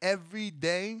like every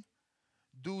day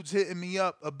dudes hitting me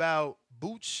up about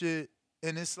Boots shit.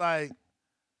 And it's like,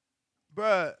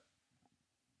 bruh,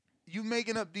 you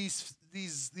making up these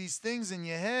things in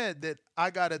your head that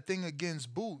I got a thing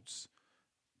against Boots.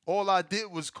 All I did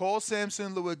was call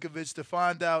Samson Lewickovich to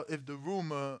find out if the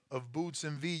rumor of Boots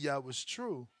and Villa was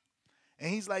true.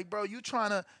 And he's like, bro, you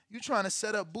trying to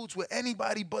set up Boots with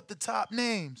anybody but the top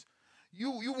names.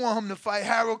 You want him to fight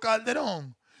Harold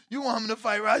Calderon. You want him to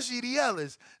fight Rashidi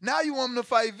Ellis. Now you want him to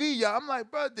fight Villa. I'm like,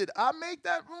 bro, did I make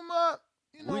that rumor up?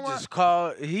 You know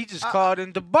He just called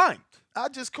and debunked. I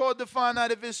just called to find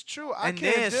out if it's true. I and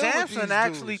can't then deal with Samson these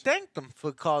actually dudes. thanked them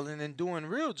for calling and doing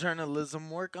real journalism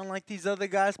work, unlike these other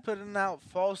guys putting out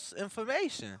false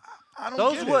information. I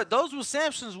don't get it. Those were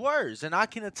Samson's words, and I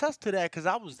can attest to that because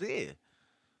I was there.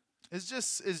 It's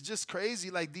just crazy,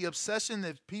 like the obsession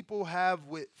that people have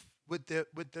with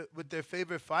their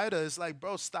favorite fighter. Is like,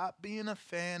 bro, stop being a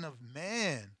fan of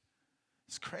man.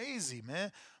 It's crazy,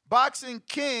 man. Boxing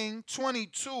King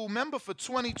 22, member for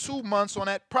 22 months on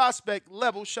that prospect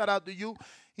level. Shout out to you.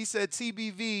 He said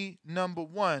TBV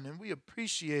 #1, and we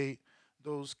appreciate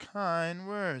those kind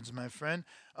words, my friend.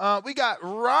 We got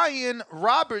Ryan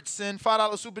Robertson,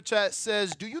 $5 super chat,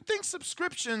 says, do you think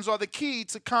subscriptions are the key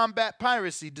to combat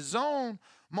piracy? DAZN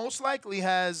most likely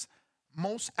has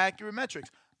most accurate metrics.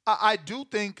 I do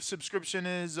think subscription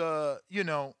is, the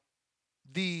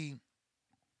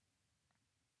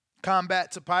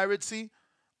combat to piracy.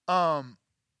 But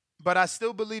I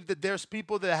still believe that there's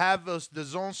people that have the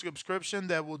DAZN subscription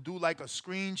that will do like a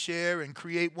screen share and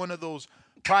create one of those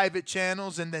private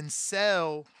channels and then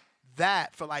sell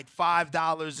that for like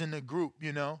 $5 in the group,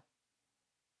 you know?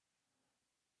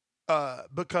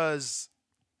 Because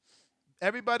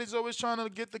everybody's always trying to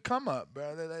get the come up,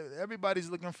 bro. Everybody's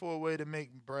looking for a way to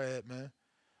make bread, man.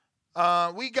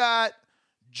 We got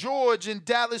George in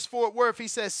Dallas, Fort Worth. He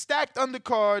says, stacked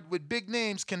undercard with big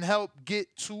names can help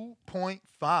get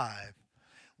 2.5.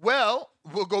 Well,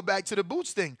 we'll go back to the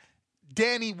Boots thing.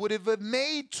 Danny, would have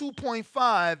made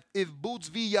 2.5 if Boots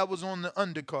Villa was on the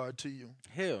undercard to you?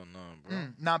 Hell no, bro.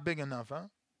 Not big enough, huh?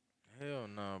 Hell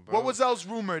no, bro. What was else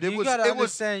rumored? You gotta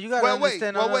understand. You gotta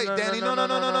understand. Wait, Danny. No.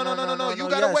 You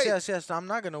gotta wait. Yes. I'm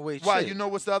not gonna wait. Why? Shit. You know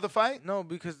what's the other fight? No,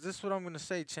 because this is what I'm gonna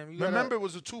say, champ. Remember, it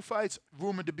was the 2 fights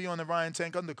rumored to be on the Ryan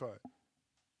Tank undercard.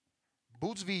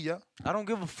 Boots Villa. I don't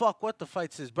give a fuck what the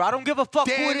fights is, bro. I don't give a fuck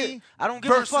who it is. I don't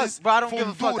give a fuck, versus bro. I don't give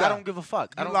a fuck. I Fundura. don't give a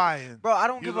fuck. You lying. Bro, I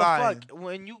don't You give lying. a fuck.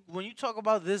 When you talk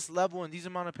about this level and these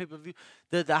amount of pay-per-view,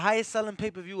 the highest selling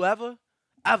pay-per-view ever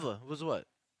was what?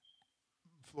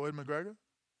 Floyd McGregor?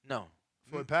 No.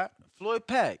 Floyd Pack? Floyd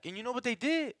Pack. And you know what they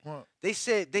did? What? They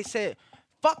said,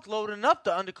 fuck loading up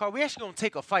the undercard. We actually gonna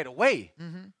take a fight away.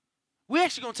 Mm-hmm. We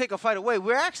actually gonna take a fight away.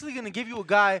 We're actually gonna give you a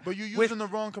guy. But you're using the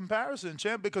wrong comparison,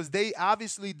 champ, because they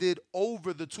obviously did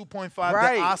over the 2.5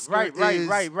 right, that Oscar right.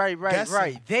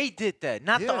 guessing. They did that,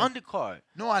 not the Yeah. undercard.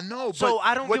 No, I know. So but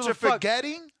I don't what give you're a fuck.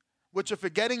 What you're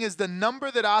forgetting is the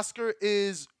number that Oscar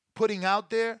is putting out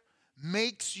there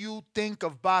makes you think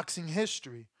of boxing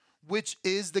history, which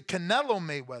is the Canelo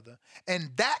Mayweather. And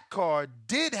that card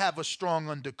did have a strong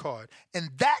undercard.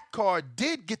 And that card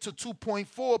did get to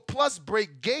 2.4 plus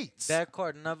break gates. That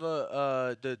card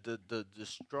never the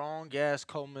strong ass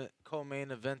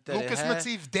co-main event that Lucas it had.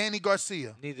 Matif, Danny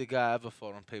Garcia. Neither guy ever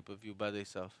fought on pay-per-view by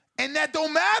themselves. And that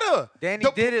don't matter. Danny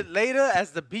did it later as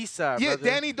the B-side. Yeah, brother.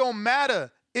 Danny don't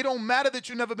matter. It don't matter that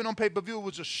you never been on pay-per-view. It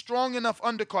was a strong enough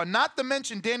undercard. Not to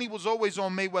mention Danny was always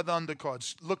on Mayweather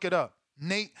undercards. Look it up.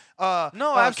 Nate, no,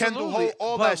 Kendall absolutely. Holt,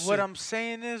 all but that shit. what I'm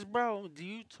saying is, bro,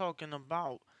 you talking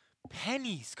about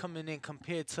pennies coming in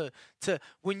compared to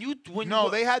when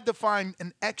they had to find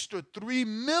an extra $3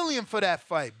 million for that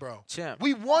fight, bro. Champ.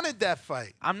 We wanted that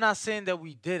fight. I'm not saying that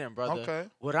we didn't, brother. Okay.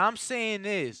 What I'm saying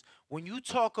is when you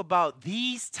talk about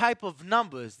these type of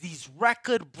numbers, these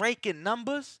record-breaking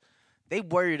numbers, they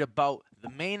worried about the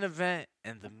main event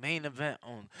and the main event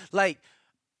only. Like,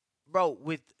 bro,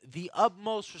 with the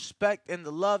utmost respect and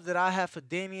the love that I have for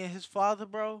Danny and his father,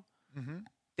 bro,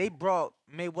 they brought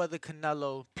Mayweather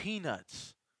Canelo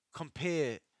peanuts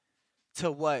compared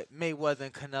to what Mayweather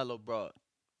and Canelo brought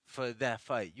for that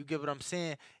fight. You get what I'm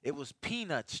saying? It was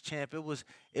peanuts, champ. It was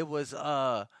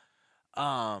a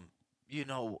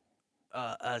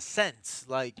sense.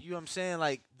 Like, you know what I'm saying?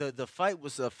 Like, the fight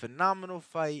was a phenomenal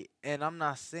fight, and I'm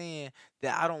not saying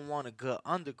that I don't want a good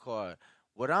undercard.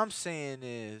 What I'm saying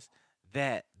is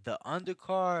that the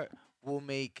undercard will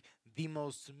make the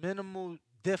most minimal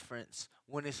difference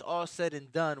when it's all said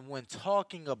and done when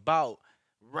talking about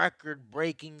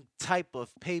record-breaking type of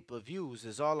pay-per-views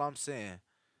is all I'm saying.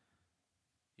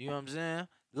 You know what I'm saying?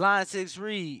 Line 6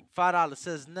 Reed, $5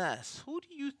 says, Ness, who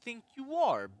do you think you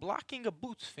are blocking a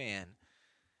Boots fan?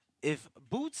 If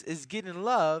Boots is getting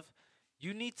love,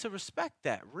 you need to respect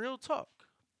that. Real talk.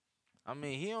 I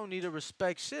mean, he don't need to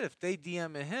respect shit if they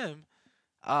DMing him,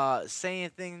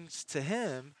 saying things to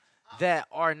him that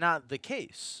are not the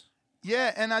case.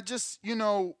 Yeah, and I just,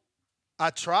 I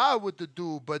tried with the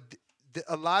dude, but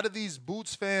a lot of these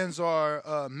Boots fans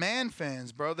are man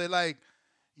fans, bro. They like,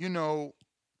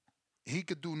 he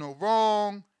could do no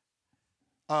wrong.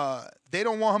 They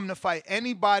don't want him to fight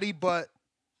anybody but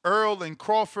Earl and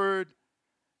Crawford.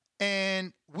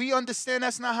 And we understand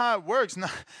that's not how it works.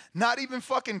 Not even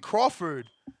fucking Crawford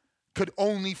could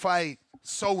only fight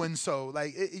so-and-so.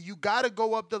 Like, you got to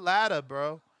go up the ladder,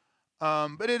 bro.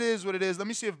 But it is what it is. Let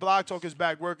me see if Blog Talk is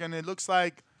back working. It looks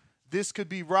like this could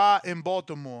be Ra in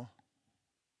Baltimore.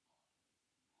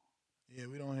 Yeah,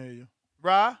 we don't hear you.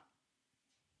 Ra?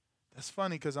 That's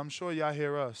funny because I'm sure y'all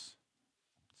hear us.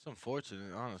 It's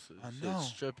unfortunate, honestly. I know.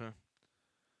 It's tripping.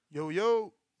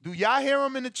 Yo. Do y'all hear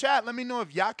him in the chat? Let me know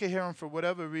if y'all can hear him for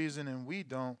whatever reason and we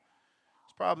don't.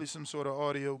 It's probably some sort of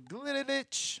audio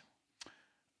glitch.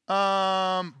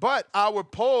 But our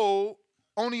poll,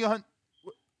 only 100.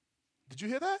 Did you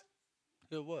hear that?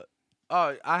 Hear what?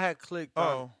 Oh, I had clicked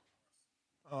on.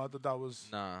 Oh, I thought that was.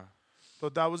 Nah.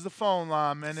 Thought that was the phone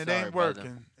line, man. It Sorry, ain't brother.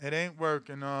 working. It ain't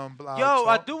working. Blog Yo, Talk.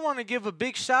 I do want to give a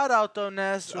big shout out though,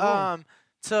 Ness. To who?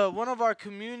 To one of our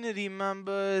community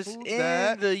members Who's in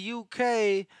that? the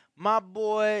UK, my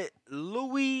boy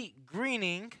Louis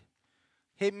Greening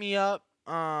hit me up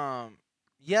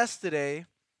yesterday,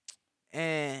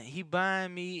 and he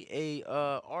buying me a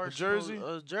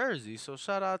Arsenal jersey. So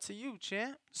shout out to you,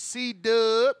 champ.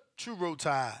 C-Dub, True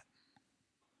Tide.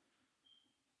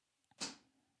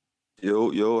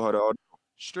 Yo, how the audio?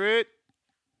 Straight.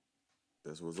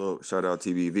 That's what's up. Shout out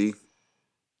TBV.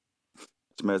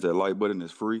 Smash that like button.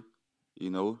 It's free.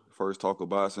 First talk of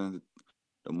boxing,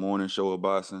 the morning show of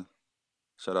boxing.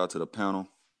 Shout out to the panel.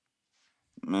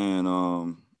 Man,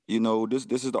 this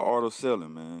is the art of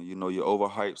selling, man. You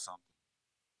overhype something.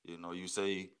 You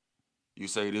say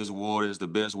this water is the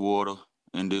best water,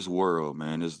 in this world,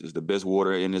 man. It's the best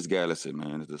water in this galaxy,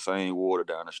 man. It's the same water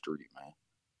down the street, man.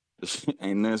 This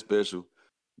ain't nothing special.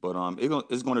 But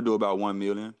it's gonna do about 1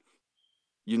 million.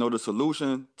 You know, the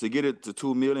solution to get it to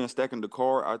 2 million stacking the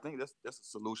card, I think that's a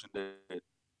solution that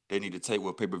they need to take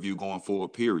with pay-per-view going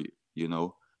forward, period. You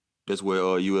know. That's what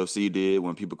UFC did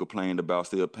when people complained about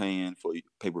still paying for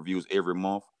pay-per-views every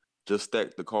month. Just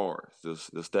stack the cards. Just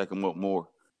stack them up more.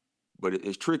 But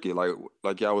it's tricky. Like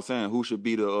y'all was saying, who should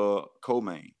be the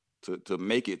co-main to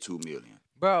make it 2 million?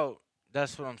 Bro,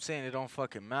 that's what I'm saying. It don't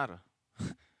fucking matter.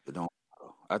 It don't.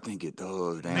 I think it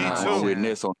does. Damn. Me too. I'm with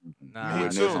Ness on. Nah, Me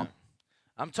too.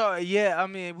 I'm talking. Yeah, I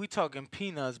mean, we talking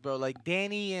peanuts, bro. Like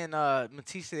Danny and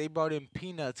Matisse, they brought in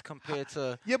peanuts compared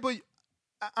to. Yeah, but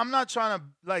I'm not trying to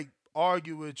like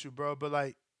argue with you, bro. But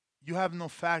like, you have no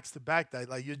facts to back that.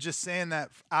 Like, you're just saying that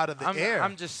out of the air.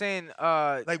 I'm just saying.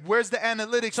 Like, where's the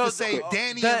analytics to say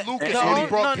Danny and Lucas only only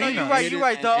brought No, peanuts? you're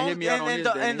right. The only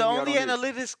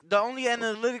analytics. The only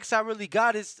analytics I really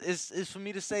got is for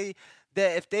me to say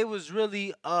that if they was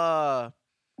really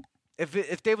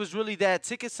if they was really that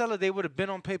ticket seller, they would have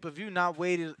been on pay-per-view, not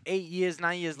waited 8 years,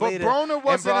 9 years later. But Broner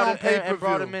wasn't on pay-per-view. And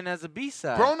brought him in as a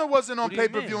B-side. Broner wasn't on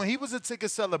pay-per-view, and he was a ticket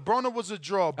seller. Broner was a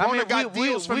draw. Broner got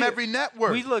deals from every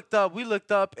network. We looked up,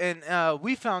 and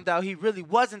we found out he really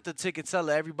wasn't the ticket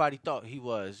seller everybody thought he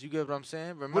was. You get what I'm saying?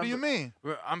 Remember, What do you mean?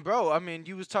 Bro, I mean,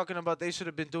 you was talking about they should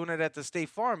have been doing it at the State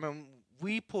Farm, and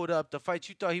we pulled up the fight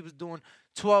you thought he was doing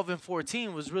 12 and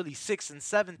 14 was really 6,000 and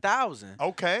 7,000.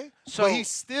 Okay. So but he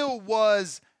still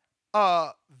was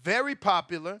very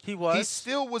popular. He was. He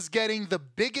still was getting the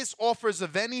biggest offers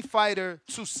of any fighter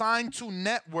to sign to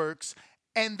networks,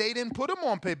 and they didn't put him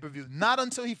on pay-per-view. Not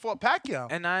until he fought Pacquiao.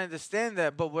 And I understand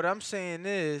that, but what I'm saying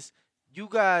is you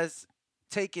guys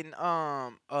taking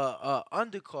undercard,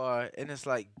 and it's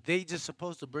like they just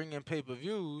supposed to bring in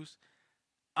pay-per-views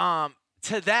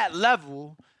to that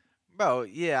level. Bro,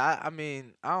 yeah, I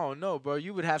mean, I don't know, bro.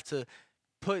 You would have to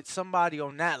put somebody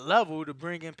on that level to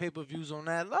bring in pay-per-views on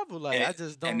that level. Like, I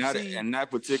just don't see. And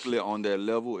not particularly on that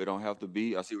level. It don't have to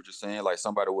be. I see what you're saying. Like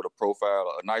somebody with a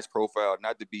profile, a nice profile,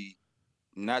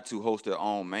 not to host their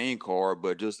own main card,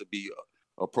 but just to be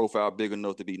a profile big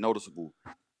enough to be noticeable.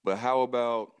 But how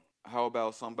about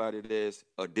somebody that's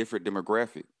a different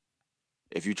demographic?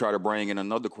 If you try to bring in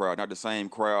another crowd, not the same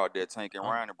crowd that Tank and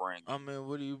Ryan are bringing. I mean,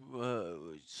 what do you?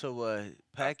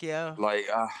 Pacquiao? Like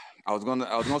I was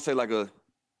gonna say like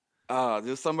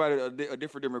just somebody a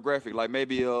different demographic, like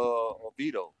maybe a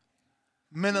Vito.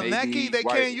 Minelecki, they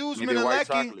can't use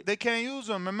Minelecki. They can't use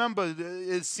him. Remember,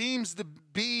 it seems to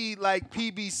be like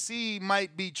PBC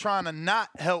might be trying to not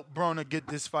help Broner get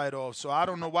this fight off. So I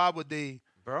don't know why would they.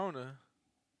 Broner.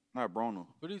 Not Broner.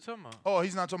 What are you talking about? Oh,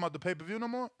 he's not talking about the pay-per-view no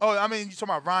more? Oh, I mean, you talking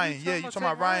about Ryan. Yeah, you talking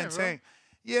about Ryan Tank.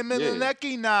 Yeah,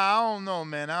 Minelecki, nah, I don't know,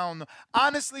 man. I don't know.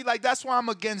 Honestly, like, that's why I'm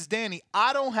against Danny.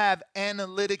 I don't have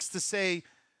analytics to say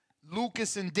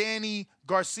Lucas and Danny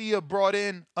Garcia brought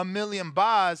in 1 million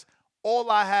buys.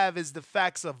 All I have is the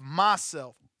facts of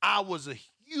myself. I was a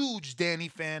huge Danny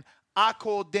fan. I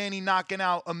called Danny knocking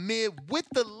out Amir with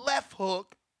the left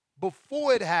hook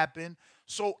before it happened.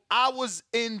 So I was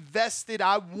invested.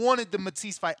 I wanted the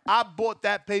Matisse fight. I bought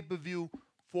that pay-per-view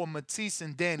for Matisse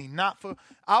and Danny, not for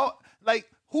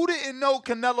who didn't know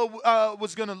Canelo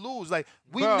was gonna lose? Like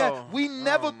we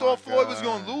never thought Floyd was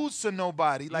gonna lose to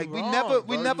nobody. Like we never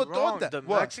thought that. The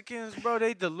Mexicans, bro,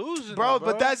 they delusional, bro.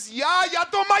 But that's y'all. Y'all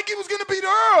thought Mikey was gonna beat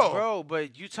Earl, bro.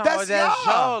 But you talking about that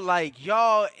y'all? Like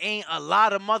y'all ain't a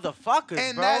lot of motherfuckers,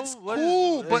 and bro. that's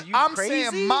cool. But I'm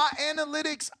crazy? saying my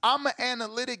analytics. I'm an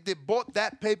analytic that bought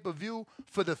that pay-per-view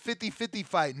for the 50-50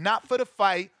 fight, not for the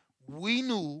fight we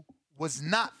knew was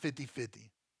not 50-50.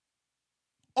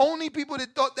 Only people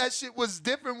that thought that shit was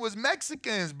different was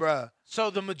Mexicans, bruh. So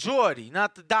the majority,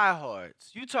 not the diehards.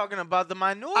 You talking about the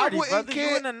minority, brother.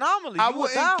 You an anomaly. I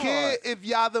wouldn't care if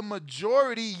y'all the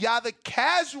majority. Y'all the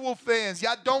casual fans.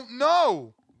 Y'all don't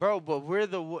know. Bro, but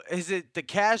is it the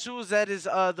casuals that is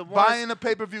the ones? Buying a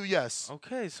pay-per-view, yes.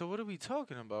 Okay, so what are we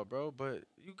talking about, bro? But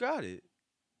you got it.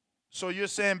 So you're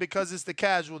saying because it's the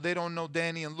casual, they don't know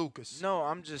Danny and Lucas? No,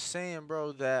 I'm just saying,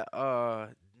 bro, that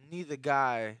neither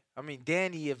guy. I mean,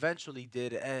 Danny eventually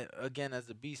did, again as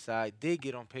a B-side, did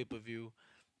get on pay-per-view.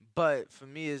 But for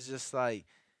me, it's just like,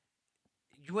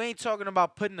 you ain't talking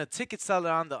about putting a ticket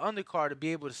seller on the undercard to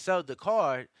be able to sell the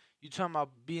card. You talking about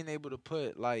being able to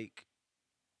put, like,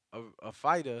 a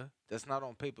fighter that's not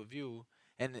on pay-per-view,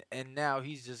 and now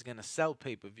he's just going to sell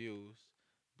pay-per-views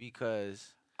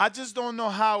because... I just don't know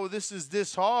how this is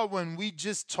this hard when we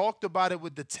just talked about it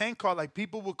with the Tank card. Like,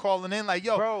 people were calling in like,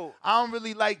 yo, Bro, I don't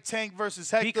really like Tank versus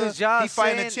Hector. because y'all he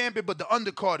fighting saying- a champion, but the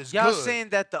undercard is Y'all good. saying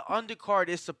that the undercard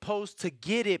is supposed to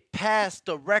get it past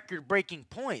the record-breaking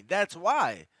point. That's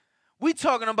why. We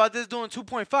talking about this doing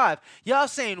 2.5. Y'all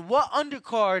saying what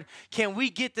undercard can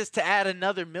we get this to add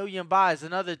another million buys,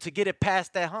 another to get it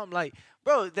past that hump? Like,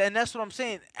 bro, and that's what I'm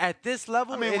saying. At this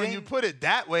level, I mean, it when you ain't- put it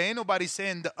that way, ain't nobody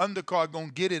saying the undercard gonna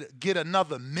get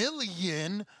another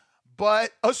million.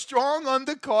 But a strong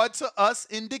undercard to us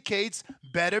indicates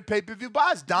better pay-per-view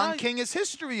buys. Don King is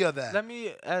history of that. Let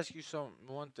me ask you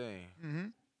one thing. Mm-hmm.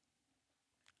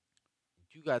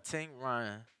 You got Tank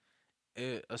Ryan.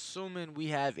 Assuming we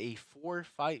have a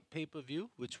 4-fight pay-per-view,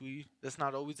 which that's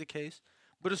not always the case,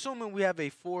 but assuming we have a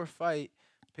 4-fight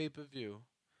pay-per-view,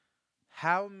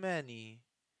 how many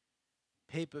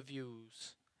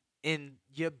pay-per-views in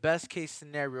your best case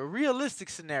scenario, realistic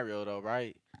scenario though,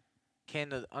 right, can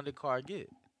the undercard get?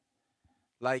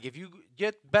 Like, if you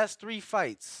get best 3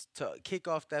 fights to kick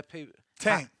off that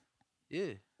Tank.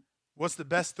 Yeah. What's the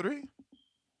best 3?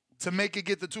 To make it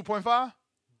get the 2.5?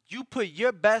 You put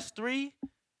your best 3,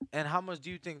 and how much do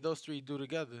you think those 3 do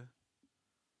together?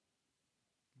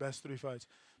 Best 3 fights.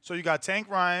 So you got Tank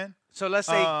Ryan. So let's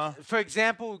say, for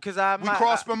example, because we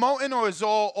cross promoting, or is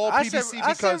all PBC?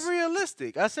 I said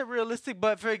realistic. I said realistic,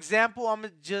 but for example, I'm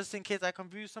just in case I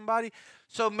confuse somebody.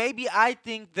 So maybe I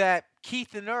think that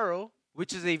Keith and Earl,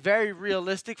 which is a very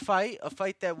realistic fight, a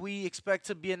fight that we expect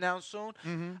to be announced soon.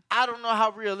 Mm-hmm. I don't know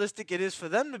how realistic it is for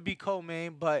them to be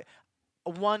co-main, but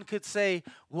one could say,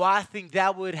 well, I think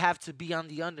that would have to be on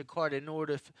the undercard in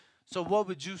order. So what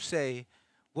would you say?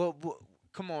 What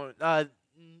come on,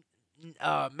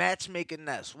 matchmaking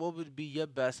Ness. What would be your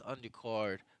best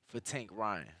undercard for Tank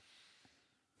Ryan?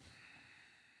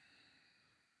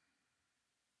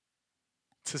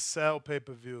 To sell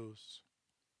pay-per-views.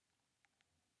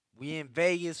 We in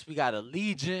Vegas. We got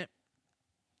Allegiant.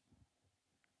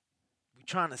 We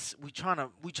trying to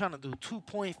do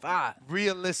 2.5.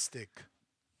 Realistic.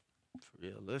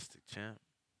 Realistic, champ.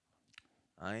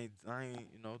 I ain't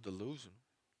delusional.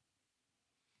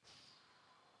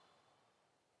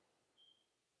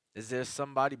 Is there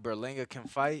somebody Berlanga can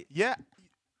fight? Yeah.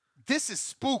 This is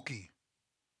spooky.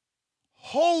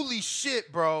 Holy shit,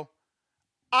 bro.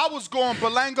 I was going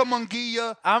Berlanga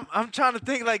Munguia. I'm trying to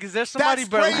think, like, is there somebody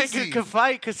Berlanga can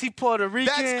fight? Because he Puerto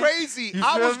Rican. That's crazy. You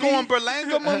I feel was me? going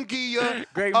Berlanga Munguia.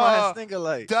 Great minds think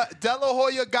alike. De La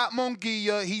Hoya got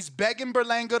Munguia. He's begging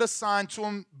Berlanga to sign to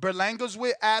him. Berlanga's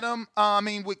with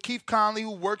with Keith Conley,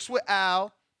 who works with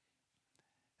Al.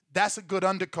 That's a good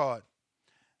undercard.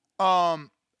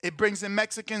 It brings in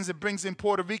Mexicans. It brings in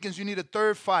Puerto Ricans. You need a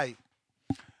third fight.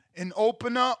 An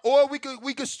opener, or we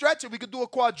could stretch it. We could do a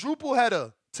quadruple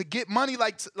header to get money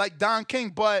like Don King.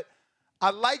 But I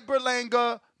like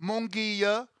Berlanga,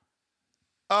 Munguia.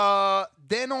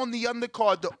 Then on the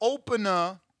undercard, the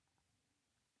opener.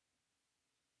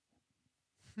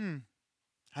 I'm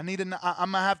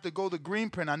gonna have to go the green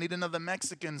print. I need another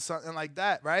Mexican, something like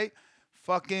that, right?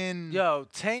 Fucking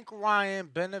Tank Ryan,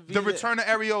 Benavidez. The return of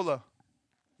Areola.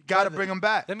 Got to bring him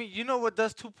back. You know what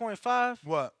does 2.5?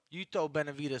 What? You throw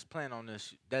Benavidez plan on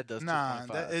this. That does 2.5.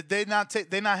 Nah,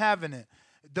 they not having it.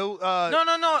 No.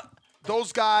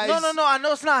 Those guys. No. I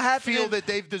know it's not happening. Feel that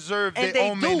they've deserved and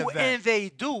their own main event.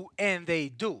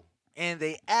 And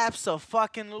they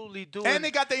absolutely do. And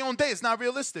they got their own day. It's not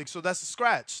realistic, so that's a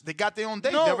scratch. They got their own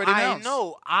day. No, They already I announced.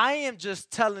 know. I am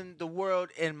just telling the world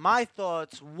in my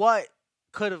thoughts what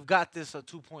could have got this a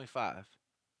 2.5.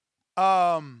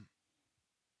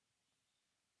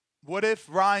 What if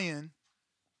Ryan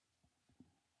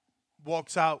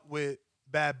walks out with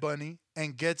Bad Bunny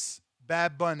and gets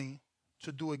Bad Bunny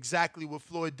to do exactly what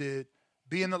Floyd did,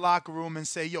 be in the locker room and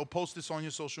say, yo, post this on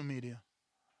your social media?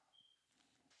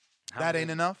 That ain't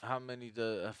enough? How many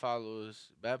followers?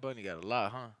 Bad Bunny got a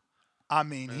lot, huh? I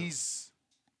mean, he's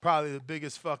probably the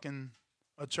biggest fucking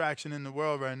attraction in the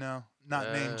world right now,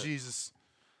 not named Jesus.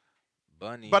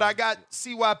 Bunny. But I got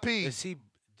CYP.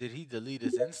 Did he delete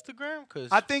his Instagram? Cause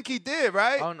I think he did,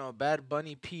 right? Oh no, Bad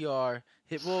Bunny PR.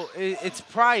 It's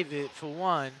private for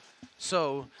one.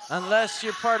 So unless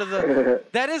you're part of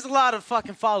that is a lot of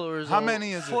fucking followers. How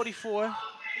many is it? 44.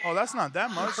 Oh, that's not that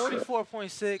much.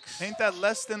 44.6. Ain't that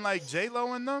less than like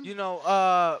J-Lo in them? You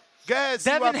know, Go ahead,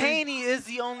 Devin CYP. Haney is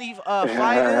the only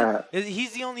fighter.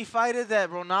 He's the only fighter that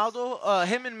Ronaldo,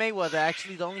 him and Mayweather,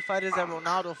 actually the only fighters that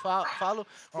Ronaldo follow.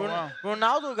 Oh, wow.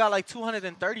 Ronaldo got like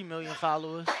 230 million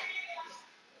followers.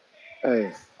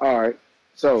 Hey, all right.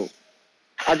 So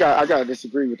I got to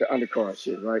disagree with the undercard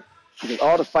shit, right? Because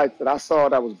all the fights that I saw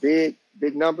that was big,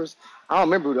 big numbers. I don't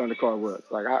remember who the undercard was.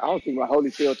 Like I don't think about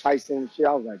Holyfield, Tyson, and shit.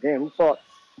 I was like, damn, who fought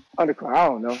undercard? I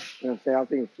don't know. You know what I'm saying? I'm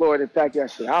thinking Floyd and Pacquiao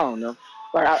shit. I don't know.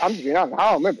 Like I'm just being honest.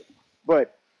 I don't remember.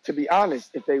 But to be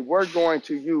honest, if they were going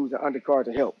to use the undercard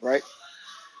to help, right?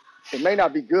 It may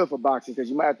not be good for boxing because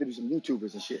you might have to do some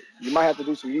YouTubers and shit. You might have to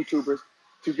do some YouTubers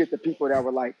to get the people that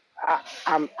were like,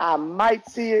 I might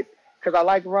see it because I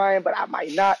like Ryan, but I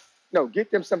might not. No,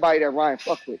 get them somebody that Ryan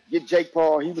fuck with. Get Jake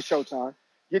Paul. He was Showtime.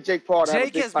 Get Jake Paul to have a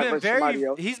Jake big has fight been versus somebody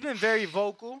else. he's been very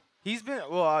vocal. He's been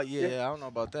I don't know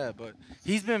about that, but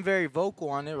he's been very vocal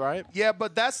on it, right? Yeah,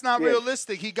 but that's not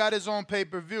realistic. He got his own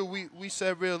pay-per-view. We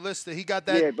said realistic. He got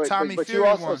that Tommy but Fury you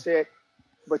also one.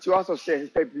 But you also said his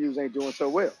pay-per-views ain't doing so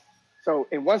well. So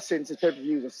in one sentence, his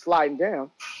pay-per-views are sliding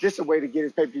down. This is a way to get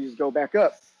his pay-per-views to go back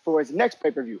up for his next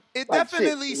pay-per-view. It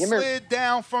definitely slid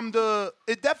down from the.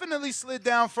 It definitely slid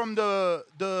down from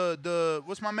the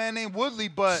what's my man named Woodley,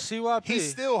 but CYP. He's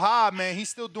still high, man. He's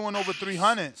still doing over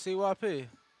 300. CYP.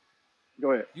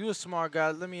 Go ahead. You a smart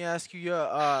guy. Let me ask you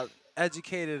your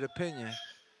educated opinion.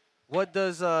 What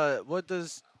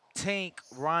does Tank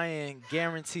Ryan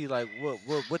guarantee? Like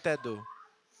what that do?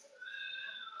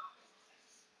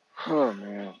 Oh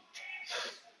man,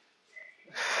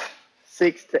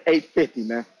 6 to 850,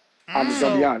 man. I'm just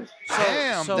gonna be honest.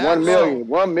 Damn, 1 million.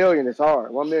 1 million is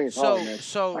hard. 1 million is hard, man.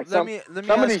 So like let me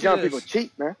some of these young people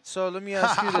cheat, man. So let me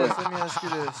ask you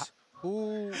this.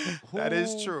 Who That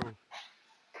is true.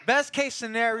 Best case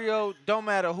scenario, don't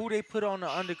matter who they put on the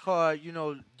undercard. You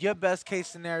know, your best case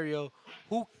scenario.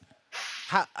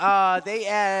 They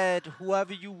add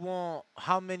whoever you want.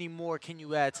 How many more can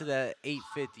you add to that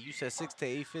 850? You said 6 to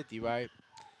 850, right?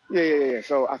 Yeah.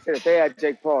 So I said if they add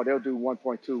Jake Paul, they'll do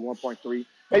 1.2, 1.3,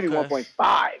 maybe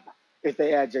 1.5 if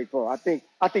they add Jake Paul. I think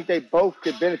they both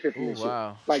could benefit from this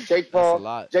shit. Like Jake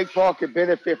Paul could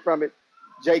benefit from it.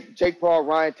 Jake Paul,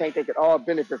 Ryan Tank, they could all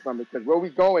benefit from it because where we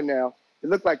going now, it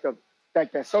looked like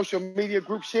that social media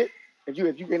group shit. If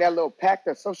you get that little pack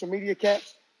of social media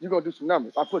cats, you're gonna do some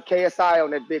numbers. I put KSI on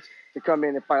that bitch to come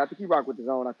in and fight. I think he rock with the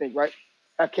zone, I think, right?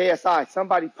 At KSI,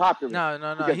 somebody popular.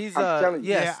 No. Because He's I'm telling you.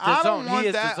 Yeah, I don't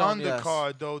want that undercard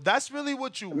undercard though. That's really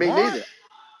what you Me want. neither.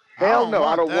 Hell no,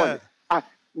 I don't want it.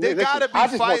 There gotta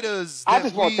be fighters. I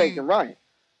just want Tank and Ryan.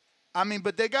 I mean,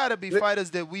 but there gotta be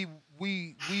fighters that we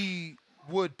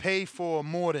would pay for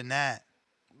more than that.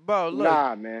 Bro, look.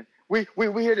 Nah, man. We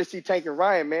here to see Tank and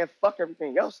Ryan, man. Fuck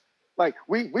everything else. Like,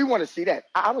 we want to see that.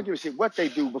 I don't give a shit what they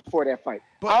do before that fight.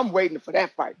 But I'm waiting for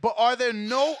that fight. But are there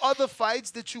no other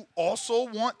fights that you also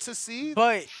want to see?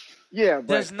 But yeah,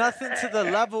 there's nothing to the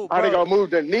level, bro. Are they going to move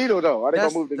the needle, though?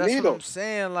 That's what I'm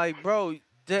saying. Like, bro.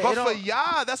 But for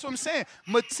y'all, that's what I'm saying.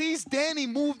 Matisse Danny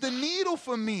moved the needle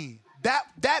for me.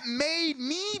 That made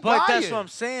me buy it. But that's what I'm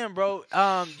saying, bro.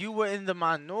 You were in the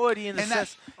minority in the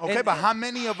sense. Okay, but how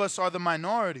many of us are the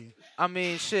minority? I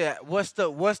mean, shit. What's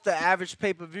the average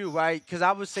pay-per-view, right? Because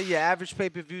I would say your average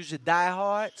pay-per-view is your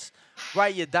diehards,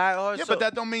 right? Your diehards. Yeah, but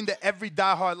that don't mean that every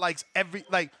diehard likes every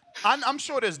like. I'm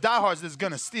sure there's diehards that's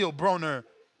gonna steal Broner,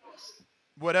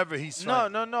 whatever he's. No.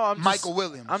 Michael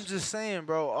Williams. I'm just saying,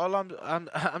 bro.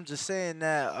 I'm just saying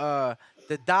that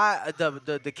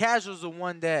the casuals are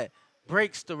one that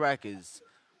breaks the records.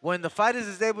 When the fighters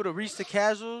is able to reach the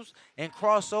casuals and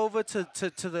cross over to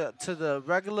the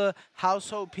regular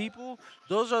household people,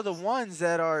 those are the ones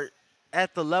that are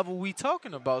at the level we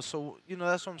talking about. So, you know,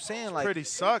 that's what I'm saying. Like, pretty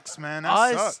sucks, man.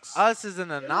 That sucks. Us is an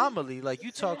anomaly. Like,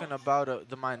 you talking about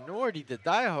the minority, the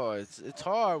diehards. It's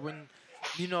hard when,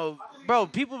 you know, bro,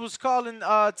 people was calling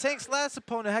Tank's last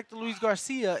opponent, Hector Luis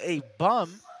Garcia, a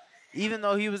bum, even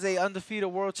though he was a undefeated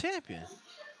world champion.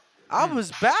 I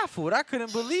was baffled. I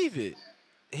couldn't believe it.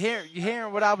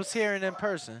 Hearing what I was hearing in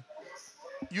person.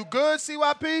 You good,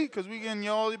 CYP? Because we getting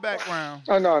all the background.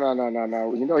 Oh,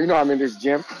 no. You know I'm in this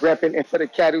gym repping. And for the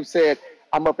cat who said,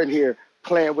 I'm up in here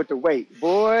playing with the weight.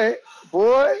 Boy.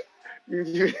 That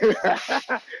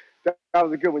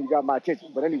was a good one. You got my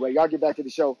attention. But anyway, y'all get back to the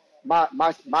show. My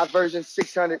version,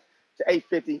 600 to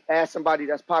 850. Ask somebody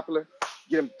that's popular.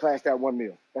 Get them past that 1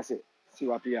 mil. That's it.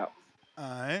 CYP out. All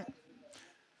right.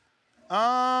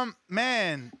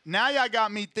 Man, now y'all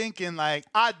got me thinking, like,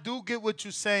 I do get what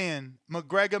you're saying.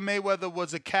 McGregor-Mayweather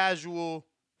was a casual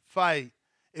fight.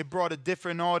 It brought a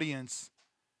different audience.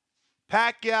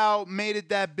 Pacquiao made it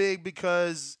that big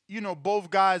because, you know, both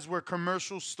guys were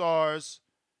commercial stars,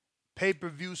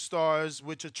 pay-per-view stars,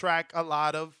 which attract a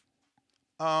lot of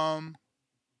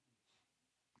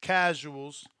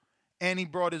casuals, and he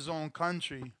brought his own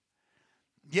country.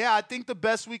 Yeah, I think the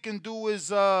best we can do is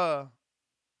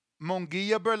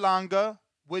Munguia Berlanga,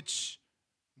 which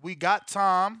we got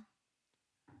Tom.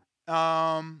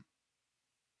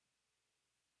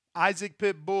 Isaac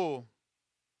Pitbull.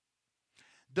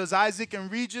 Does Isaac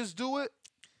and Regis do it?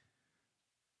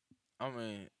 I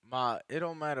mean, it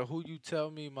don't matter who you tell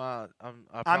me. I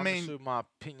promise you, my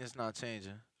opinion's not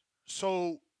changing.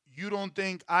 So you don't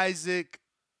think Isaac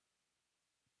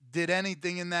did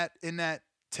anything in that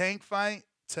Tank fight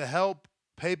to help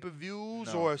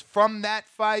pay-per-views or from that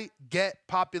fight get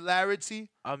popularity?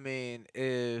 I mean,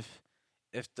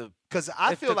 because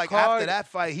I feel like after that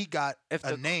fight he got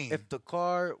a name. If the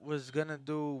card was gonna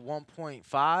do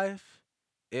 1.5,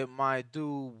 it might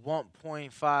do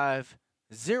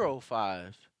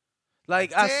 1.505.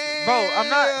 Like I'm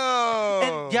not,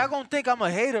 and y'all gonna think I'm a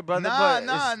hater, brother. But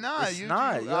it's not.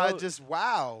 I just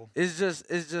wow. It's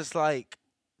just like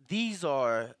these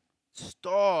are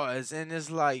stars, and it's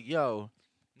like, yo,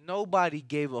 nobody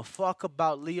gave a fuck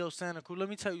about Leo Santa Cruz. Let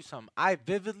me tell you something. I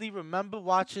vividly remember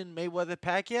watching Mayweather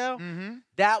Pacquiao. Mm-hmm.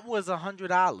 That was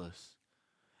 $100.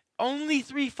 Only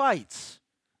 3 fights.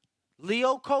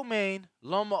 Leo co-main,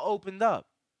 Loma opened up.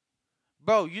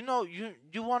 Bro, you know,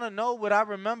 you want to know what I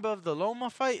remember of the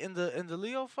Loma fight and the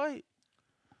Leo fight?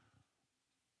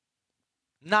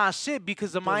 Nah, shit,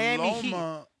 because the Miami Heat.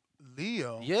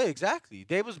 Leo. Yeah, exactly.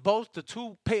 They was both the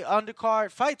 2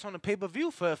 undercard fights on the pay-per-view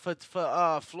for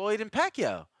Floyd and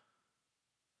Pacquiao.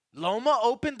 Loma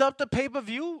opened up the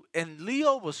pay-per-view, and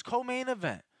Leo was co-main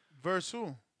event. Versus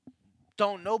who?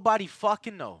 Don't nobody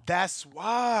fucking know. That's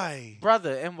why.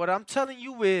 Brother, and what I'm telling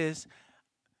you is...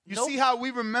 You see how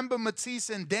we remember Matisse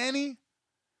and Danny?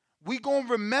 We gonna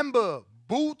remember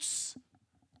Boots.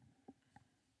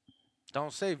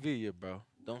 Don't say Villa, bro.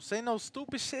 Don't say no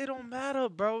stupid shit. It don't matter,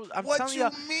 bro. I'm What telling you you,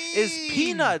 mean? it's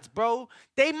peanuts, bro.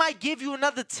 They might give you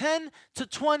another 10 to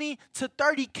 20 to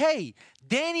 30K.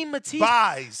 Danny Matisse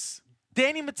buys.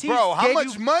 Danny Matisse. Bro, how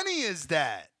much money is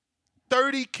that?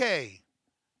 30K.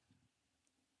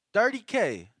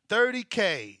 30K.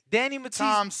 30K. Danny Matisse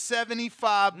times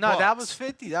 75. No, that was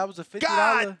 50. That was a $50.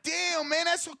 God damn, man,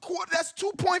 that's a quarter. That's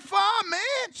 2.5,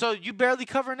 man. So you barely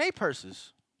covering 8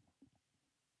 purses.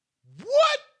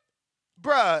 What?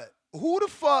 Bruh, who the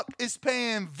fuck is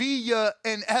paying Villa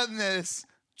and Evans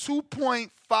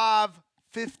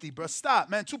 2.550, bro? Stop,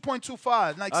 man.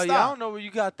 2.25. Like, stop. Yeah, I don't know where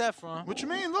you got that from. What you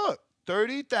mean? Look,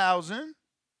 30,000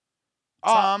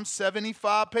 times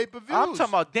 75 pay-per-views. I'm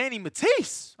talking about Danny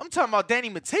Matisse.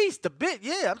 The bit,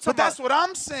 yeah. But that's what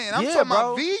I'm saying. I'm talking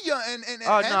about Villa and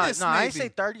Ennis, no, I ain't say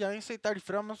 30. I ain't say 30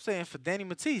 for them. I'm saying for Danny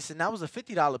Matisse, and that was a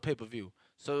 $50 pay-per-view.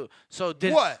 So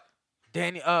did what?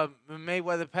 Danny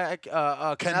Mayweather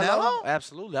Canelo?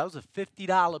 Absolutely. That was a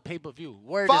 $50 pay-per-view.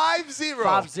 5-0.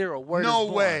 5-0. Word no is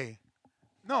born. way.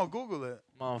 No, Google it.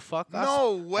 Motherfucker.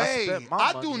 No way.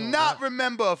 I do not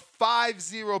remember a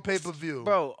 5-0 pay-per-view.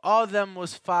 Bro, all of them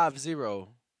was 5-0.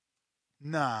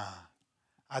 Nah.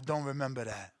 I don't remember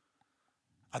that.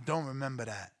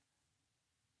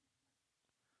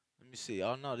 Let me see.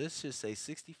 Oh, no. This should say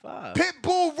 65.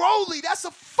 Pitbull Rolly. That's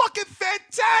a fucking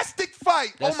fantastic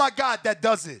fight. Oh, my God. That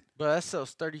does it. Bro, that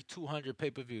sells 3,200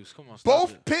 pay-per-views. Come on.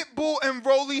 Both Pitbull and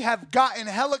Rolly have gotten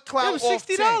hella clout. It was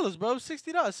 $60, bro.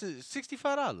 $60.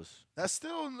 $65. That's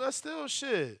still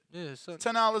shit. Yeah, so,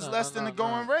 $10 less than the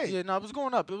going rate. Yeah, no, it was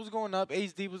going up.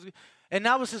 HD was, and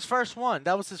that was his first one.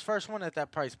 At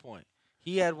that price point.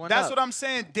 He had one. That's what I'm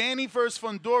saying. Danny versus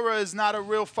Fundora is not a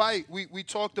real fight. We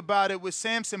talked about it with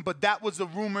Samson, but that was a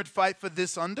rumored fight for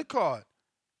this undercard.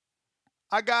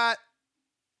 I got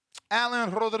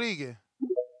Alan Rodriguez.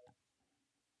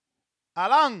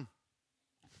 Alan.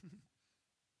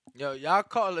 Yo, y'all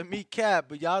calling me cap,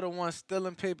 but y'all the ones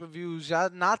stealing pay-per-views. Y'all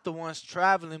not the ones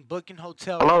traveling, booking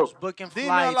hotel rooms, booking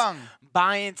flights,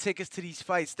 buying tickets to these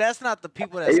fights. That's not the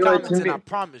people that's commenting, I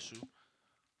promise you.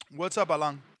 What's up,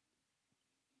 Alan?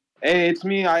 Hey, it's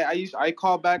me. I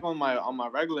call back on my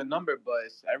regular number, but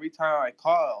every time I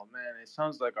call, man, it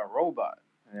sounds like a robot.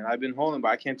 And I've been holding,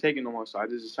 but I can't take it no more, so I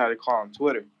just decided to call on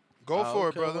Twitter. Go for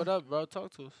it, brother. What up, bro?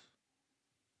 Talk to us.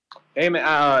 Hey, man,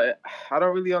 I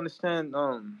don't really understand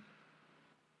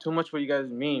too much what you guys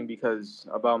mean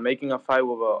about making a fight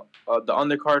with the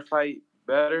undercard fight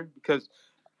better, because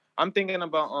I'm thinking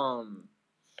about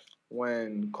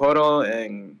when Cotto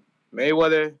and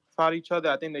Mayweather fought each other.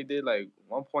 I think they did like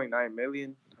 1.9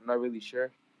 million. I'm not really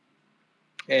sure.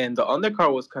 And the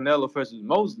undercard was Canelo versus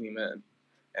Mosley, man.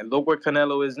 And look where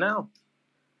Canelo is now.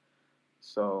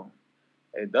 So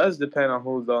it does depend on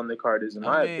who the undercard is, in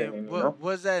my opinion. You know?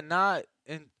 Was that not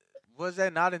in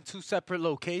 2 separate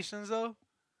locations though?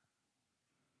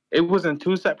 It was in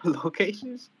 2 separate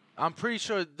locations? I'm pretty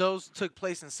sure those took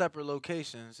place in separate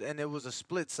locations, and it was a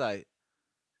split site.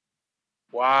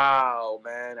 Wow,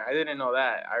 man. I didn't know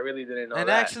that. I really didn't know that. And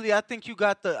actually, I think you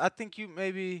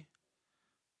maybe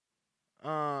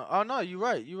Oh no, you're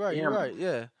right. You're right. You're Damn. right.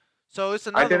 Yeah. So it's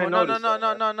I another didn't one. No, no, notice no,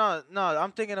 that. no, no, no, no.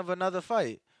 I'm thinking of another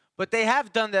fight. But they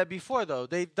have done that before, though.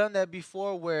 They've done that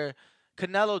before where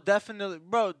Canelo definitely,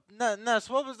 bro. Nuts.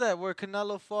 What was that? Where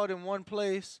Canelo fought in one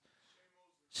place.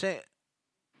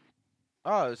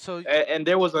 Oh, so And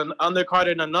there was an undercard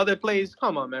in another place.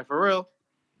 Come on, man, for real.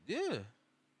 yeah.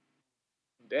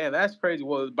 Damn, that's crazy.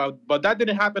 Well, but that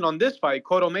didn't happen on this fight,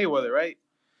 Cotto Mayweather, right?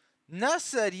 Nuts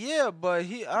said yeah, but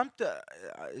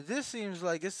this seems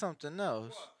like it's something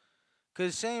else.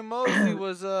 Cause Shane Mosley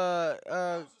was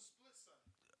okay.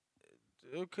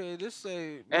 This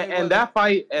say And that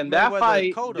fight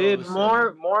Cotto, did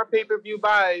so- more pay-per-view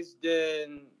buys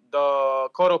than the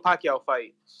Cotto Pacquiao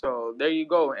fight. So there you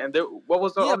go. And what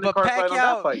was the Yeah, but undercard fight on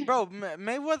that Pacquiao, fight? bro,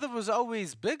 Mayweather was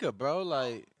always bigger, bro.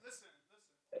 Like,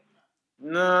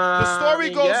 Nah, The story I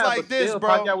mean, goes yeah, like but this, still, bro.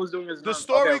 Pacquiao was doing his The run.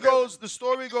 story Okay, okay. The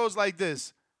story goes like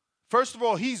this. First of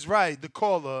all, he's right, the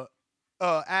caller,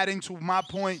 adding to my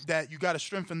point that you got to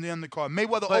strengthen the undercard.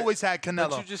 Mayweather but- always had Canelo.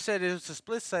 But you just said it was a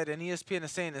split side, and ESPN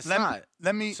is saying it's Let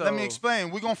not. me So- explain.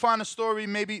 We're gonna find a story.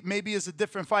 Maybe it's a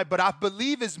different fight, but I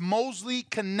believe it's Mosley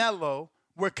Canelo,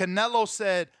 where Canelo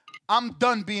said, "I'm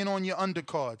done being on your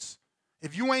undercards.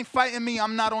 If you ain't fighting me,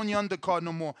 I'm not on your undercard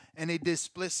no more." And they did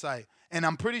split sight. And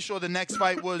I'm pretty sure the next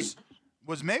fight was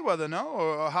Mayweather, no?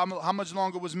 Or how much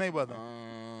longer was Mayweather?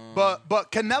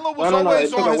 But Canelo was No, always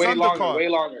it took on a his way undercard. longer, way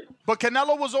longer. But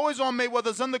Canelo was always on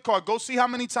Mayweather's undercard. Go see how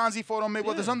many times he fought on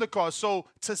Mayweather's undercard. So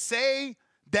to say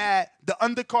that the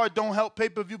undercard don't help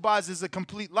pay-per-view buys is a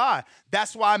complete lie.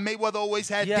 That's why Mayweather always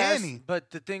had Yes, Danny. but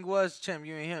the thing was, Champ,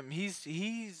 you and him,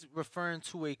 he's referring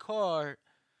to a card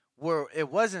where it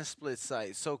wasn't split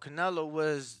site. So Canelo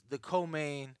was the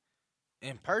co-main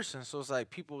in person. So it's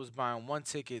like people was buying one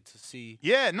ticket to see.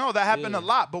 Yeah, no, that happened Yeah. a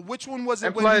lot. But which one was it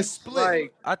And when he plus, split?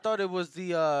 like, I thought it was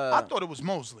the. I thought it was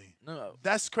Mosley. No,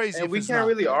 That's crazy. And if we it's can't not.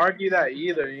 really argue that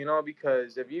either, you know,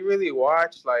 because if you really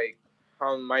watch, like,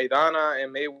 Maidana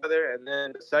and Mayweather, and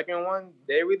then the second one,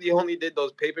 they really only did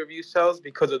those pay-per-view sales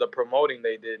because of the promoting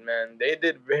they did, man. They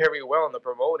did very well in the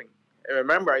promoting. And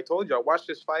remember, I told you, I watched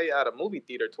this fight at a movie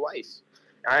theater twice.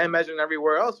 I imagine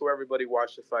everywhere else where everybody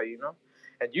watched the fight, you know?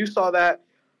 And you saw that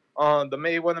on the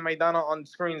Mayweather Maidana on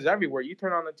screens everywhere. You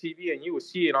turn on the TV and you will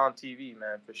see it on TV,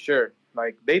 man, for sure.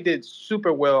 Like, they did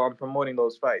super well on promoting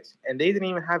those fights. And they didn't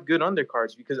even have good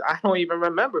undercards because I don't even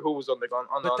remember who was on the but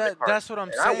undercard. that's what I'm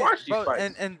and saying. I watched these bro,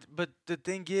 fights. but the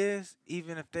thing is,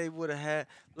 even if they would have had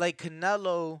like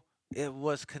Canelo, it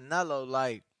was Canelo.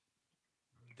 Like,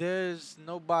 there's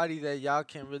nobody that y'all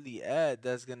can really add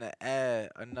that's gonna add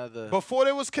another. Before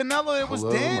there was Canelo, it was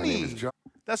Hello, my Danny. name is John.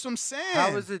 That's what I'm saying.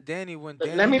 How is it Danny when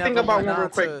Danny Let me think never about went one real on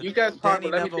quick. to- You guys talk,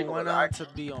 Danny but let me never think went about on it. to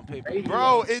be on paper.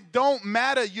 Bro, it don't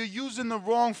matter. You're using the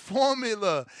wrong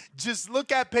formula. Just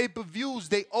look at pay-per-views.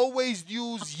 They always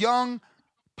use young,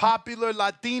 popular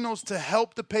Latinos to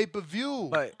help the pay-per-view.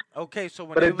 But okay, so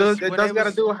when But they it does, was, it when does they got to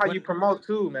was- do with how when- you promote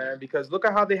too, man. Because look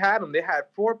at how they had them. They had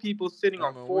 4 people sitting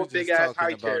on 4 we're just big ass talking high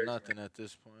about chairs. nothing at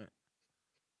this point.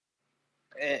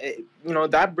 And you know,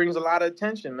 that brings a lot of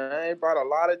attention, man. It brought a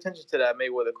lot of attention to that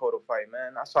Mayweather Cotto fight,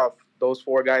 man. I saw those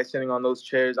 4 guys sitting on those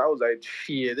chairs. I was like,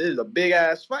 shit, this is a big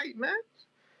ass fight, man.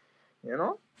 You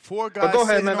know? 4 But guys go ahead,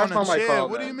 sitting man. That's on a not my chair. call,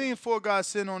 What do man. you mean 4 guys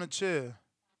sitting on a chair? It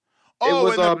Oh,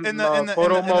 was in the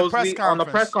Cotto press Mosley on the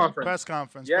press conference. Press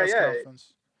conference. Yeah, press yeah.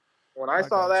 conference. When I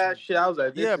saw that shit, I was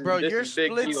like, this Yeah, is, bro, this your is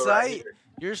big split deal right site, here.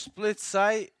 your split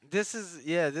site. This is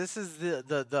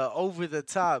the over the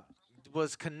top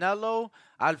was Canelo,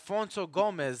 Alfonso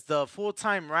Gomez, the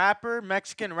full-time rapper,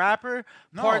 Mexican rapper,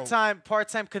 No.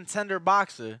 part-time contender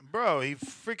boxer. Bro, he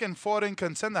freaking fought in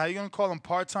contender. How you gonna call him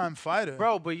part-time fighter?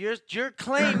 Bro, but you're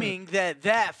claiming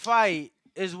that fight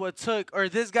is what took, or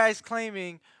this guy's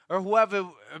claiming, or whoever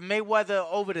Mayweather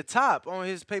over the top on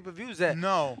his pay-per-views. That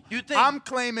No. you think I'm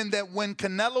claiming that when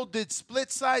Canelo did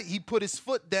split sight, he put his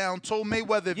foot down, told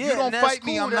Mayweather, if you and don't that's fight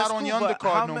me, cool, I'm that's not on cool, your but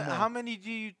undercard how no more. How many do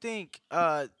you think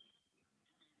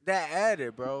that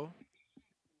added, bro?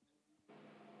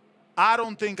 I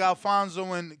don't think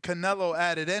Alfonso and Canelo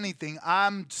added anything.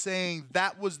 I'm saying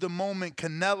that was the moment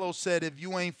Canelo said, if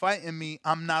you ain't fighting me,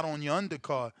 I'm not on your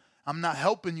undercard. I'm not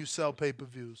helping you sell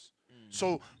pay-per-views.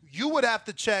 So you would have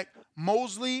to check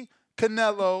Mosley,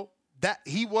 Canelo, that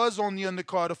he was on the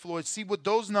undercard of Floyd, see what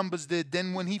those numbers did.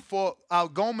 Then when he fought Al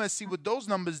Gomez, see what those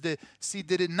numbers did. See,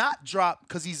 did it not drop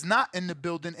because he's not in the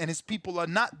building and his people are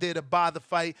not there to buy the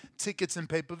fight, tickets, and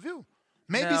pay-per-view.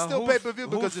 Maybe Now, still who- pay-per-view who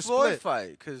because it's Floyd split.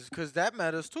 fight, cause that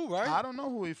matters too, right? I don't know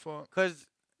who he fought. Cause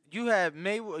you had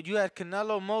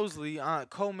Canelo Mosley on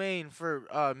co-main for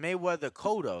Mayweather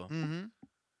Cotto. Mm-hmm.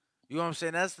 You know what I'm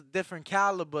saying? That's a different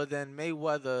caliber than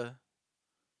Mayweather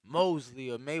Mosley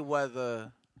or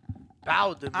Mayweather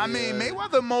Baldomir. I mean,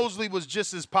 Mayweather Mosley was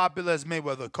just as popular as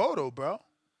Mayweather Cotto, bro.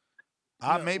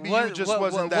 Maybe you just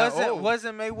wasn't that old.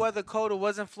 Wasn't Mayweather Cotto?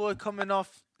 Wasn't Floyd coming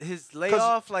off his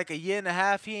layoff like a year and a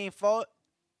half? He ain't fought.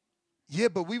 Yeah,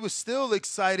 but we were still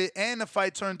excited, and the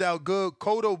fight turned out good.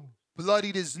 Cotto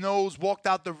bloodied his nose, walked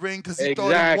out the ring because he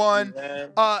thought he won.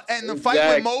 And the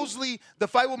fight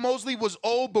with Mosley was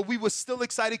old, but we were still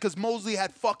excited because Mosley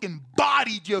had fucking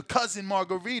bodied your cousin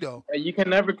Margarito. Hey, you can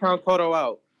never count Cotto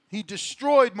out. He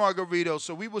destroyed Margarito,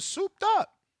 so we were souped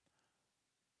up.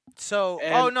 So,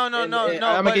 I'm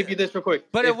gonna give you this real quick.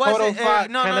 But if it wasn't Cotto fought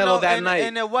Canelo that night,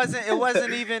 and it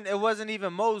wasn't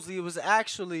even Mosley. It was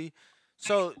actually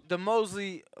the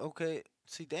Mosley. Okay,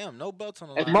 see, damn, no belts on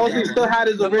the line. And Mosley still had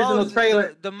his original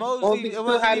trailer. The Mosley, it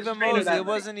wasn't even Mosley. It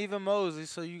wasn't even Mosley.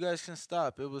 So you guys can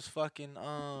stop. It was fucking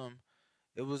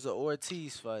it was the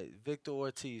Ortiz fight, Victor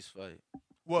Ortiz fight.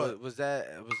 What was that?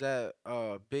 Was that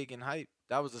big and hype?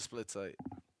 That was a split site.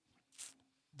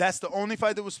 That's the only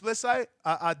fight that was split site?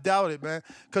 I doubt it, man.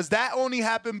 Because that only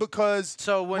happened because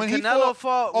when Canelo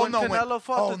fought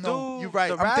the dude, you're right.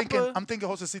 the I'm thinking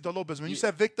Josecito Lopez. When you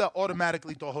said Victor,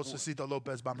 automatically thought Josecito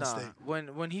Lopez by mistake.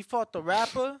 When he fought the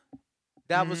rapper,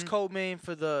 that was co-main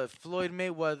for the Floyd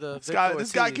Mayweather.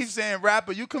 This guy keeps saying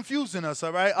rapper. You confusing us,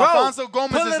 all right? Bro, Alfonso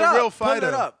Gomez is a real fighter. Pull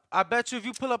it up. I bet you if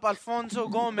you pull up Alfonso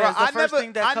Gomez, the first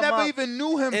thing that come up I never even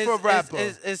knew him for rapper.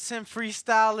 Is him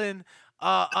freestyling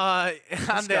on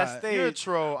that stage. You're a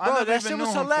troll. Bro, that shit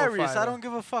was hilarious. I don't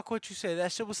give a fuck what you say.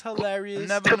 That shit was hilarious. I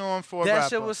never knew him for a rapper. That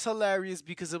shit was hilarious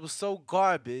because it was so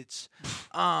garbage.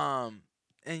 And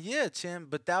yeah, champ,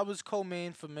 but that was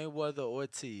co-main for Mayweather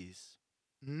Ortiz.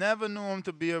 Never knew him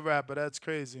to be a rapper. That's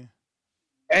crazy.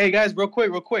 Hey guys, real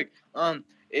quick.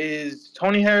 Is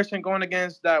Tony Harrison going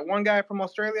against that one guy from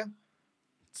Australia?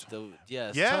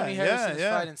 Yes. Tony Harrison's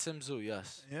fighting Sim Tszyu,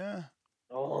 yes. Yeah.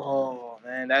 Oh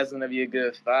man, that's gonna be a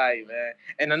good fight, man.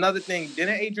 And another thing,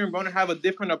 didn't Adrian Broner have a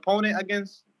different opponent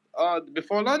against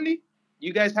before Lundy?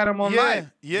 You guys had him on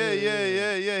live.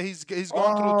 Yeah. He's going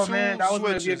through two man, that was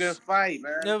switches. Gonna be a good fight,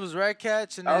 man. It was Red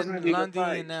Catch and then Lundy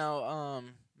and now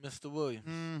Mr. Williams.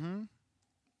 Mm-hmm.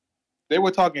 They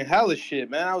were talking hella shit,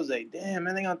 man. I was like, damn,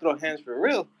 man, they gonna throw hands for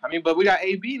real. I mean, but we got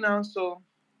AB now, so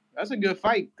that's a good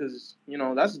fight because,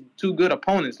 that's two good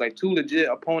opponents, like two legit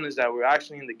opponents that were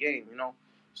actually in the game,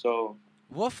 So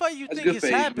what fight you think is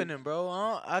happening, bro?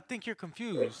 I think you're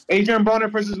confused. Adrian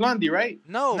Broner versus Lundy, right?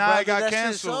 No, nah, bro, it got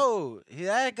canceled.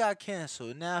 That got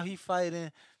canceled. Now he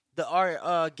fighting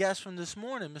our guest from this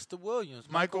morning, Mr. Williams,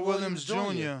 Michael Williams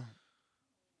Jr.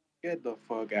 Get the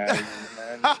fuck out of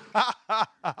here, man.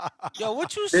 Yo,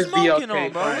 what you smoking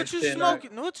on, bro? What you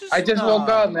smoking? I just woke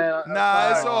up, man.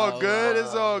 Nah, it's all good.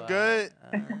 It's all good.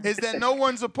 Is that no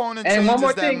one's opponent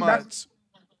changes that much?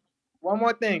 One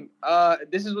more thing.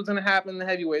 This is what's gonna happen in the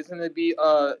heavyweight. It's gonna be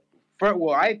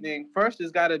I think first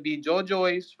it's gotta be Joe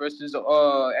Joyce versus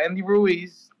Andy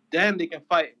Ruiz. Then they can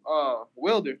fight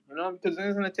Wilder, because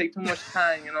it's gonna take too much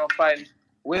time, fighting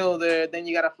Wilder. Then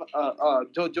you gotta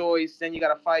Joe Joyce. Then you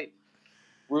gotta fight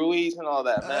Ruiz and all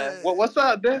that, man. What's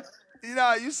up, dude?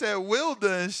 You said Wilder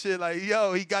and shit. Like,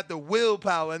 yo, he got the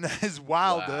willpower, and that is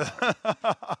Wilder.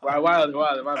 Wow.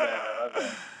 Wilder, my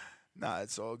bad. Nah,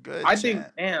 it's all good.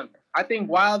 I think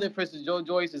Wilder versus Joe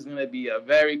Joyce is gonna be a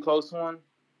very close one.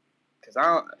 Cause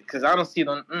I don't see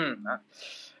them.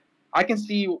 I can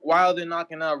see Wilder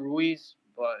knocking out Ruiz,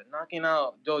 but knocking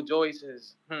out Joe Joyce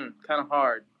is kind of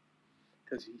hard.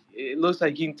 Cause it looks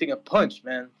like he can take a punch,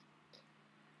 man.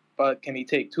 But can he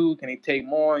take two? Can he take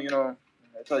more? It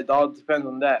all depends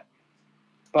on that.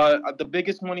 But the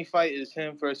biggest money fight is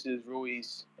him versus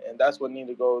Ruiz, and that's what needs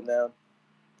to go down.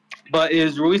 But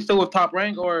is Ruiz still with Top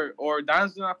Rank or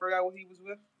Donaldson? I forgot what he was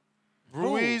with.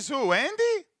 Ruiz who?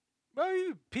 Andy?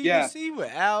 Bro, PBC with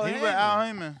Al Heyman. He with Al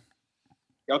Heyman.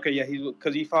 Okay, yeah,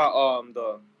 because he fought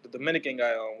the Dominican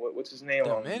guy. What's his name?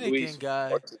 Dominican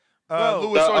guy.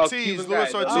 Luis Ortiz.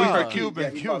 Luis Ortiz,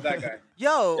 Cuban. Yeah, that guy.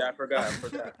 Yo. Yeah, I forgot.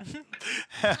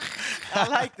 I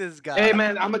like this guy. Hey,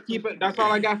 man, I'm going to keep it. That's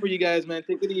all I got for you guys, man.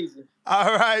 Take it easy.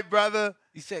 All right, brother.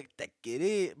 You said, take it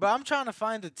easy. But I'm trying to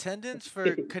find attendance for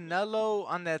Canelo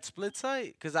on that split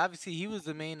site. Because obviously he was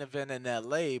the main event in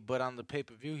L.A., but on the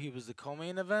pay-per-view, he was the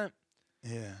co-main event.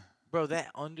 Yeah. Bro,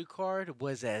 that undercard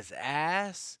was as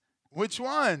ass. Which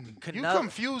one? You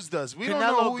confused us. We don't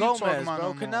know who you're talking about.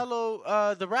 Bro.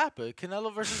 Canelo, the rapper.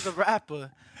 Canelo versus the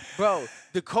rapper. Bro,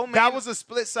 the co-main. That was a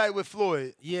split site with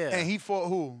Floyd. Yeah. And he fought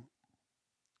who?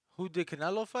 Who did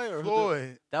Canelo fight? Or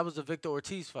Floyd. That was the Victor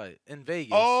Ortiz fight in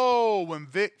Vegas. Oh, when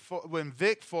Vic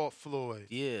fought Floyd.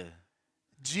 Yeah.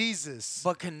 Jesus.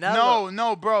 But Canelo.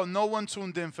 No, bro. No one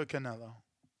tuned in for Canelo.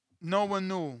 No one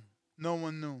knew. No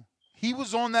one knew. He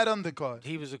was on that undercard.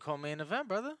 He was a co-main event,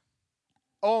 brother.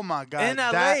 Oh my God! In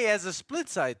LA as a split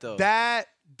site though.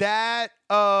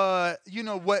 You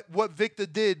know what Victor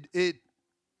did? It,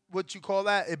 what you call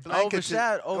that? It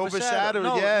blanketed, overshadowed.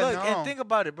 No, yeah, look, no. and think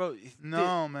about it, bro.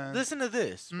 No, man. Listen to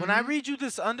this. When I read you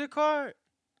this undercard,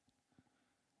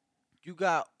 you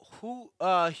got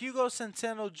Hugo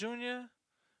Centeno Jr.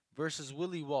 versus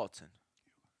Willie Walton.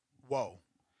 Whoa,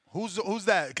 who's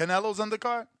that? Canelo's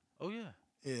undercard? Oh yeah.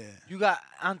 Yeah. You got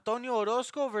Antonio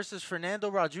Orozco versus Fernando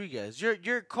Rodriguez.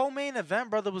 Your co-main event,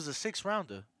 brother, was a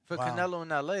 6-rounder for Canelo in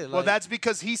LA. Well, that's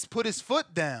because he's put his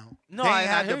foot down. No, They I ain't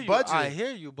had hear the you. budget. I hear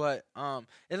you, but and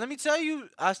let me tell you,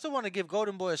 I still want to give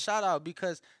Golden Boy a shout out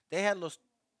because they had Los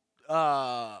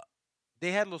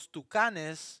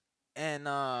Tucanes and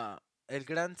El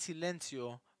Gran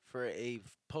Silencio for a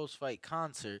post-fight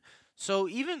concert. So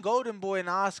even Golden Boy and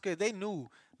Oscar, they knew,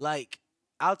 like,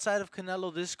 outside of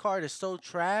Canelo, this card is so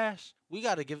trash. We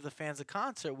got to give the fans a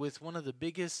concert with one of the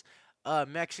biggest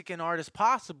Mexican artists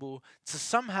possible to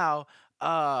somehow,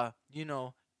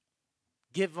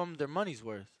 give them their money's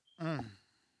worth.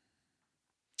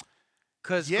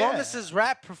 Because Gomez's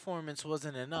rap performance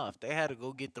wasn't enough. They had to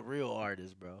go get the real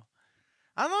artist, bro.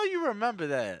 I know you remember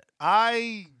that.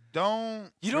 I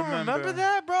don't. You don't remember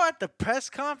that, bro? At the press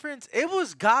conference, it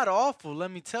was god awful. Let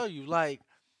me tell you, like,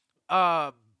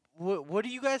 what do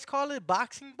you guys call it?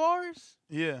 Boxing bars?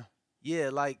 Yeah. Yeah,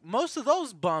 like most of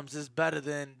those bums is better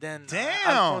than Damn.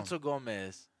 Alfonso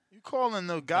Gomez. You calling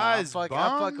the guys I'm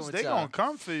bums? fucking with They y'all. gonna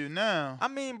come for you now. I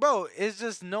mean, bro, it's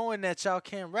just knowing that y'all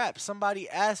can't rap. Somebody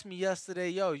asked me yesterday,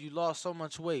 yo, you lost so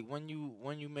much weight when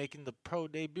you making the pro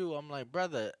debut. I'm like,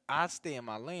 brother, I stay in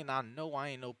my lane. I know I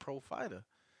ain't no pro fighter.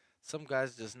 Some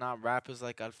guys just not rappers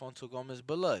like Alfonso Gomez.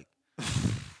 But look,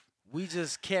 we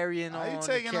just carrying on. How you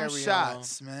taking them carrying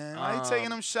shots, on. man? How you taking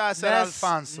them shots at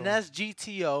Alfonso? Ness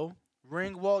GTO,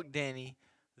 Ring Walk Danny,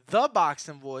 The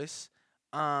Boxing Voice.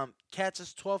 Catch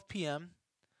us 12 p.m.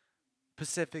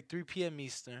 Pacific, 3 p.m.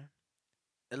 Eastern.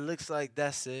 It looks like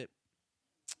that's it.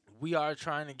 We are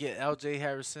trying to get LJ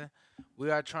Harrison.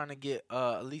 We are trying to get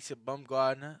Alicia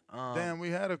Bumgardner. Damn, we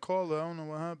had a caller. I don't know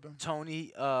what happened.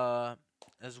 Tony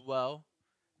as well.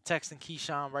 Texting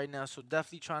Keyshawn right now. So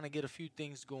definitely trying to get a few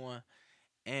things going.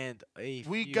 And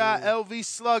we got LV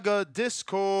Slugger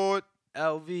Discord.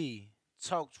 LV,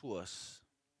 talk to us.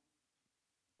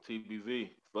 TBV,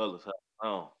 fellas,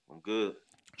 I'm good.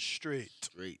 Straight.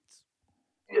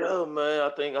 Yeah, man. I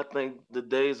think the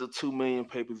days of 2 million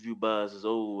pay-per-view buys is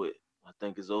over with. I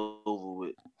think it's over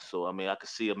with. So I mean, I could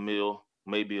see a mil,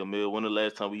 maybe a mil. When the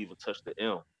last time we even touched the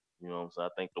M? You know what I'm saying?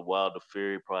 I think the Wilder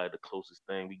Fury probably the closest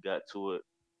thing we got to it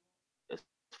as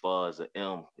far as an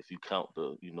M, if you count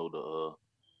the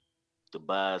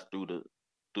buys through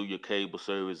your cable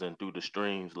service and through the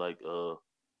streams, like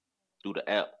through the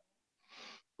app.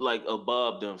 Like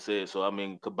Bob them said, so I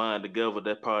mean, combined together,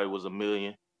 that probably was a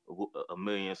million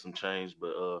some change.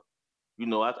 But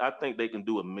I think they can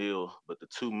do a mil, but the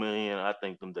 2 million, I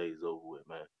think them days over with,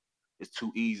 man. It's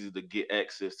too easy to get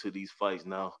access to these fights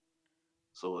now.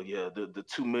 So yeah, the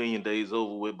 2 million days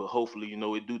over with, but hopefully,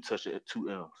 it do touch it at 2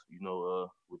 M's.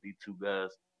 With these two guys,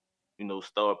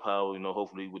 star power.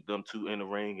 Hopefully with them two in the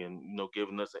ring and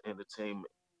giving us an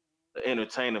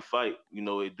entertaining fight.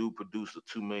 It do produce a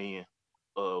 2 million.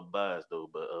 Buys though,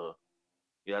 but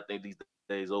yeah, I think these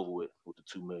days over with the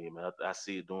 2 million, man. I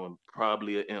see it doing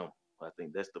probably an M. I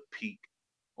think that's the peak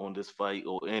on this fight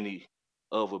or any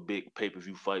other big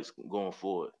pay-per-view fights going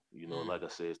forward. Like I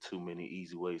said, it's too many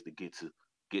easy ways to get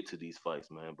to these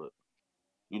fights, man. But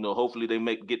hopefully they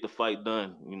get the fight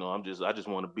done. I just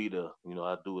want to be there.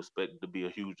 I do expect it to be a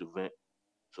huge event.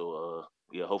 So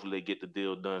yeah, hopefully they get the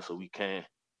deal done so we can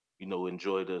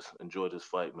enjoy this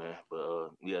fight, man. But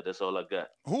yeah, that's all I got.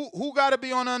 Who got to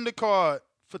be on undercard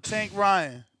for Tank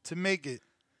Ryan to make it?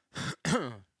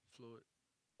 Floyd.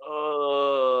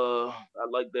 I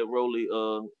like that Rolly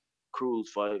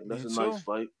Cruz fight. That's Me a too. nice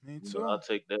fight. Me too. I'll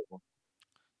take that one.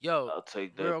 Yo, I'll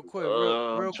take that. real quick,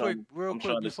 I'm real quick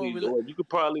trying to before see. we You could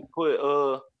probably put.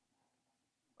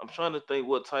 I'm trying to think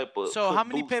what type of. So put how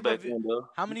many Boots back pay-per-view in there.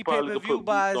 how You many probably could pay-per-view put Boots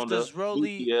buys on there. does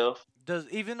Rolly BTF.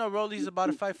 even though Rolly's about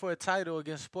to fight for a title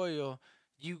against Spoyo,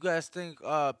 you guys think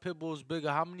Pitbull's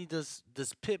bigger? How many does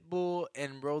Pitbull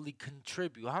and Rolly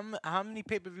contribute? How many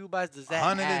pay-per-view buys does that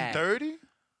 130?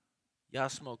 Y'all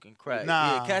smoking crack.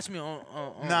 Nah. Yeah, catch me on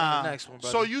Nah. the next one,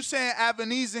 brother. So you saying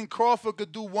Avenese and Crawford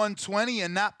could do 120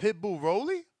 and not Pitbull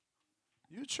Rolly?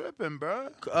 You tripping, bro?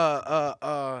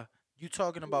 You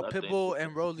talking about I think- Pitbull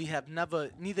and Rolly have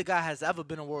neither guy has ever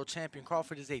been a world champion.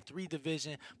 Crawford is a 3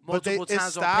 division, But multiple it's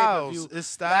times on styles. pay-per-view. It's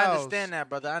I styles. understand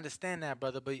that,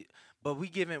 brother. But we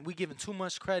giving too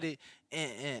much credit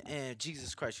and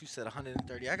Jesus Christ, you said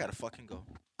 130. I gotta fucking go.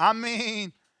 I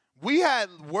mean, we had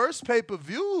worse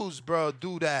pay-per-views, bro,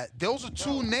 do that. Those are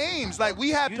two names. Like, we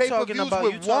had You talking pay-per-views about-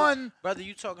 with you talk- one. brother,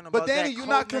 you talking about But Danny, that you're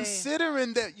not co-main-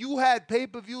 considering that you had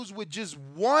pay-per-views with just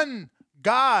one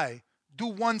guy do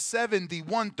 170,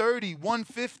 130,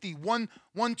 150,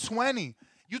 120.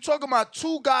 You talking about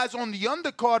two guys on the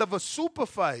undercard of a super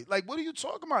fight. Like, what are you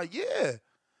talking about?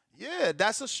 Yeah,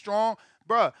 that's a strong,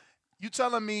 bruh. You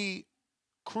telling me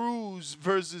Cruz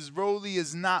versus Rolly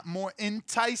is not more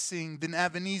enticing than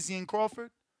Avanese and Crawford?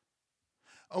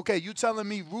 Okay, you telling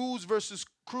me Cruz versus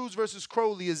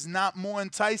Crowley is not more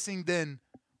enticing than,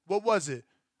 what was it?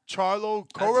 Charlo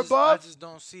Korobov? I just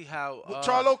don't see how.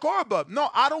 Charlo Korobov. No,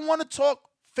 I don't want to talk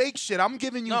fake shit. I'm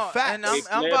giving you facts. And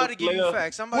I'm about to give you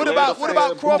facts. What about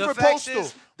Crawford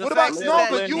Postal? What about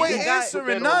but you ain't guy-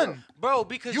 answering none, bro.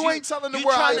 Because you ain't telling the you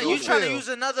world how trying to, you you trying to feel. use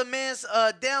another man's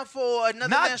downfall, another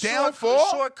Not man's downfall.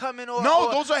 shortcoming, or No,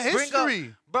 or those are bring up-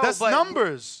 history. bro, That's but-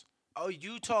 numbers. Oh,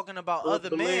 you talking about Put other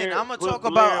Belair- men? I'm gonna put talk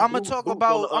Belair about. and I'm gonna Boots talk on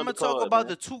about. the I'm gonna talk undercard, about man.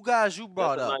 the two guys you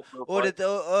brought That's a up, nice little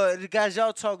or fight. the guys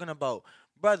y'all talking about,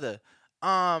 brother.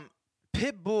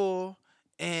 Pitbull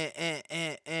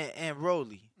and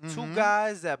Rolly, two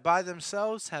guys that by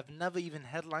themselves have never even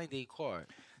headlined a card.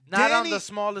 Not on the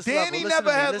smallest level. Danny Listen never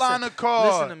to me, headlined listen- a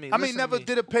card. Listen to me. I mean, listen to never me.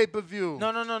 did a pay-per-view.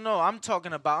 No. I'm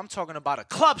talking about a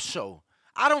club show.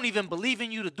 I don't even believe in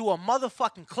you to do a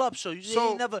motherfucking club show.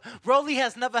 Rolly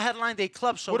has never headlined a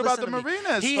club show. What about Listen the to me.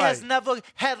 Marinas He fight? has never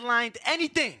headlined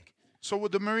anything. So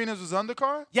with the Marinas was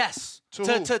undercard? Yes. To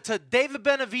who? To David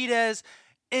Benavidez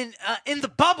in the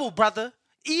bubble, brother.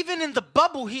 Even in the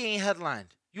bubble, he ain't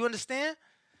headlined. You understand?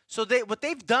 So what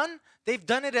they've done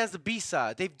it as a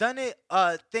B-side. They've done it,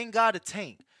 thank God, a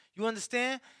tank. You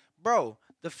understand? Bro,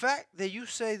 the fact that you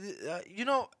say,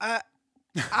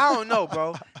 I don't know,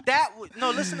 bro.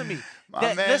 Listen to me.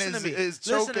 My man listen to me. is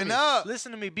Listen to choking me. up.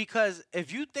 Listen to me, because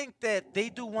if you think that they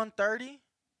do 130,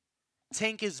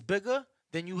 Tank is bigger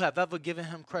than you have ever given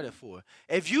him credit for.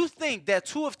 If you think that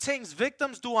two of Tank's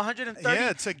victims do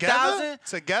 130,000 together,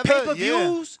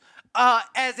 pay-per-views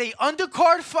as a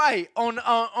undercard fight on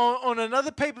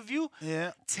another pay-per-view,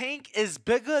 Tank is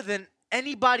bigger than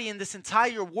anybody in this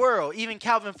entire world, even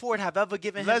Calvin Ford, have ever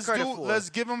given him credit for. Let's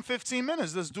give him 15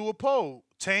 minutes. Let's do a poll.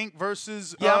 Tank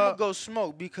versus I'm gonna go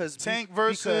smoke because Tank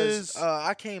because, versus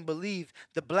I can't believe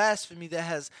the blasphemy that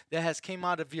has came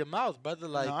out of your mouth, brother.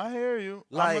 Like, no, I hear you.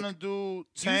 Like, I'm gonna do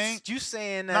Tank. You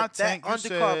saying Not that Tank, you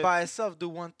undercard said by itself do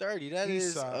 130? That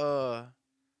is Eastside.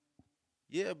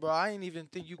 yeah, bro. I ain't even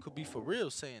think you could be for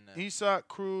real saying that. Isak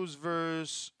Cruz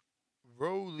versus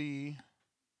Rolly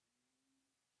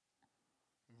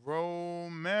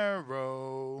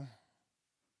Romero.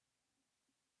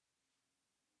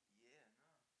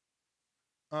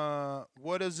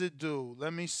 What does it do?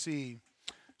 Let me see.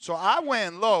 So I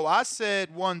went low. I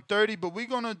said 130, but we're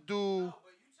gonna do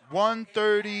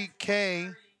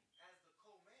 130K.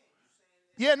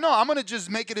 Yeah, no, I'm gonna just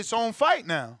make it its own fight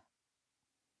now.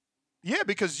 Yeah,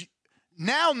 because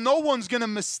now no one's gonna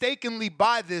mistakenly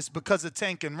buy this because of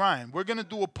Tank and Ryan. We're gonna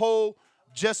do a poll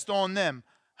just on them.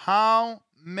 How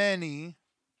many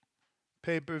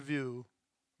pay-per-view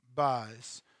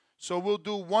buys? So we'll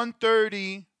do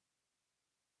 130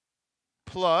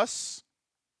 plus.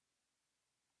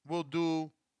 We'll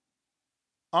do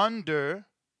under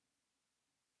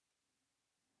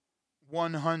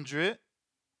 100K.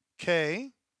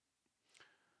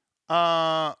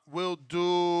 We'll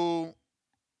do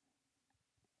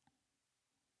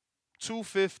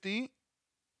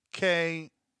 250K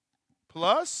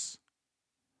plus.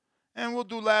 And we'll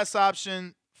do last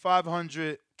option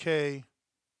 500K.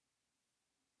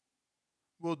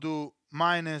 We'll do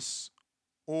minus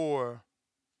or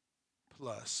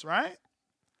plus, right?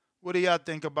 What do y'all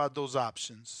think about those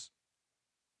options?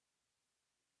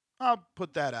 I'll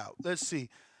put that out. Let's see.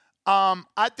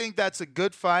 I think that's a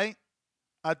good fight.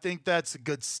 I think that's a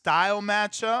good style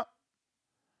matchup.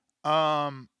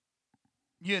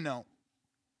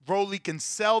 Rolly can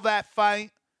sell that fight.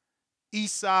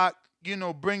 Isak,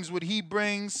 brings what he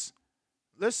brings.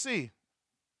 Let's see.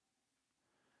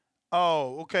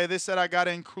 Oh, okay. They said I got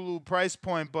to include price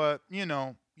point, but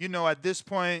at this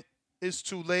point it's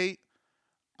too late.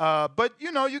 But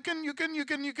you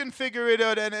can figure it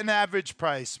out at an average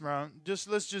price, bro.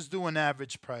 Let's just do an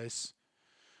average price.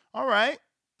 All right.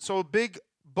 So a big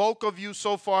bulk of you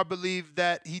so far believe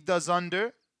that he does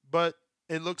under, but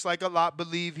it looks like a lot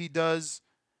believe he does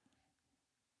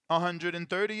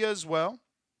 130 as well.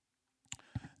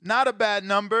 Not a bad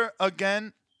number.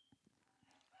 Again,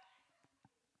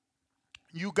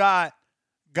 you got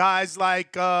guys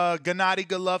like Gennady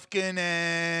Golovkin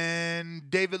and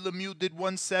David Lemieux did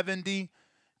 170.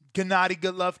 Gennady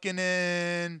Golovkin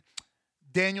and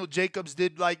Daniel Jacobs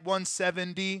did like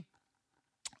 170.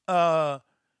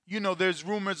 There's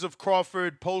rumors of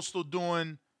Crawford Postal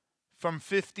doing from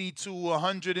 50 to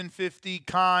 150.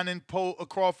 Khan and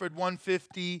Crawford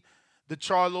 150. The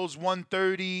Charlos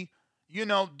 130.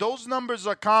 Those numbers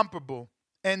are comparable,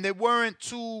 and they weren't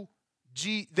two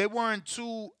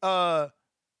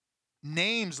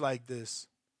names like this.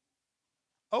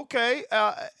 Okay,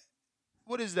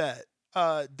 what is that?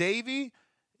 Davey,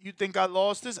 you think I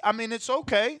lost this? I mean, it's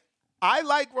okay. I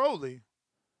like Rolly,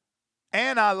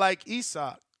 and I like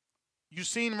Isak. You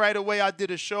seen right away I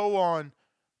did a show on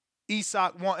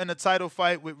Isak wanting a title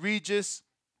fight with Regis.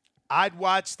 I'd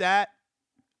watch that.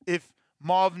 If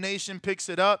Marv Nation picks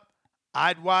it up,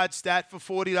 I'd watch that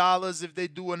for $40 if they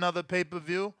do another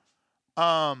pay-per-view.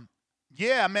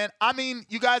 Yeah, man. I mean,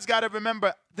 you guys got to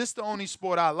remember, this is the only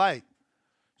sport I like.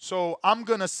 So I'm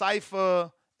going to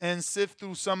cipher and sift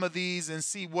through some of these and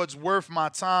see what's worth my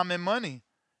time and money.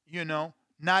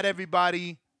 Not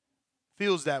everybody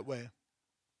feels that way.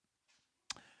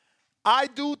 I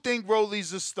do think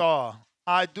Rolly's a star.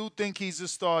 I do think he's a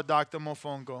star, Dr.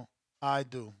 Mofongo. I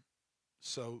do.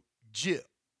 So, Jip.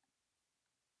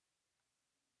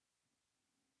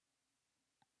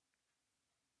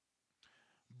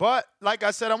 But, like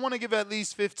I said, I want to give at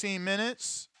least 15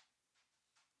 minutes.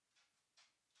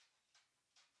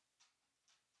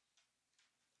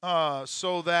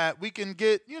 So that we can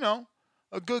get,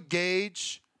 a good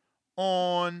gauge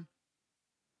on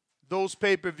those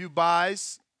pay-per-view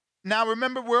buys. Now,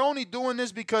 remember, we're only doing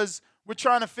this because we're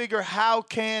trying to figure how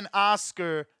can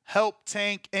Oscar help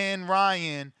Tank and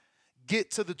Ryan get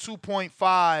to the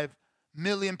 2.5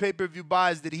 million pay-per-view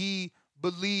buys that he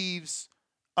believes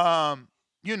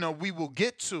we will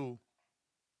get to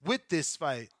with this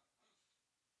fight.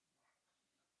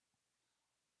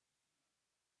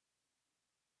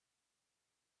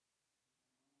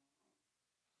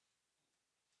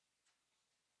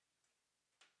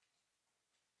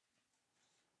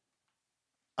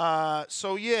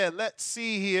 Let's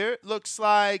see here. Looks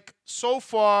like so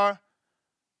far,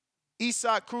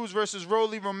 Isaac Cruz versus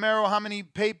Rolly Romero. How many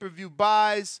pay-per-view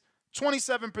buys?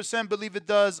 27% believe it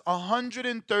does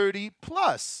 130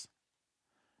 plus.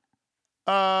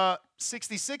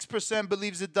 66%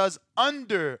 believes it does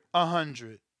under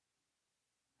 100.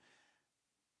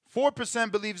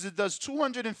 4% believes it does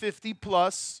 250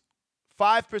 plus.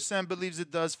 5% believes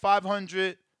it does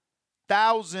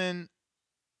 500,000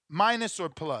 minus or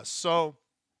plus. So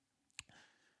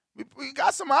we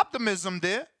got some optimism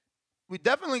there. We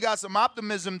definitely got some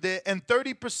optimism there. And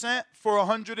 30% for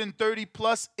 130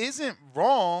 plus isn't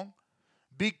wrong.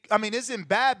 Isn't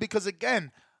bad because,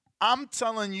 again, I'm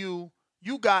telling you,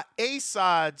 you got A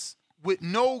sides with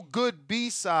no good B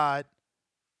side,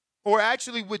 or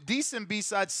actually with decent B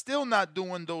sides, still not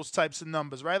doing those types of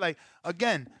numbers, right? Like,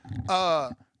 again,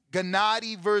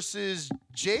 Gennady versus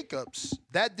Jacobs,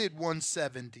 that did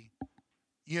 170,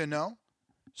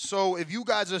 So if you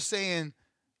guys are saying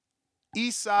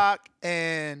Isak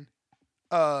and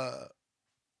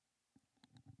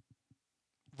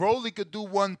Rolly could do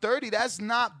 130, that's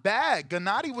not bad.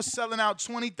 Gennady was selling out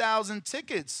 20,000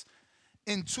 tickets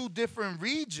in two different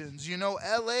regions,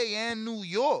 L.A. and New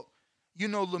York.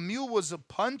 Lemieux was a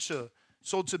puncher.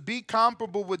 So to be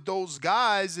comparable with those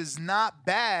guys is not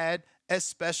bad,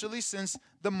 especially since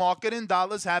the marketing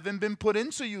dollars haven't been put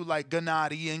into you like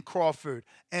Gennady and Crawford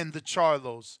and the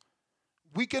Charlos.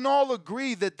 We can all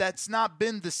agree that that's not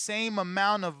been the same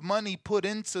amount of money put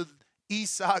into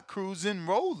Isaac Cruz and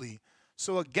Rolly.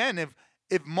 So again, if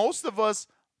most of us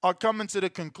are coming to the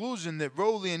conclusion that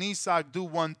Rolly and Isaac do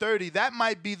 130, that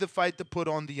might be the fight to put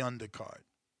on the undercard.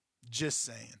 Just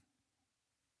saying.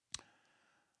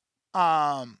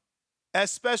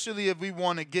 Especially if we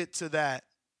want to get to that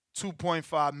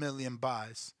 2.5 million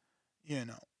buys,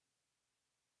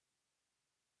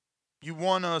 You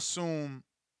want to assume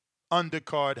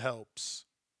undercard helps.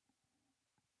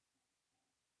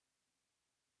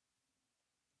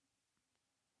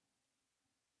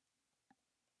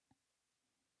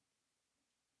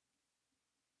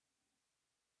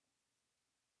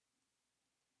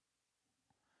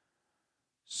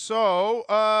 So,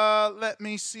 let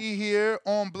me see here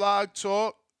on Blog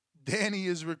Talk. Danny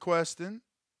is requesting.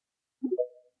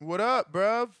 What up,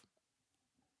 bruv?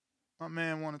 My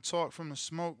man want to talk from the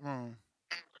smoke room.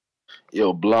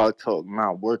 Yo, Blog Talk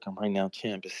not working right now,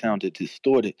 champ. It sounded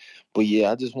distorted. But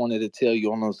yeah, I just wanted to tell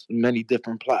you on those many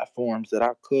different platforms that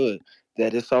I could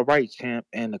that it's all right, champ.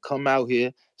 And to come out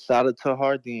here, shout out to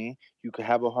Hardin. You could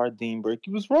have a Hardin break.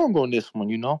 You was wrong on this one,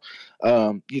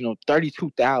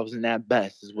 32,000 at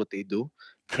best is what they do.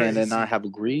 Canada and I have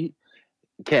agreed.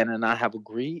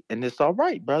 And it's all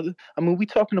right, brother. I mean, we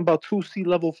talking about 2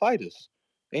 C-level fighters.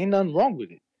 Ain't nothing wrong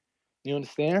with it. You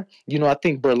understand? I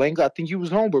think Berlanga, I think you was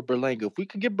home with Berlanga. If we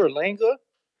could get Berlanga,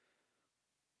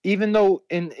 even though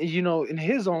in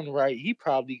his own right,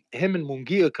 him and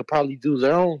Munguia could probably do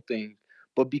their own thing.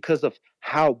 But because of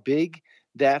how big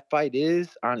that fight is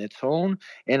on its own,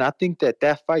 and I think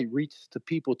that fight reaches to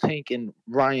people Tank and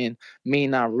Ryan may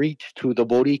not reach to the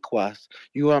Boricuas.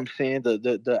 You know what I'm saying?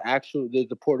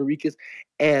 The Puerto Ricans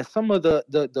and some of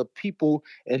the people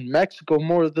in Mexico,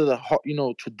 more of the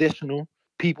traditional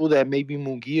people that maybe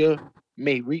Munguia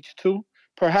may reach to,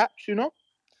 perhaps,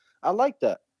 I like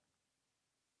that.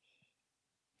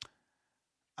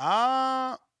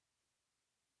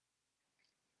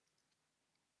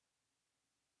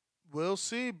 We'll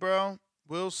see, bro.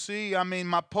 We'll see. I mean,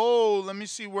 my poll, let me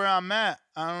see where I'm at.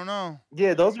 I don't know.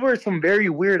 Yeah, those were some very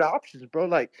weird options, bro.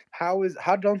 Like, how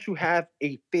don't you have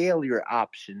a failure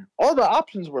option? All the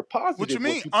options were positive. What you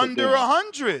mean? Under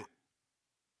 100?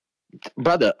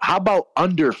 Brother, how about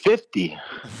under 50?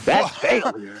 That's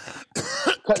failure.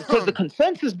 Because the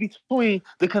consensus between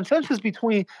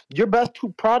your best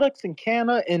 2 products in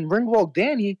Canna and Ringwalk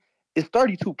Danny is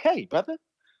 32K, brother.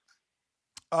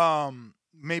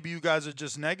 Maybe you guys are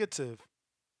just negative.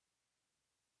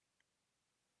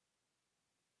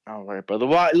 All right, brother.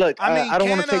 Well, look, I don't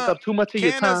want to take up too much of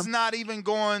your time. Canna's not even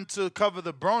going to cover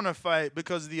the Broner fight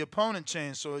because the opponent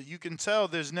changed, so you can tell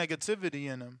there's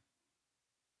negativity in him.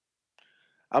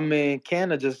 I mean,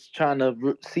 Canna just trying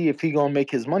to see if he gonna make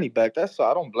his money back. That's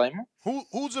all. I don't blame him.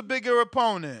 Who's a bigger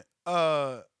opponent?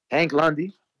 Hank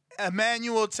Lundy,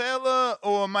 Emmanuel Taylor,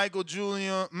 or Michael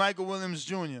Williams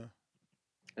Jr.?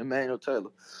 Emmanuel Taylor.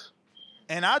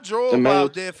 And I drove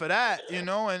out there for that,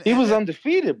 And he was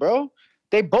undefeated, bro.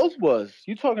 They both was.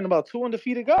 You talking about 2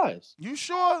 undefeated guys? You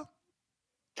sure?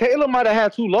 Taylor might have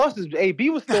had 2 losses. AB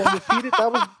was still undefeated.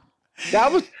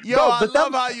 That was. Yo, bro, I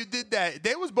love how you did that.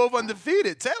 They was both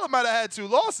undefeated. Taylor might have had 2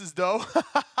 losses though.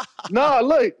 No,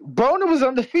 look, Broner was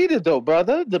undefeated though,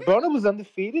 brother. The Broner was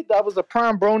undefeated. That was a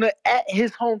prime Broner at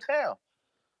his hometown.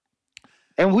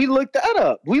 And we looked that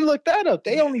up.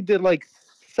 They only did like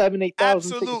 7,000-8,000.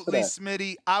 Absolutely,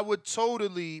 Smitty. I would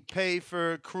totally pay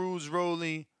for Cruz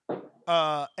Rowley,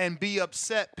 and be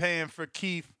upset paying for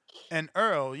Keith and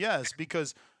Earl. Yes,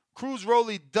 because Cruz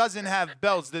Rowley doesn't have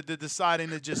belts that they're deciding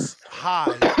to just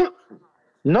hide.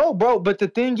 No, bro. But the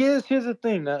thing is, here's the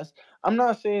thing, Nas. I'm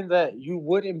not saying that you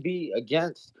wouldn't be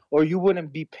against or you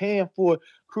wouldn't be paying for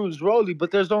Cruz Rowley,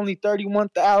 but there's only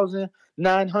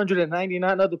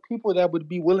 31,999 other people that would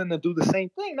be willing to do the same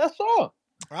thing. That's all.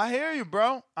 I hear you,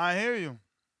 bro. I hear you.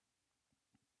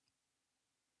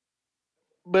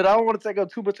 But I don't want to take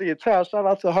up too much of your time. Shout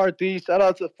out to Heart D. Shout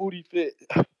out to Foodie Fit.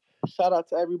 Shout out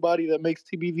to everybody that makes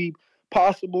TBV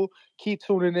possible. Keep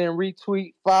tuning in,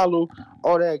 retweet, follow,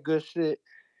 all that good shit.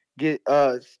 Get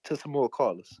to some more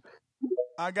callers.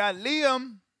 I got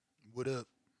Liam. What up?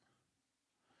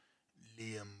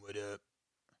 Liam, what up?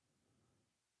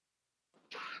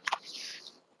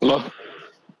 Hello.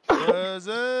 What's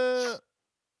up?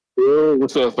 Hey,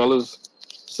 what's up, fellas?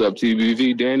 What's up,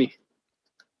 TBV? Danny.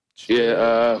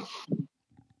 Yeah,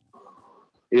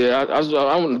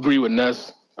 I would agree with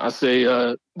Ness. I say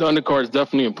the undercard is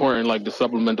definitely important, like to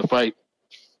supplement the fight.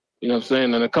 You know what I'm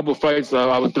saying? And a couple fights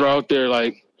I would throw out there,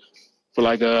 like for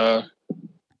like the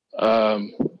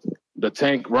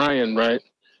Tank Ryan, right?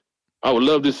 I would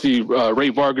love to see Ray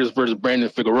Vargas versus Brandon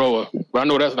Figueroa, but I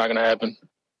know that's not gonna happen.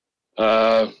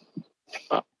 I'd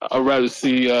rather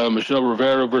see Michelle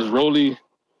Rivera versus Rolly.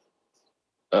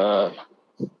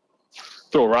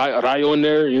 Throw Rayo in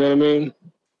there, you know what I mean?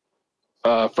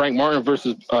 Frank Martin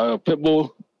versus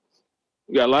Pitbull.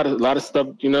 You got a lot of stuff,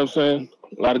 you know what I'm saying?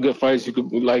 A lot of good fights you could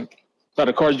a lot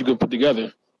of cards you could put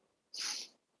together.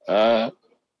 And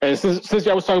since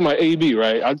y'all was talking about AB,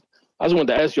 right? I just wanted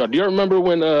to ask y'all, do you remember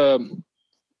when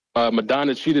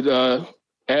Madonna cheated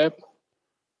Ab?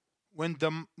 When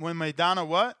Madonna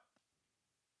what?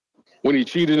 When he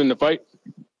cheated in the fight?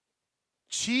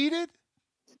 Cheated?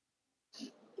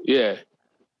 Yeah.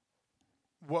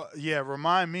 What? Yeah,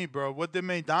 remind me, bro. What did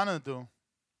Maidana do?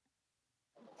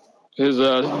 His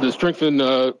the strength and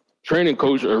training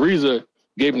coach Ariza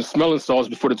gave him smelling salts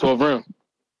before the 12th round.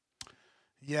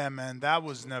 Yeah, man, that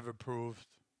was never proved.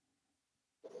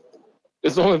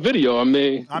 It's on video. I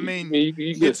mean,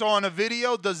 it's on a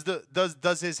video.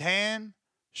 Does his hand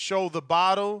show the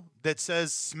bottle that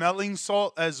says smelling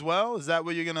salt as well? Is that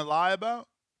what you're gonna lie about?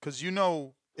 Because you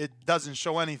know it doesn't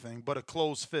show anything but a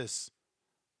closed fist.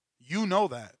 You know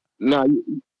that. Nah.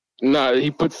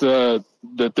 He puts the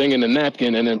thing in the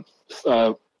napkin and then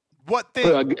what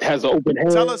thing has an open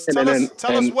hand. Tell us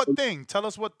what thing. Tell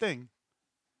us what thing.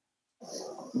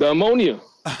 The ammonia.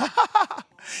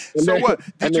 So what?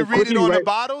 Did you read it on the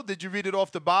bottle? Did you read it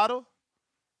off the bottle?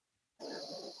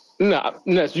 No,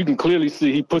 you can clearly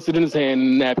see he puts it in his hand,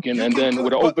 in the napkin, and then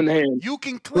with an open hand, you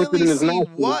can clearly see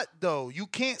what though. You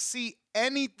can't see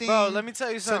anything. Bro, let me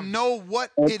tell you something. To know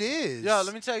what it is. Yo,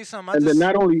 let me tell you something. Then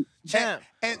not only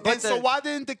so why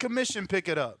didn't the commission pick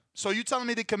it up? So you telling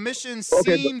me the commission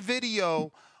seen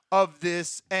video of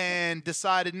this and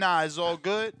decided, nah, it's all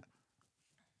good?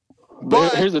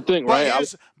 But here's the thing, right?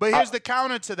 Here's the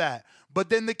counter to that. But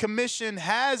then the commission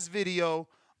has video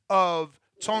of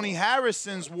Tony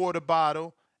Harrison's water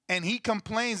bottle, and he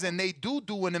complains, and they do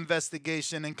an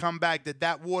investigation and come back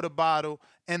that water bottle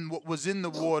and what was in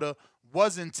the water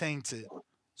wasn't tainted.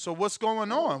 So what's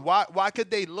going on? Why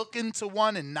could they look into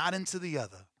one and not into the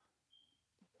other?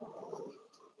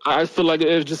 I feel like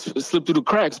it just slipped through the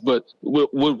cracks, but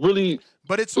what really...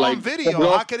 But it's on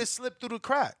video. How could it slip through the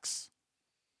cracks?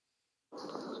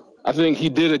 I think he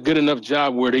did a good enough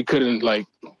job where they couldn't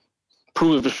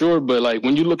prove it for sure. But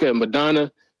when you look at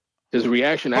Madonna, his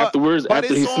reaction afterwards, but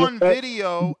it's on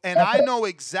video, and I know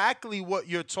exactly what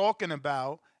you're talking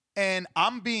about. And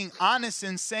I'm being honest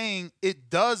in saying it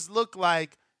does look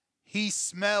like he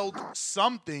smelled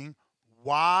something.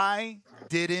 Why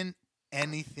didn't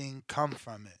anything come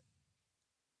from it?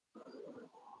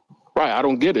 Right, I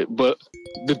don't get it. But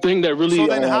the thing that really... So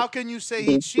then how can you say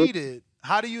he cheated?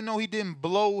 How do you know he didn't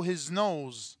blow his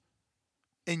nose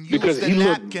and use the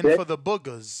napkin for the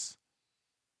boogers?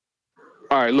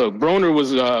 All right, look, Broner was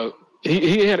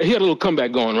he had a little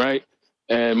comeback going, right?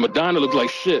 And Madonna looked like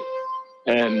shit.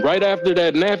 And right after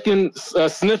that napkin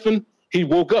sniffing, he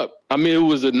woke up. I mean, it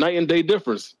was a night and day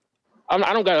difference. I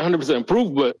don't got 100%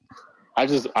 proof, but I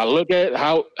look at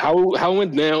how it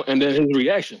went down and then his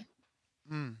reaction.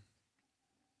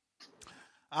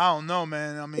 I don't know,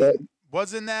 man. I mean.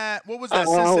 Wasn't that what was that?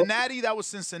 Cincinnati? That was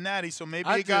Cincinnati. So maybe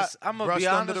it got brushed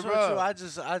under the rug. I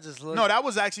just looked. No, that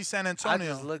was actually San Antonio. I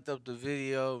just looked up the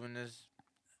video and it's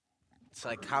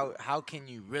like how can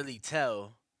you really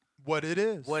tell what it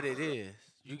is?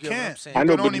 You get what I'm saying? I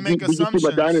know, you can only make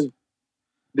assumptions.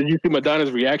 Did you see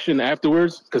Madonna's reaction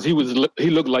afterwards? Because he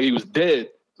looked like he was dead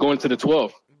going to the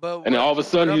 12th, and then all of a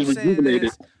sudden he was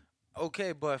rejuvenated.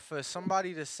 Okay, but for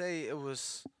somebody to say it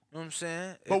was. You know what I'm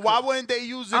saying? But why wouldn't they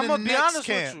use it in the next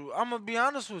camp? I'm gonna be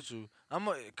honest with you.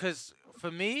 Cause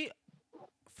for me,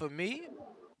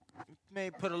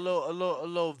 may put a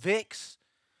little Vicks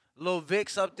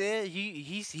up there.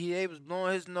 He was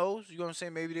blowing his nose. You know what I'm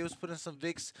saying? Maybe they was putting some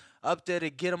Vicks up there to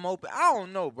get him open. I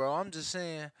don't know, bro. I'm just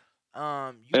saying.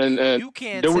 You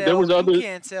can't tell. You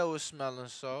can't tell with smelling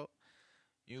salt.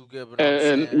 You get what I'm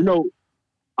saying? And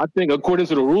I think according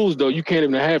to the rules, though, you can't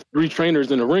even have 3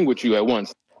 trainers in the ring with you at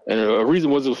once. And a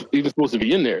reason was even supposed to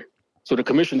be in there. So the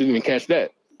commission didn't even catch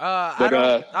that.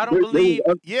 I don't believe.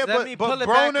 Let me pull it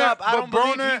back up. I don't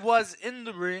believe he was in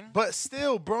the ring. But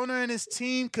still, Broner and his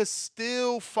team could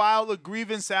still file a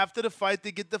grievance after the fight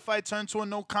to get the fight turned to a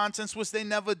no contest, which they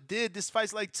never did. This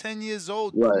fight's like 10 years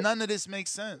old. Right. None of this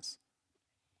makes sense.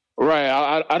 Right.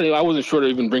 I wasn't sure to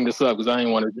even bring this up because I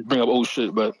didn't want to bring up old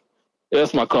shit. But yeah,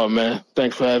 that's my call, man.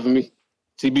 Thanks for having me.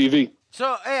 TBV.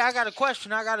 So, hey, I got a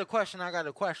question.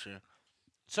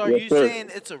 So, are you saying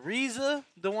it's Ariza,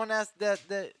 the one that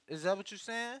is that what you're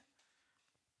saying?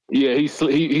 Yeah,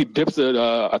 he dips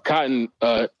a cotton.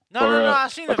 No, I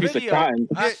seen a piece video. Of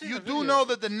cotton. You do know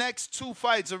that the next 2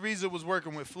 fights, Ariza was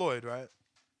working with Floyd, right?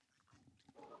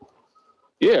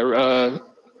 Yeah,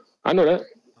 I know that.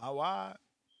 All right.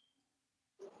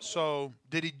 So,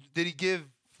 did he give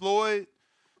Floyd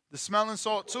the smelling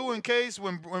salt too, in case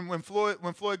when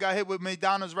Floyd got hit with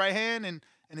Maidana's right hand and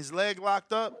his leg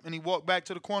locked up and he walked back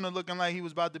to the corner looking like he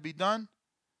was about to be done?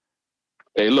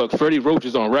 Hey, look, Freddie Roach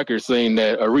is on record saying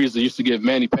that Ariza used to give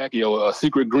Manny Pacquiao a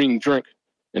secret green drink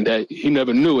and that he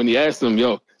never knew. And he asked him,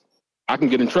 yo, I can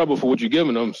get in trouble for what you're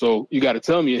giving him, so you got to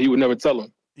tell me. And he would never tell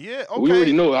him. Yeah, okay. We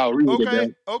already know how Ariza did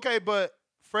that. Okay, but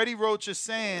Freddie Roach is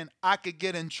saying I could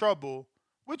get in trouble,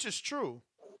 which is true.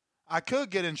 I could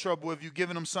get in trouble if you're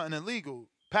giving him something illegal.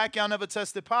 Pacquiao never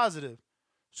tested positive.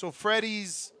 So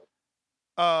Freddie's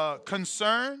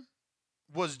concern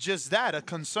was just that, a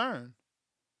concern.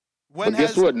 When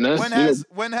has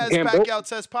Pacquiao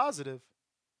test positive?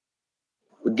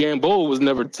 Gamboa was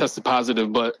never tested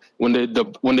positive, but when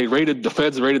the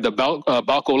feds raided the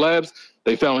Balco Labs,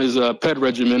 they found his PED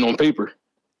regimen on paper.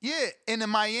 Yeah, in the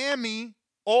Miami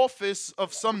office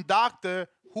of some doctor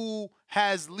who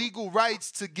has legal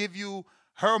rights to give you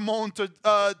hormone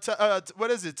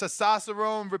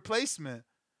testosterone replacement.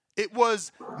 It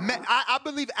was, I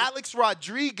believe Alex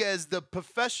Rodriguez, the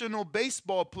professional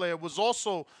baseball player, was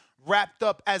also wrapped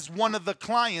up as one of the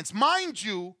clients. Mind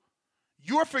you,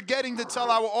 you're forgetting to tell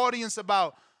our audience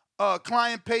about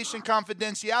client-patient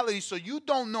confidentiality, so you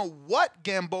don't know what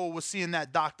Gamboa was seeing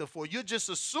that doctor for. You're just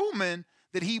assuming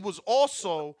that he was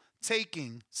also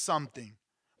taking something.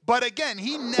 But again,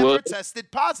 he never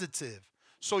tested positive.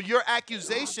 So your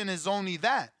accusation is only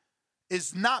that.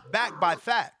 It's not backed by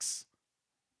facts.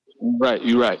 Right,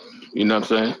 you're right. You know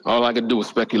what I'm saying? All I could do was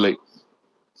speculate.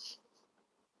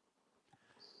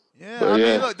 Yeah, But I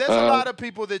yeah, mean, look, there's a lot of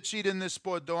people that cheat in this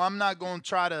sport, though. I'm not going to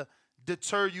try to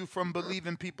deter you from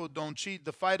believing people don't cheat.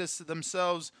 The fighters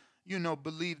themselves,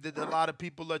 believe that a lot of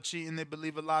people are cheating. They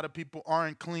believe a lot of people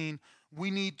aren't clean. We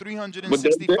need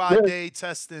 365-day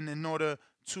testing in order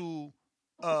to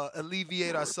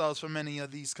alleviate ourselves from any of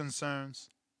these concerns.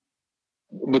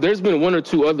 But there's been one or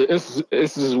two other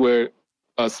instances where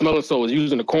Smelling Salt was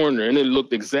used in the corner, and it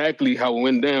looked exactly how it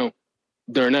went down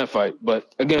during that fight.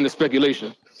 But again, it's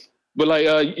speculation. But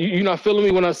like, you not feeling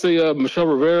me when I say Michelle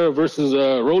Rivera versus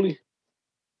Rolly?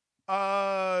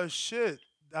 Shit.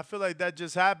 I feel like that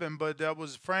just happened, but that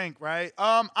was Frank, right?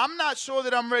 I'm not sure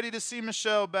that I'm ready to see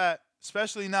Michelle back,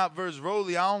 especially not versus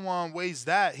Rolly. I don't want to waste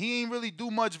that. He ain't really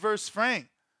do much versus Frank.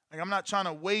 Like, I'm not trying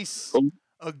to waste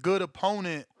a good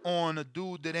opponent on a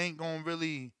dude that ain't gonna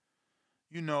really,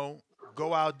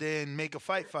 go out there and make a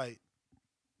fight.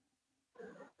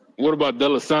 What about De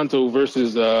Los Santos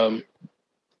versus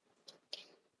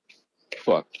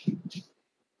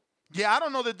Yeah, I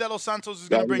don't know that De Los Santos is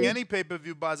going to bring any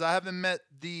pay-per-view buzz. I haven't met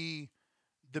the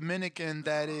Dominican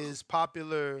that is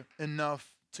popular enough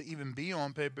to even be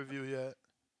on pay-per-view yet.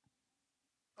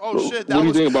 Oh, shit. That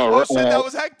was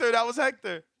Hector. That was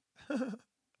Hector.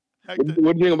 What do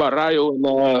you think about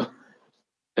Rayo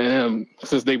and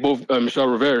since they both, Michelle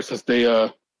Rivera, since they,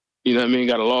 got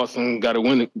a loss and got to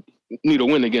win, need a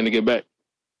win again to get back?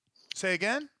 Say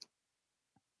again?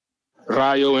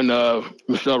 Rayo and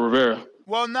Michelle Rivera.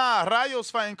 Well, nah,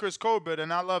 Rayo's fighting Chris Colbert,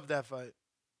 and I love that fight.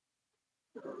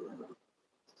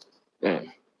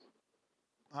 Damn.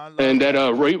 And that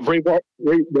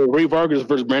Ray Vargas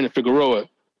versus Brandon Figueroa.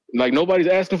 Like, nobody's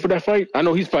asking for that fight. I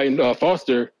know he's fighting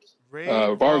Foster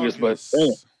Vargas, but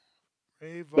damn,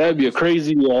 that'd be a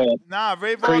crazy, Ray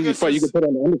Vargas crazy fight you could put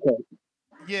on the undercard.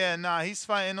 Yeah, he's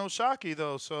fighting Oshaki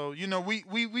though. So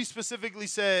we specifically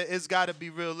said it's got to be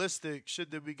realistic.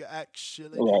 Should that we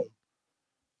actually?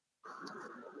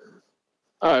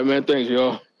 All right, man. Thanks,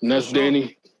 y'all. And that's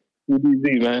Danny,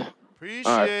 UBZ, man.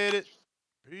 Appreciate it.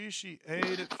 Appreciate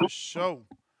it for sure.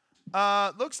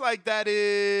 Looks like that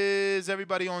is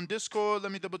everybody on Discord.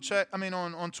 Let me double check. I mean,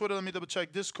 on Twitter. Let me double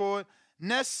check Discord.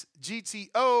 Ness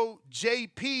GTO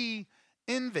JP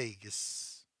in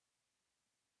Vegas.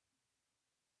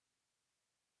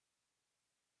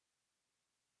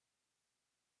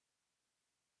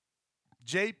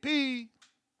 JP.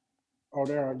 Oh,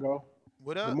 there I go.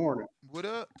 What up? Good morning. What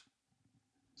up?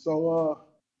 So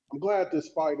I'm glad this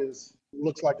fight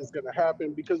looks like it's going to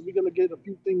happen because we're going to get a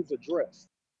few things addressed.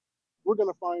 We're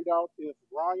going to find out if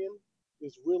Ryan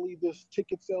is really this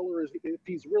ticket seller, if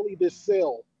he's really this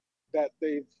sell that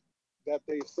they've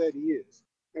said he is.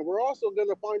 And we're also going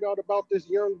to find out about this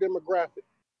young demographic.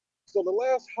 So the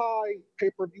last high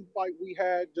pay-per-view fight we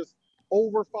had, just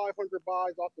over 500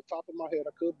 buys off the top of my head,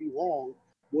 I could be wrong,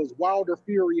 was Wilder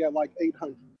Fury at like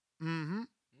 800. Mm-hmm.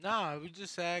 Nah, we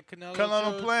just had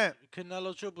Canelo Plant.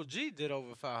 Canelo Triple G did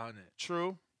over 500.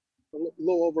 True. A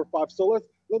little over 5. So let's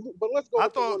go. I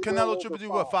thought Canelo Triple G,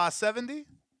 570?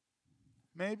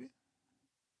 Maybe.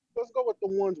 Let's go with the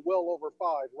ones well over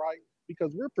 5, right?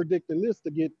 Because we're predicting this to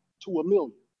get to 1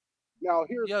 million. Now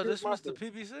here's this was the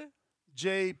PBC?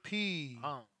 JP.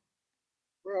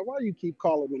 Bro, why you keep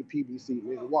calling me PBC,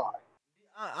 man? Why?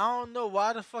 I don't know.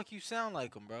 Why the fuck you sound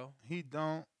like him, bro? He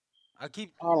don't. I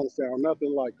don't sound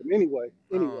nothing like him. Anyway.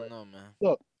 I don't know, man.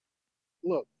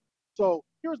 Look. So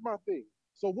here's my thing.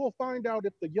 So we'll find out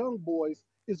if the young boys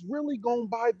is really going to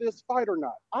buy this fight or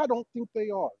not. I don't think they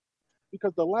are.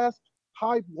 Because the last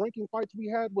high-ranking fights we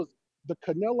had was the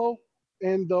Canelo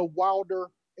and the Wilder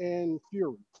and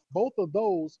Fury. Both of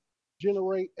those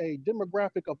generate a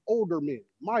demographic of older men,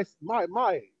 my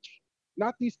age.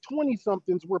 Not these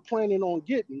 20-somethings we're planning on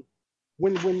getting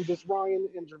when this Ryan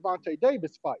and Gervonta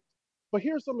Davis fight. But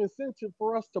here's some incentive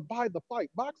for us to buy the fight.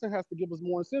 Boxing has to give us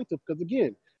more incentive because,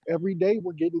 again, every day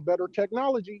we're getting better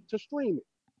technology to stream it.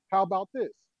 How about this?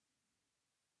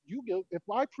 If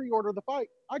I pre-order the fight,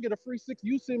 I get a free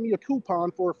you send me a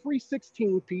coupon for a free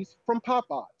 16 piece from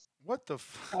Popeyes. What the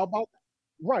How about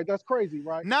right, that's crazy,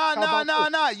 right?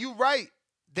 Nah. You right.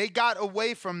 They got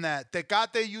away from that.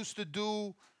 Tecate used to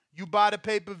do, you buy the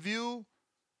pay-per-view,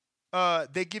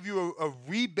 they give you a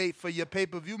rebate for your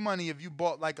pay-per-view money if you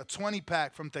bought like a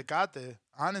 20-pack from Tecate.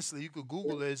 Honestly, you could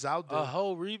Google it. It's out there. A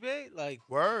whole rebate? Like,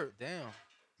 word. Damn.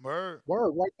 Word.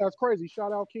 Right, that's crazy.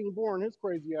 Shout out King Born. His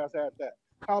crazy ass had that.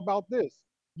 How about this?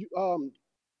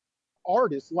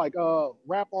 Artists like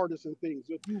rap artists and things.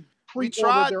 If you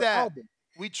pre-order their album,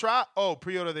 we tried. Oh,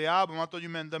 pre-order the album. I thought you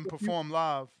meant them perform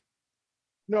live.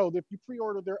 No, if you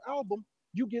pre-order their album,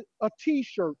 you get a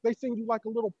T-shirt. They send you like a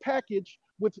little package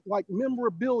with like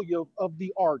memorabilia of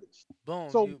the artist. Boom.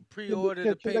 So you pre-order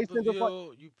the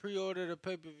pay-per-view. You pre-order the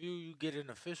pay-per-view. You get an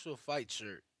official fight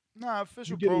shirt. Nah,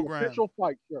 official you get program. An official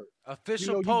fight shirt.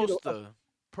 Official poster.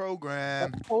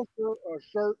 Program. A poster, a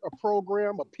shirt, a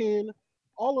program, a pin.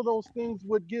 All of those things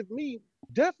would give me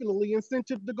definitely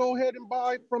incentive to go ahead and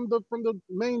buy from the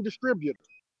main distributor.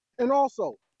 And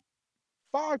also,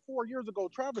 4 years ago,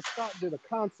 Travis Scott did a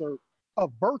concert, a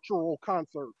virtual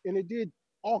concert, and it did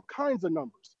all kinds of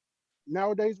numbers.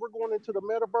 Nowadays, we're going into the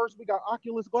metaverse. We got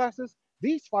Oculus glasses.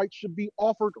 These fights should be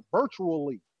offered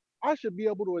virtually. I should be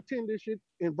able to attend this shit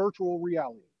in virtual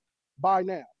reality by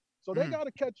now. So they got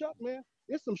to catch up, man.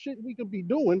 It's some shit we could be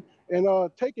doing and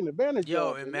taking advantage of.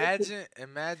 Yo,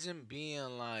 imagine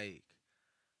being like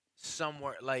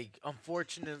somewhere, like,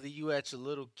 unfortunately you at your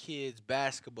little kid's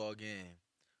basketball game.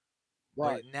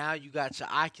 Right. But now you got your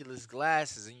Oculus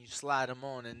glasses and you slide them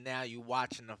on, and now you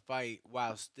watching the fight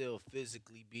while still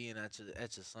physically being at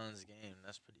your son's game.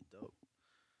 That's pretty dope.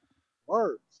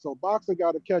 Word. So boxing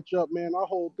got to catch up, man. I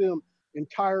hold them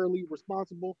entirely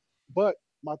responsible. But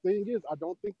my thing is, I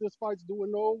don't think this fight's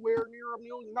doing nowhere near 1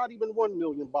 million, not even 1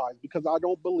 million buys, because I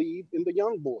don't believe in the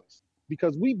young boys.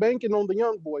 Because we banking on the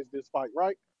young boys this fight,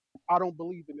 right? I don't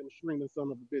believe in them streaming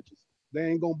son of a bitches. They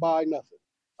ain't gonna buy nothing.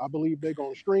 I believe they're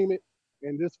gonna stream it.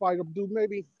 And this fight will do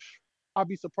maybe, I'd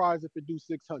be surprised if it do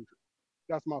 600.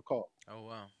 That's my call. Oh,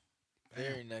 wow.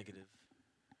 Very negative.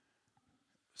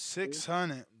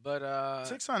 600. But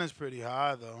 600 is pretty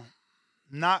high, though.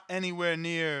 Not anywhere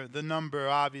near the number,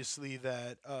 obviously,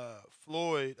 that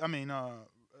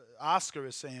Oscar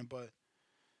is saying, but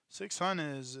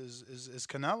 600 is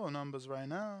Canelo numbers right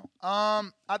now.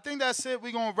 I think that's it.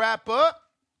 We're going to wrap up.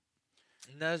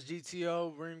 And that's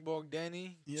GTO, Ringborg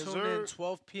Danny. Yes, Tune sir. in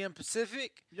 12 p.m.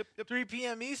 Pacific. Yep. 3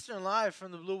 p.m. Eastern, live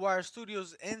from the Blue Wire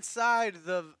Studios inside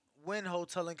the Wynn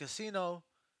Hotel and Casino.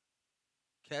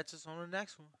 Catch us on the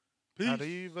next one. Peace.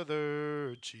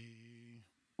 Arrivederci.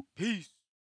 Peace.